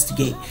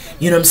investigate.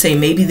 You know what I'm saying?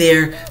 Maybe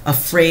they're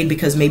afraid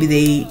because maybe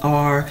they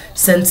are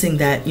sensing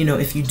that, you know,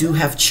 if you do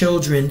have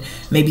children,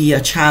 maybe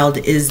a child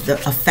is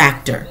a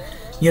factor.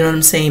 You know what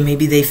I'm saying?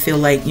 Maybe they feel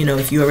like, you know,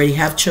 if you already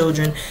have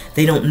children,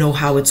 they don't know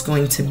how it's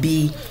going to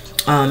be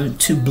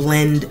to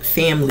blend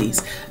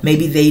families.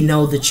 Maybe they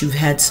know that you've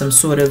had some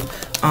sort of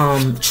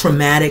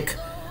traumatic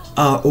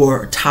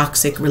or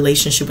toxic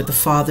relationship with the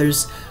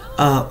fathers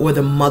or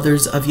the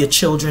mothers of your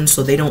children,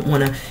 so they don't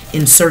want to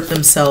insert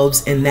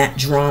themselves in that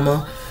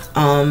drama.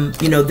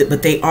 You know,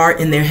 but they are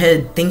in their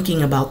head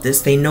thinking about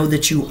this. They know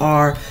that you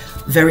are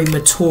very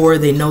mature.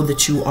 They know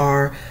that you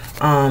are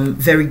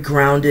very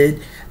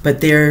grounded,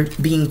 but they're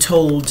being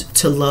told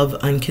to love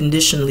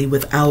unconditionally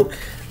without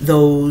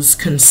those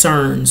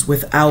concerns,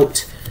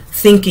 without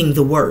thinking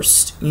the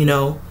worst, you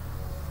know,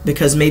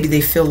 because maybe they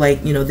feel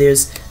like, you know,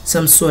 there's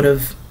some sort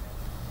of,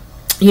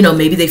 you know,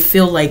 maybe they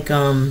feel like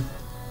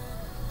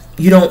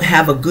you don't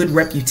have a good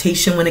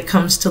reputation when it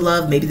comes to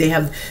love. Maybe they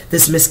have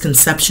this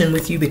misconception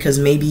with you because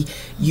maybe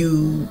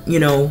you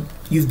know,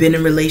 you've been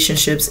in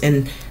relationships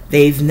and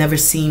they've never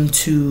seemed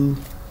to,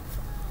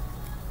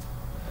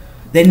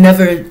 they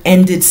never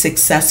ended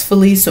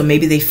successfully. So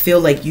maybe they feel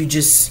like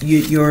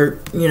you're,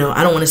 you know,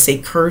 I don't want to say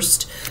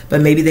cursed,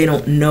 but maybe they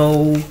don't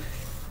know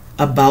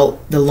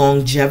about the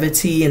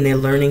longevity and they're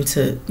learning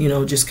to, you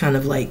know, just kind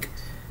of like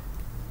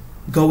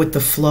go with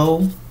the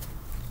flow.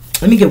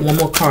 Let me get one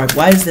more card.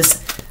 Why is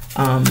this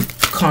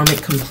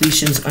karmic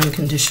completions,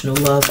 unconditional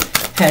love,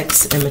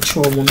 hex, and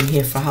mature woman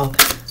here for how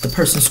the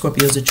person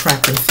Scorpio is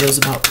attracting feels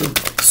about the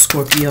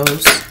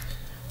Scorpios?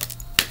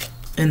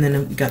 And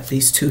then we got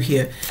these two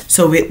here.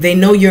 So they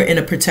know you're in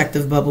a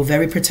protective bubble,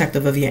 very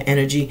protective of your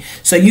energy.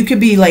 So you could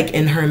be like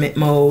in hermit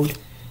mode.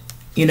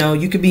 You know,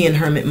 you could be in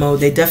hermit mode.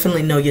 They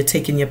definitely know you're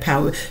taking your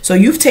power. So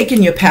you've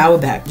taken your power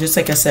back. Just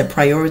like I said,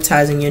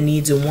 prioritizing your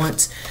needs and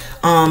wants.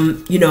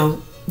 You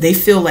know, they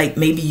feel like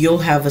maybe you'll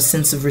have a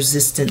sense of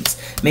resistance.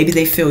 Maybe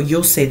they feel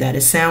you'll say that.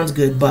 It sounds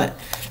good, but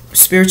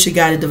spiritually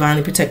guided,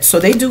 divinely protected. So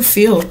they do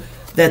feel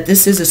that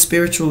this is a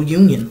spiritual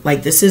union.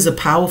 Like this is a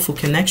powerful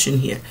connection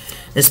here,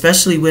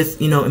 especially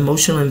with, you know,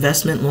 emotional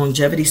investment,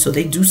 longevity. So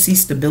they do see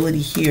stability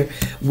here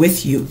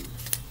with you,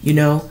 you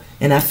know.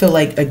 And I feel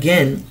like,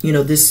 again, you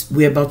know,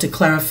 we're about to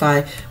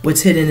clarify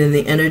what's hidden in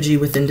the energy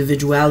with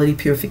individuality,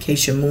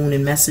 purification, moon,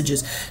 and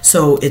messages.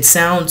 So it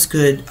sounds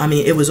good. I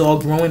mean, it was all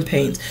growing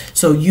pains.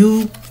 So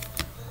you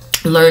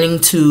learning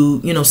to,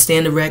 you know,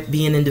 stand erect,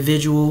 be an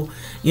individual,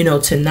 you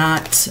know, to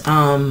not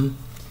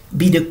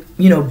be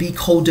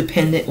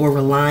codependent or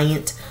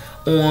reliant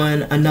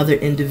on another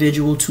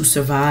individual to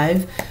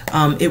survive.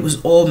 It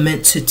was all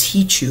meant to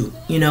teach you,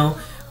 you know.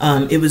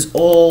 It was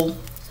all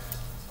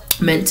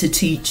meant to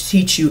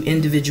teach you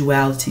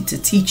individuality, to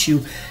teach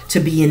you to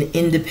be an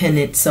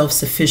independent,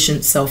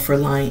 self-sufficient,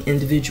 self-reliant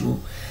individual.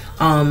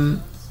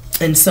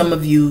 And some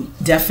of you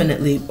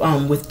definitely,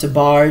 with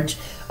DeBarge,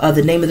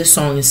 the name of the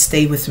song is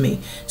Stay With Me.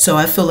 So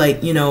I feel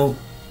like, you know,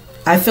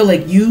 I feel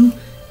like you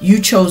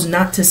chose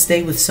not to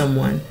stay with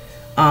someone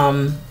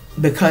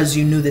because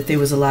you knew that there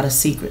was a lot of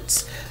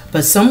secrets.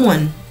 But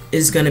someone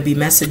is going to be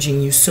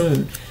messaging you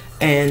soon.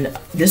 And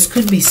this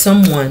could be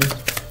someone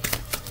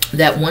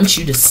that wants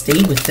you to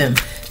stay with them.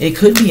 It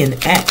could be an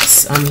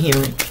ex, I'm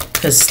hearing,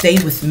 because stay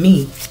with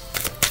me.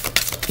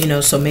 You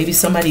know, so maybe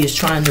somebody is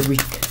trying to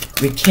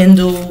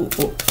rekindle,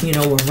 or, you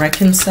know, or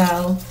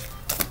reconcile.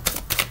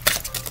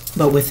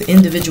 But with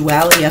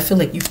individuality, I feel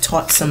like you've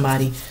taught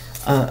somebody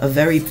a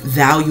very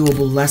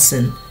valuable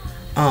lesson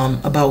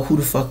about who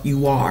the fuck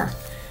you are.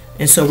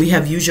 And so we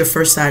have use your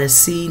first side as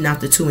C,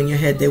 not the two in your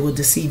head. They will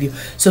deceive you.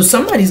 So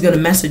somebody's going to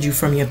message you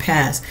from your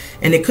past.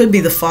 And it could be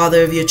the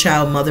father of your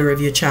child, mother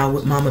of your child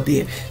with Mama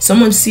Bear.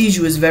 Someone sees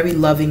you as very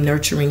loving,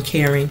 nurturing,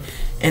 caring.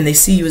 And they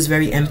see you as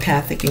very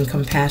empathic and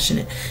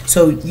compassionate.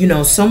 So, you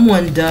know,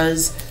 someone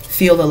does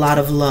feel a lot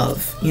of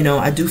love. You know,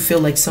 I do feel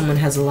like someone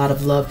has a lot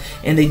of love.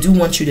 And they do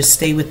want you to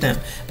stay with them.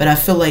 But I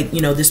feel like,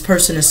 you know, this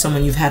person is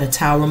someone you've had a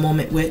tower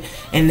moment with.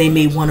 And they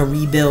may want to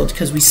rebuild.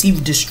 Because we see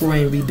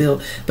destroy and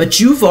rebuild. But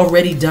you've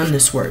already done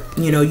this work.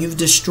 You know, you've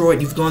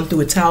destroyed. You've gone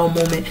through a tower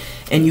moment.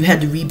 And you had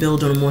to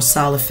rebuild on a more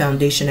solid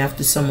foundation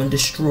after someone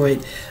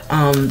destroyed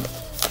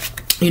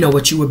you know,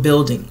 what you were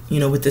building. You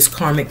know, with this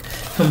karmic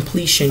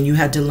completion, you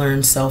had to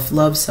learn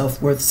self-love,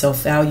 self-worth,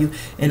 self-value,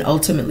 and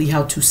ultimately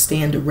how to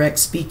stand erect,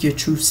 speak your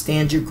truth,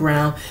 stand your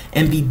ground,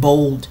 and be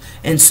bold.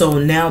 And so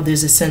now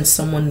there's a sense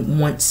someone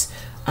wants,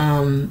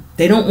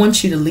 they don't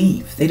want you to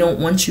leave. They don't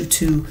want you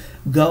to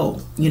go.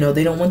 You know,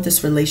 they don't want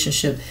this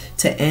relationship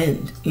to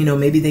end. You know,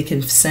 maybe they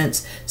can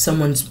sense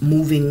someone's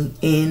moving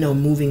in or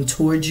moving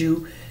towards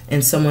you,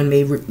 and someone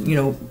may, you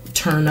know,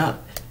 turn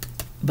up.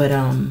 But,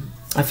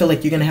 I feel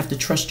like you're going to have to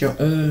trust your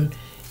own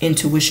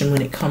intuition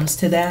when it comes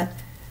to that,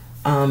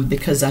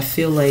 because I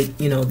feel like,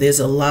 you know, there's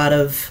a lot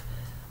of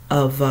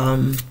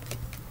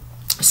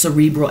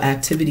cerebral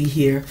activity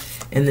here,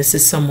 and this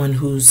is someone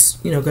who's,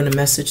 you know, going to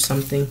message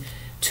something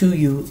to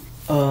you,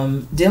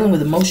 dealing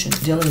with emotions,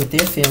 dealing with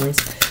their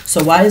feelings.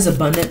 So why is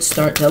abundance?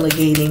 Start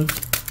delegating,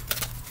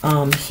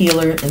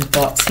 healer and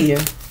thoughts here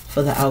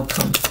for the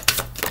outcome.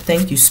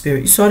 Thank you,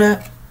 Spirit. You saw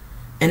that?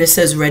 And it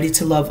says ready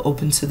to love,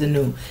 open to the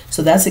new.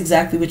 So that's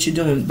exactly what you're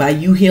doing. By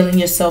you healing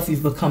yourself,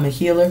 you've become a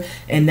healer.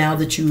 And now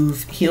that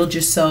you've healed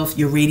yourself,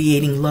 you're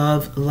radiating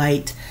love,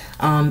 light.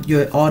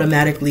 You're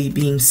automatically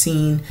being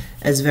seen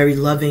as very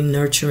loving,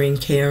 nurturing,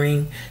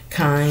 caring,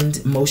 kind,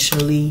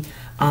 emotionally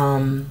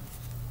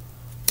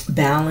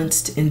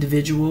balanced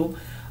individual.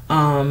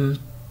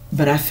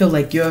 But I feel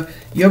like you're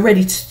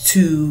ready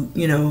to,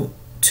 you know,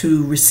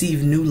 to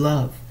receive new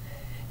love.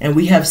 And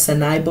we have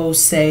Sanaibo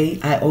say,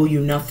 I owe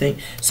you nothing.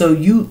 So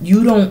you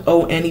don't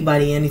owe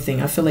anybody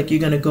anything. I feel like you're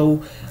going to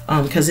go,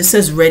 because it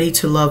says ready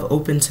to love,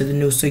 open to the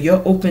new. So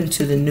you're open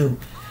to the new.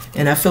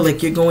 And I feel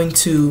like you're going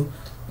to,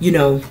 you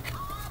know,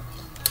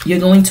 you're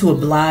going to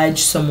oblige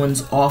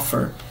someone's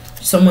offer.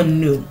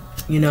 Someone new,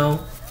 you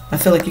know. I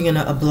feel like you're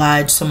going to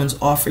oblige someone's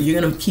offer.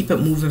 You're going to keep it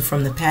moving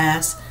from the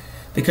past,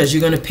 because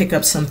you're going to pick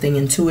up something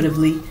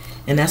intuitively.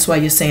 And that's why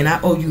you're saying, I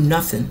owe you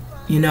nothing,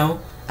 you know.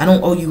 I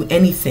don't owe you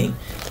anything.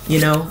 You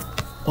know,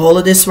 all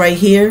of this right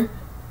here,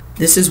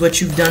 this is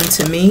what you've done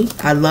to me.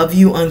 I love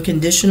you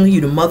unconditionally.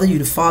 You're the mother, you're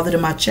the father to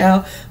my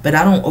child, but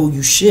I don't owe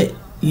you shit.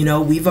 You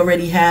know, we've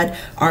already had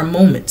our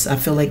moments. I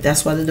feel like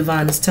that's why the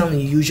divine is telling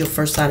you, use your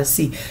first eye to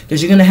see.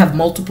 Because you're going to have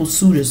multiple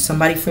suitors.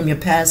 Somebody from your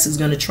past is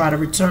going to try to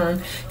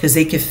return because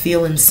they can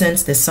feel and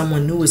sense that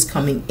someone new is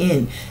coming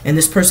in. And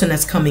this person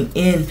that's coming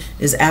in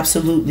is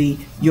absolutely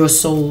your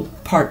soul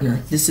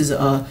partner. This is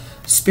a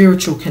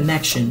spiritual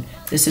connection.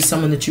 This is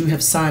someone that you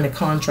have signed a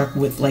contract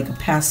with, like a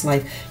past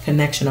life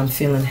connection. I'm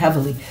feeling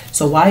heavily.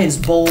 So why is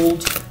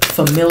bold,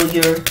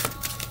 familiar,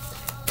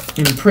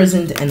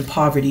 imprisoned, and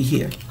poverty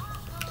here?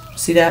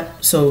 See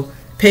that? So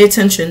pay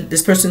attention.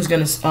 This person's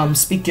going to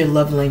speak your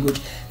love language.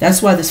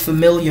 That's why this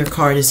familiar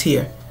card is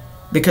here,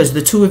 because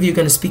the two of you are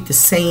going to speak the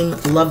same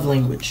love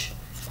language.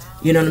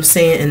 You know what I'm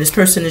saying? And this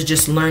person is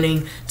just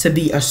learning to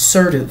be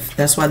assertive.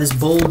 That's why this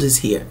bold is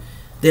here.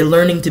 They're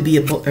learning to be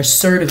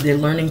assertive. They're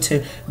learning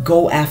to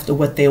go after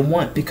what they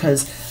want,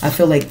 because I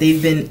feel like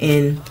they've been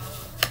in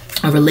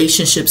a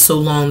relationship so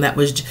long that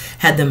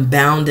had them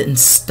bound and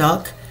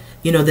stuck,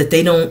 you know, that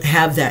they don't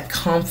have that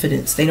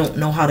confidence. They don't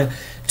know how to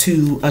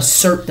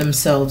assert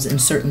themselves in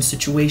certain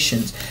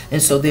situations.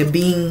 And so they're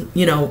being,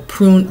 you know,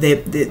 pruned.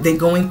 They're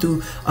going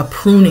through a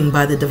pruning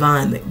by the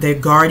divine. Their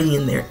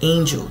guardian, their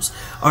angels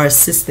are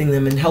assisting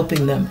them and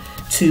helping them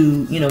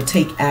to, you know,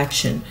 take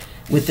action.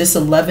 With this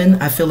 11,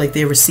 I feel like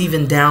they're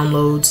receiving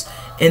downloads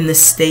in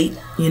this state.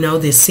 You know,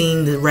 they're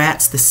seeing the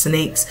rats, the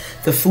snakes,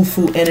 the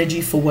foo-foo energy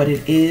for what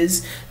it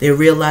is. They're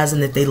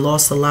realizing that they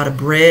lost a lot of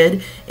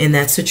bread in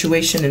that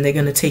situation, and they're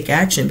going to take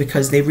action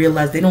because they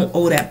realize they don't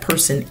owe that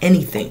person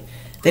anything.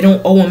 They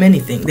don't owe them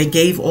anything. They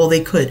gave all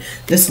they could.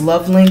 This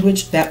love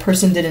language, that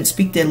person didn't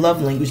speak their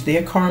love language.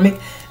 Their karmic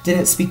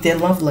didn't speak their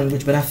love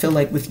language. But I feel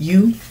like with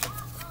you,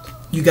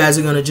 you guys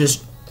are going to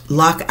just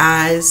lock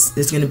eyes.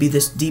 There's going to be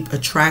this deep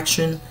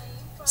attraction,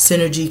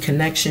 synergy,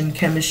 connection,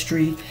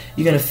 chemistry.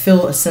 You're going to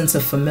feel a sense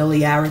of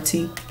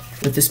familiarity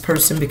with this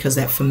person because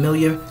that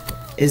familiar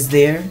is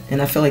there.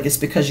 And I feel like it's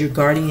because your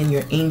guardian,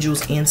 your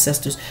angels,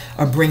 ancestors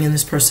are bringing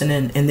this person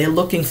in, and they're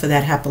looking for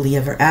that happily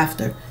ever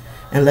after.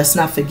 And let's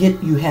not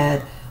forget, you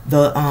had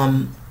the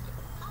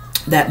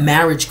that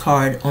marriage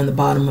card on the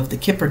bottom of the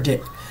Kipper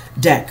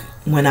deck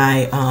when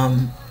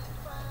I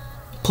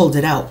pulled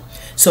it out.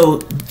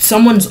 So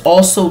someone's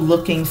also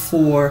looking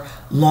for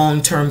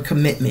long-term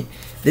commitment.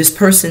 This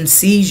person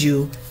sees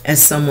you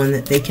as someone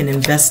that they can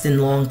invest in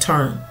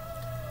long-term.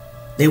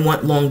 They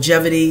want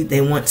longevity,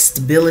 they want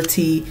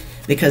stability,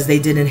 because they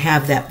didn't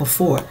have that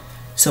before.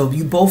 So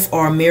you both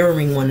are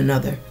mirroring one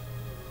another.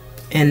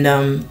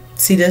 And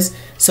see this?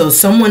 So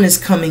someone is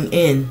coming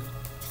in.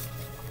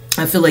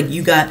 I feel like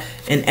you got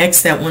an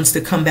ex that wants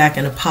to come back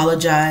and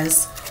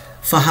apologize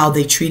for how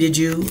they treated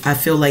you. I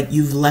feel like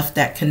you've left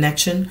that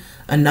connection.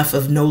 Enough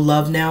of no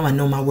love now. I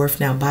know my worth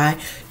now. Bye.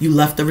 You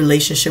left the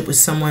relationship with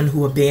someone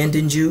who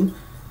abandoned you,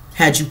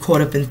 had you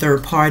caught up in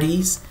third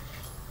parties,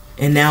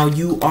 and now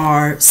you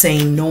are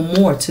saying no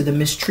more to the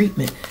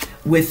mistreatment.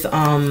 With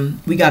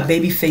we got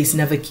babyface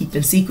never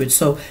keeping secrets.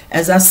 So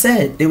as I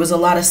said, there was a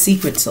lot of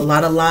secrets, a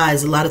lot of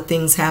lies, a lot of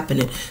things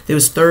happening. There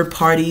was third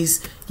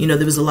parties, you know,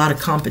 there was a lot of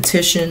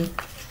competition,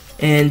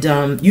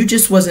 and you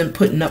just wasn't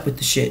putting up with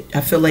the shit.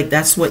 I feel like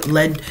that's what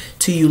led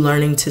to you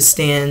learning to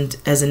stand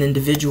as an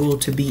individual,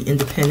 to be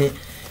independent,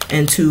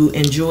 and to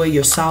enjoy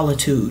your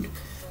solitude,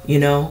 you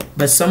know.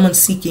 But someone's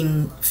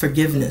seeking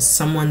forgiveness.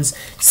 Someone's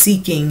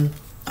seeking,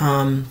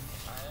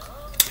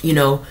 you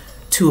know,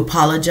 to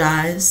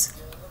apologize.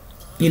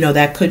 You know,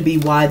 that could be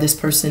why this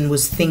person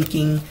was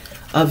thinking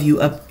of you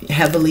up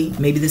heavily.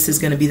 Maybe this is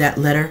going to be that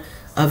letter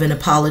of an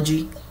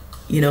apology.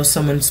 You know,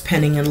 someone's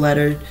penning a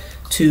letter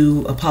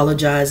to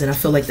apologize. And I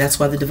feel like that's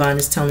why the divine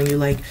is telling you,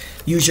 like,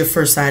 use your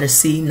first eye to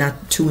see,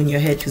 not two in your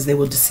head, because they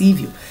will deceive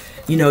you.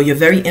 You know, you're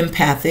very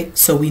empathic.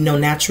 So we know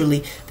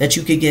naturally that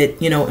you could get,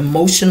 you know,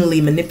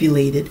 emotionally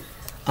manipulated,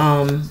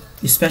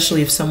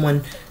 especially if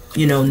someone,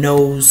 you know,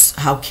 knows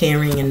how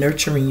caring and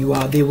nurturing you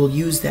are. They will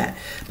use that.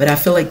 But I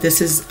feel like this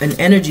is an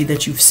energy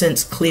that you've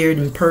since cleared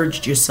and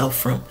purged yourself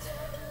from.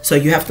 So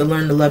you have to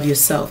learn to love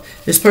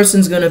yourself. This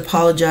person's going to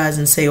apologize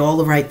and say all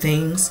the right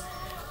things.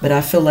 But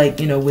I feel like,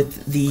 you know,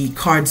 with the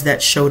cards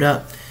that showed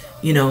up,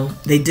 you know,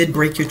 they did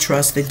break your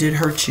trust. They did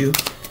hurt you.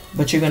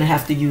 But you're going to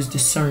have to use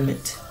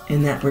discernment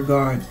in that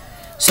regard.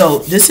 So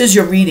this is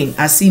your reading.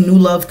 I see new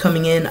love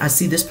coming in. I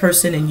see this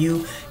person and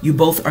you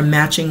both are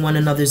matching one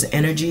another's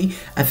energy.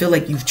 I feel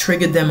like you've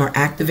triggered them or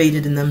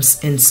activated in them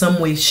in some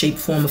way, shape,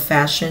 form, or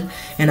fashion.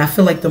 And I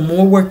feel like the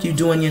more work you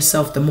do on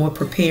yourself, the more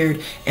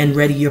prepared and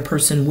ready your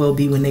person will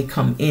be when they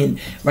come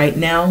in. Right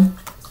now,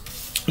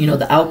 you know,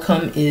 the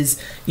outcome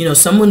is, you know,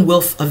 someone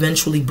will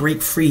eventually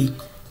break free,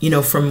 you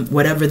know, from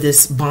whatever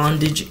this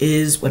bondage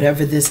is,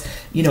 whatever this,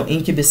 you know,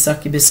 incubus,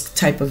 succubus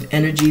type of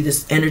energy,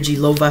 this energy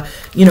lova,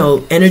 you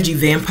know, energy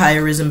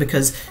vampirism,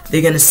 because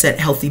they're going to set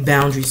healthy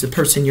boundaries, the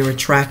person you're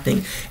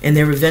attracting, and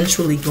they're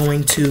eventually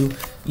going to,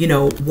 you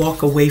know,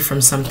 walk away from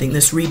something.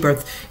 This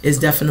rebirth is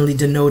definitely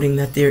denoting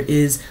that there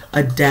is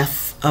a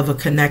death of a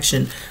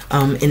connection,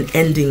 an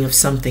ending of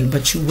something,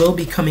 but you will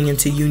be coming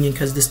into union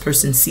because this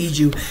person sees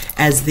you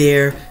as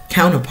their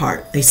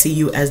counterpart. They see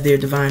you as their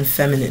divine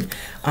feminine,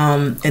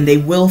 and they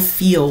will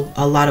feel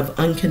a lot of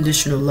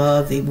unconditional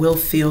love. They will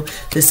feel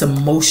this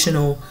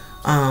emotional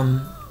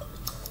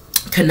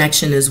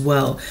connection as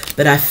well.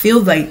 But I feel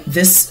like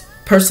this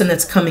person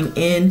that's coming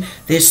in,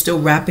 they're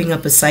still wrapping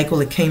up a cycle.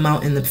 It came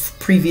out in the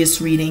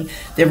previous reading.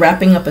 They're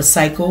wrapping up a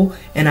cycle,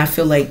 and I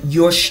feel like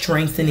you're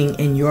strengthening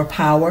in your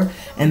power,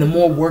 and the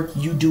more work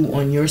you do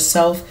on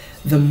yourself,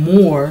 the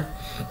more,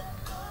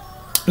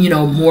 you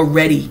know, more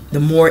ready, the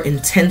more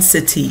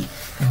intensity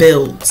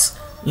builds,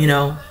 you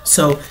know.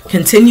 So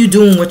continue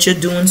doing what you're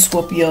doing,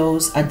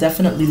 Scorpios. I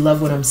definitely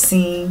love what I'm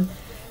seeing,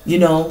 you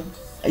know.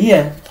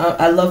 Yeah,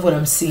 I love what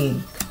I'm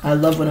seeing. I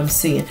love what I'm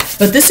seeing.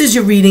 But this is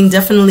your reading.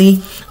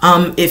 Definitely,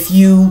 if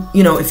you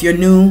know, if you're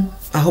new,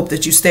 I hope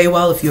that you stay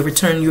well. If you're a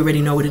return, you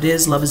already know what it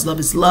is. Love is love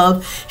is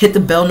love. Hit the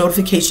bell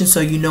notification so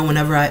you know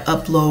whenever I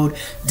upload.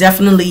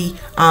 Definitely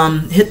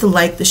hit the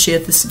like, the share,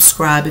 the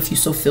subscribe if you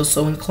so feel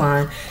so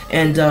inclined.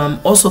 And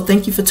also,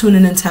 thank you for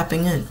tuning in,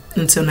 tapping in.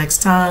 Until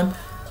next time,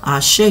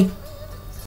 Ashe.